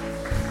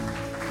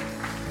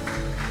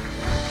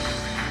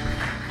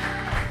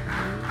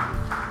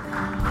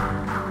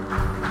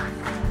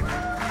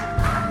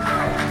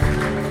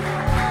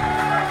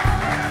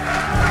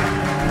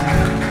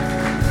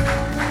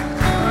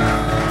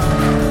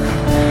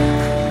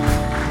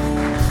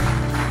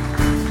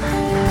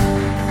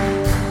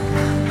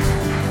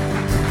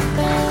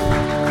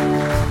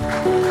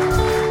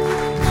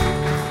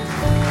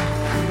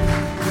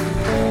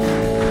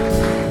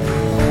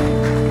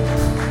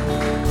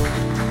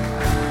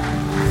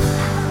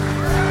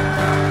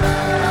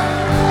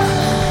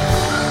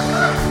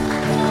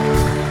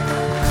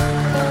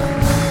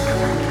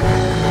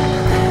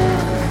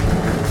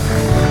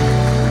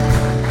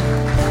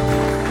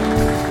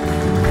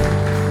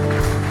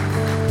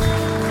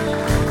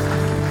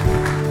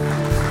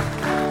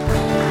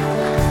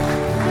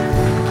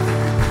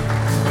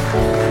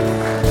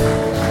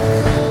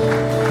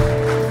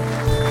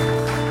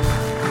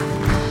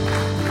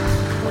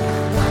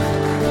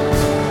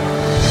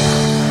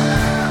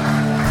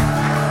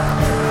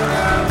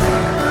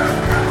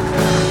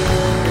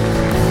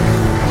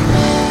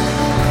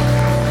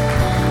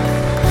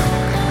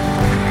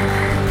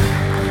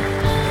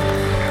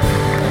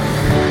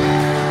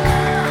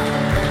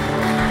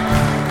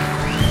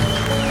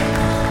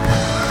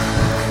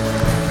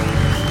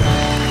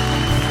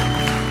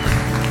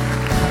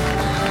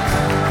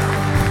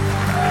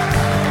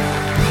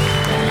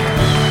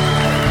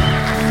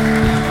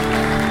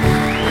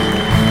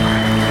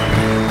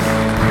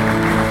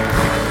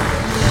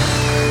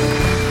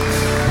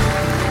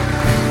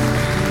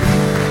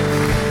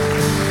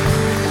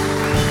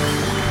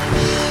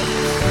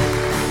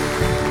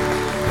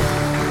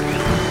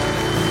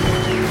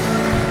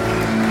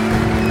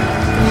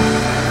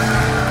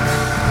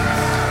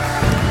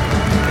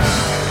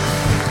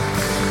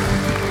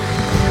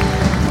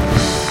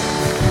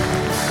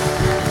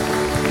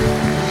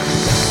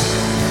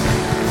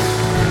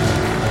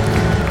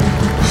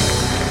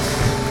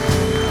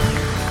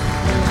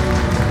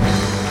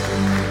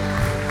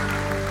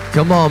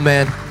 Come on,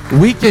 man.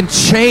 We can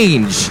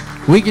change.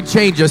 We can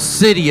change a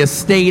city, a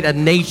state, a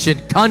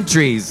nation,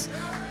 countries.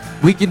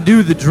 We can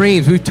do the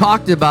dreams. We've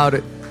talked about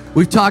it.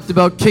 We've talked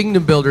about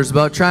Kingdom Builders,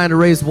 about trying to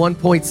raise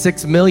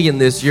 1.6 million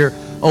this year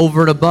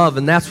over and above,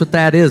 and that's what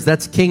that is.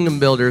 That's Kingdom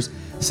Builders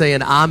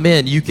saying, I'm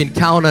in. You can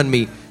count on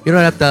me. You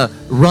don't have to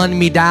run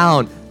me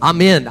down.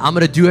 I'm in. I'm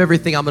going to do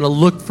everything. I'm going to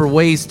look for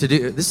ways to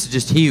do. This is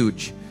just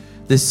huge.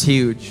 This is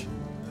huge.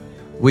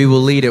 We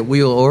will lead it.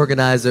 We will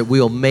organize it. We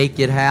will make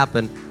it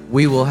happen.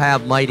 We will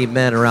have mighty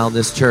men around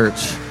this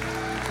church.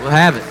 We'll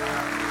have it.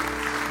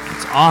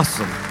 It's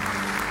awesome.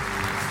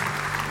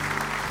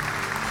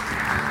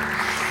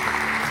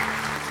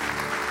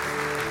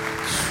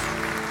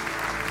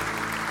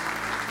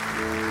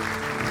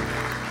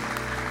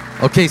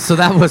 Okay, so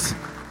that was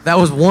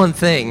one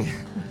thing.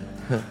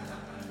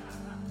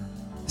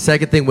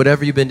 Second thing,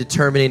 whatever you've been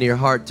determining in your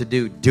heart to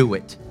do, do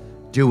it.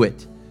 Do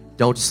it.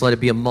 Don't just let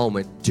it be a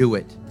moment. Do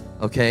it.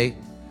 Okay?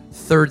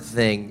 Third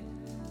thing,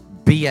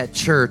 be at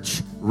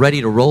church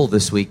ready to roll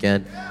this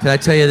weekend. Can I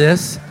tell you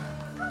this?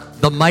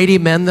 The mighty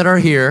men that are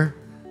here,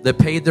 that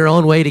paid their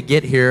own way to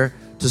get here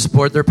to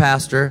support their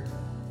pastor,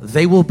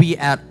 they will be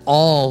at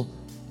all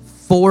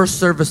 4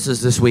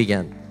 services this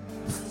weekend.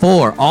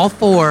 4, all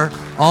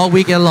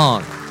weekend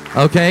long.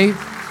 Okay?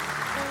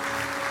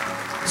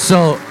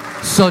 So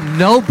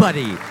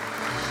nobody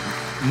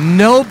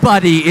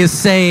is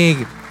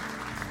saying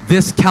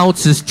this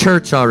counts as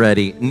church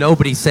already.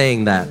 Nobody's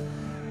saying that.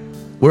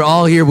 We're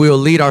all here. We will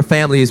lead our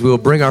families. We will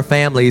bring our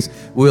families.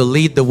 We will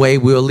lead the way.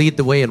 We will lead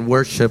the way in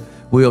worship.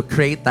 We will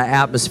create the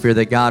atmosphere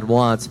that God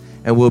wants,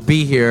 and we'll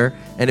be here.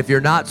 And if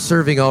you're not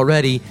serving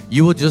already,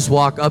 you will just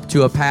walk up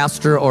to a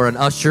pastor or an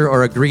usher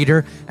or a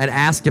greeter and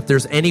ask if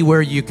there's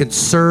anywhere you can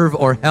serve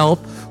or help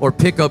or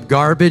pick up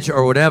garbage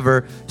or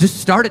whatever. Just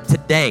start it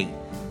today.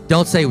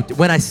 Don't say,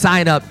 when I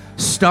sign up,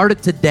 start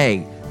it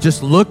today.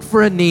 Just look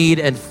for a need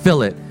and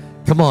fill it.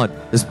 Come on,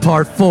 this is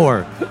part 4.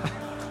 Okay,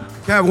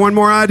 I have one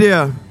more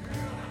idea.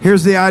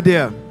 Here's the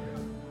idea.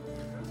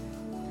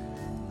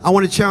 I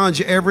want to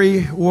challenge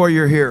every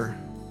warrior here.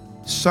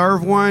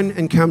 Serve one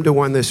and come to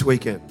one this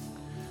weekend.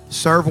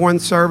 Serve one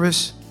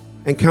service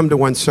and come to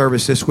one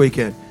service this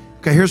weekend.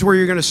 Okay, here's where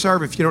you're going to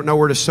serve if you don't know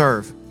where to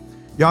serve.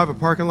 Y'all have a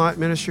parking lot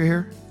ministry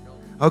here?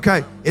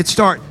 Okay, it's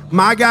start.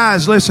 My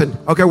guys, listen.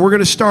 Okay, we're going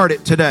to start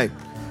it today.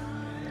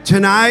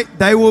 Tonight,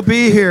 they will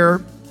be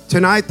here.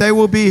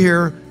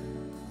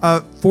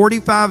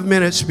 45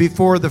 minutes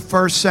before the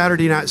first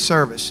Saturday night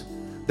service.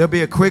 There'll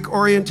be a quick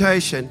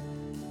orientation,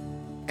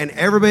 and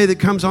everybody that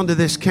comes onto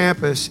this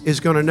campus is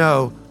going to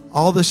know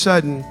all of a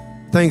sudden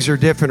things are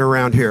different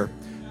around here.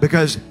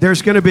 Because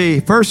there's going to be,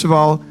 first of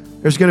all,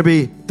 there's going to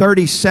be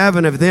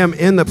 37 of them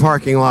in the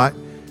parking lot.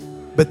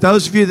 But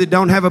those of you that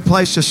don't have a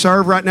place to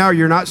serve right now, or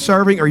you're not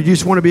serving, or you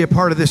just want to be a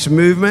part of this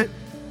movement,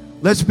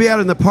 let's be out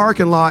in the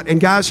parking lot. And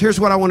guys, here's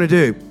what I want to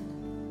do.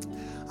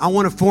 I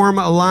want to form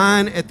a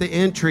line at the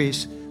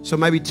entries. So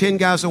maybe 10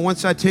 guys on one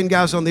side, 10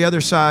 guys on the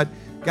other side.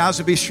 Guys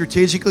will be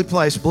strategically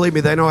placed. Believe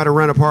me, they know how to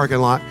run a parking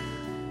lot.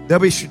 They'll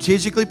be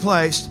strategically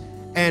placed.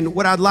 And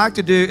what I'd like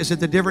to do is at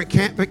the different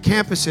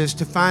campuses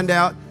to find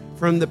out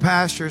from the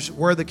pastors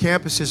where the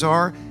campuses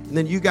are. And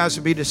then you guys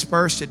will be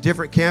dispersed at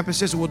different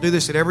campuses. And we'll do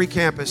this at every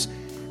campus.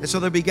 And so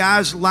there'll be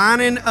guys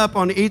lining up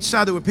on each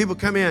side that when people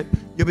come in,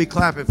 you'll be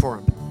clapping for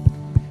them.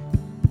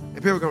 And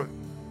people are going.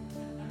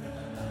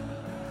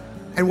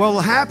 And what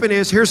will happen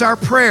is, here's our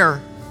prayer.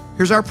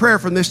 Here's our prayer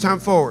from this time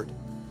forward.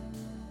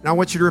 And I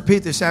want you to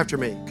repeat this after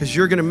me, because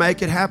you're going to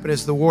make it happen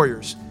as the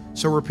warriors.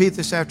 So repeat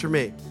this after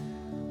me.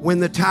 When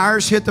the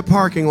tires hit the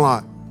parking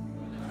lot,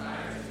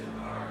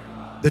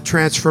 the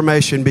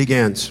transformation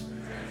begins.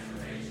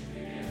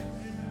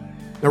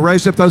 Now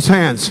raise up those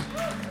hands.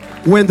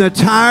 When the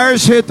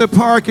tires hit the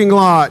parking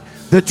lot,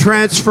 the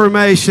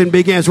transformation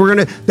begins.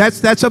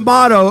 That's a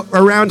motto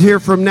around here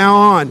from now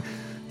on.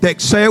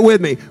 Say it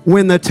with me.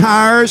 When the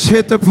tires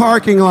hit the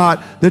parking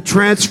lot, the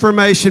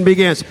transformation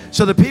begins.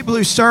 So the people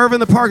who serve in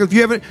the parking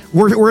lot,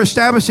 we're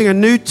establishing a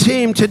new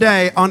team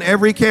today on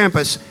every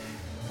campus.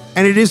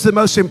 And it is the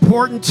most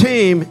important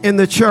team in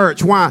the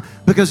church. Why?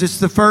 Because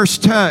it's the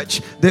first touch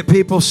that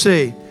people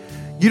see.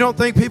 You don't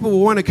think people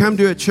will want to come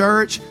to a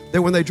church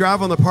that when they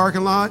drive on the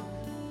parking lot,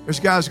 there's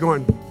guys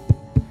going,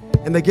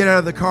 and they get out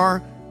of the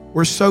car,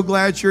 we're so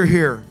glad you're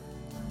here.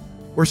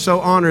 We're so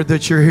honored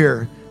that you're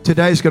here.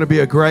 Today's going to be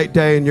a great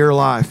day in your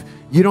life.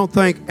 You don't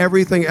think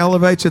everything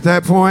elevates at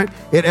that point?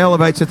 It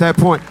elevates at that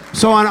point.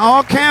 So on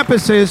all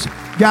campuses,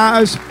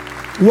 guys,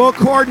 we'll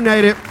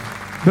coordinate it,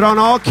 but on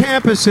all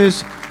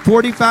campuses,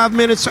 45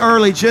 minutes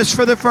early just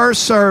for the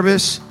first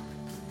service.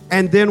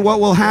 And then what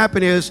will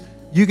happen is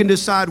you can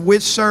decide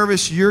which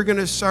service you're going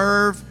to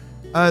serve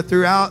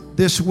throughout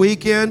this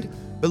weekend.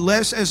 But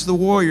let's, as the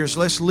warriors,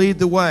 let's lead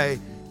the way,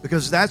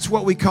 because that's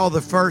what we call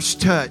the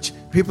first touch.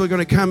 People are going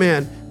to come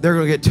in, they're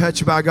going to get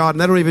touched by God, and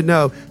they don't even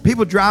know.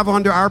 People drive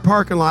onto our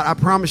parking lot, I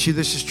promise you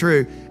this is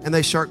true, and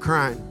they start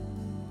crying.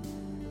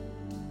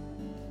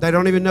 They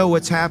don't even know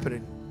what's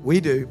happening. We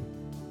do.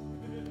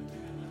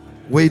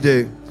 We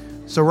do.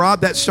 So, Rob,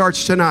 that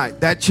starts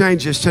tonight. That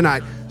changes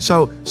tonight.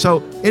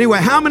 So anyway,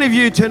 how many of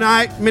you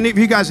tonight, many of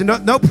you guys,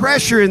 no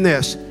pressure in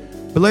this,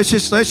 but let's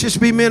just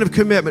be men of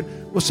commitment.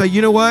 We'll say,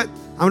 you know what?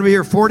 I'm going to be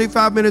here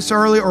 45 minutes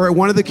early, or at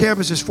one of the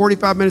campuses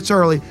 45 minutes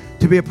early,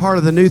 to be a part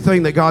of the new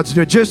thing that God's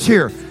doing. Just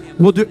here.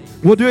 We'll do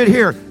it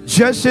here.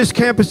 Just this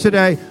campus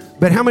today.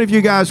 But how many of you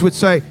guys would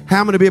say, hey,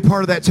 I'm going to be a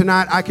part of that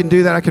tonight? I can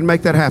do that. I can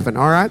make that happen.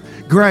 All right?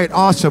 Great.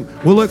 Awesome.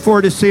 We'll look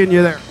forward to seeing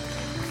you there.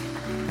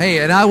 Hey,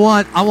 and I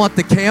want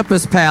the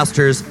campus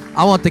pastors.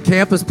 I want the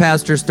campus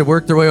pastors to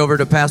work their way over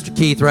to Pastor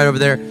Keith right over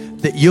there.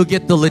 That you'll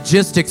get the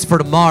logistics for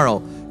tomorrow,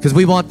 because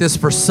we want this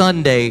for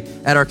Sunday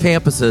at our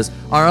campuses.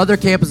 Our other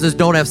campuses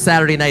don't have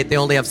Saturday night. They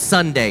only have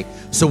Sunday.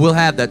 So we'll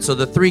have that. So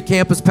the 3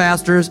 campus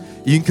pastors,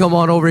 you can come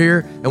on over here,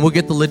 and we'll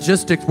get the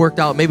logistics worked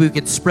out. Maybe we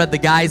can spread the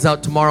guys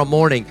out tomorrow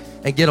morning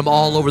and get them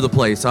all over the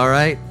place, all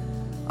right?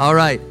 All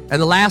right.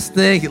 And the last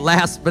thing,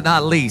 last but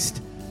not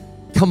least,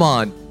 come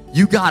on.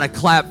 You got to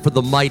clap for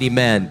the mighty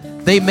men.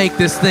 They make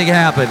this thing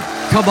happen.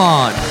 Come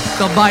on.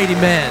 The mighty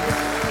men.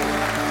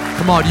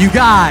 Come on, you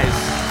guys.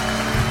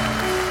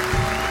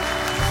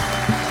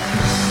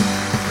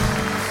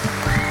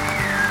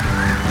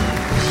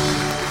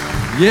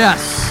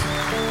 Yes.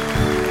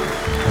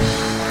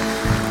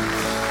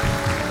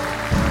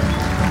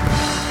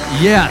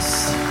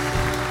 Yes.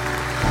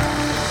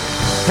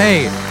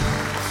 Hey,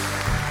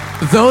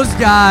 those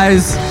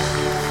guys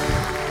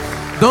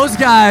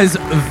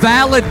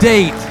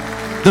validate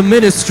the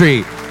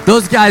ministry.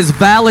 Those guys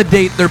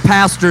validate their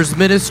pastor's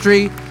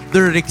ministry.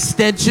 They're an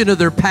extension of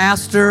their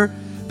pastor.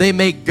 They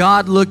make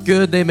God look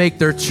good. They make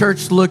their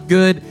church look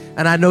good.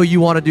 And I know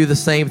you want to do the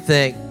same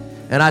thing.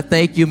 And I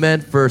thank you, men,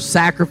 for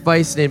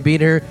sacrificing and being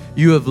here.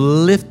 You have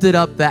lifted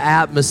up the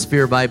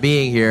atmosphere by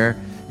being here.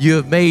 You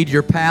have made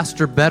your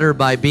pastor better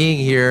by being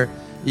here.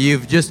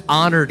 You've just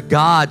honored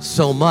God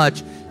so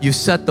much. You've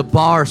set the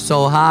bar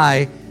so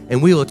high,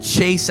 and we will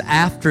chase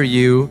after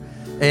you,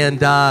 and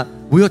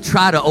we'll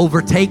try to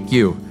overtake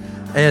you.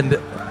 And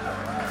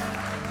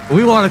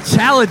we want to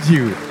challenge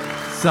you.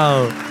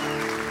 So,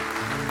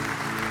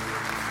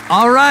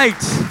 all right.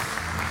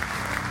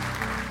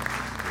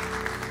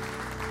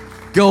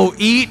 Go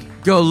eat,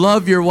 go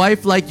love your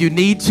wife like you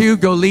need to,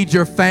 go lead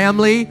your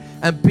family,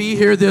 and be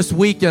here this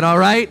weekend, all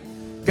right?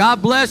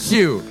 God bless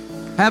you.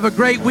 Have a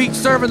great week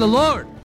serving the Lord.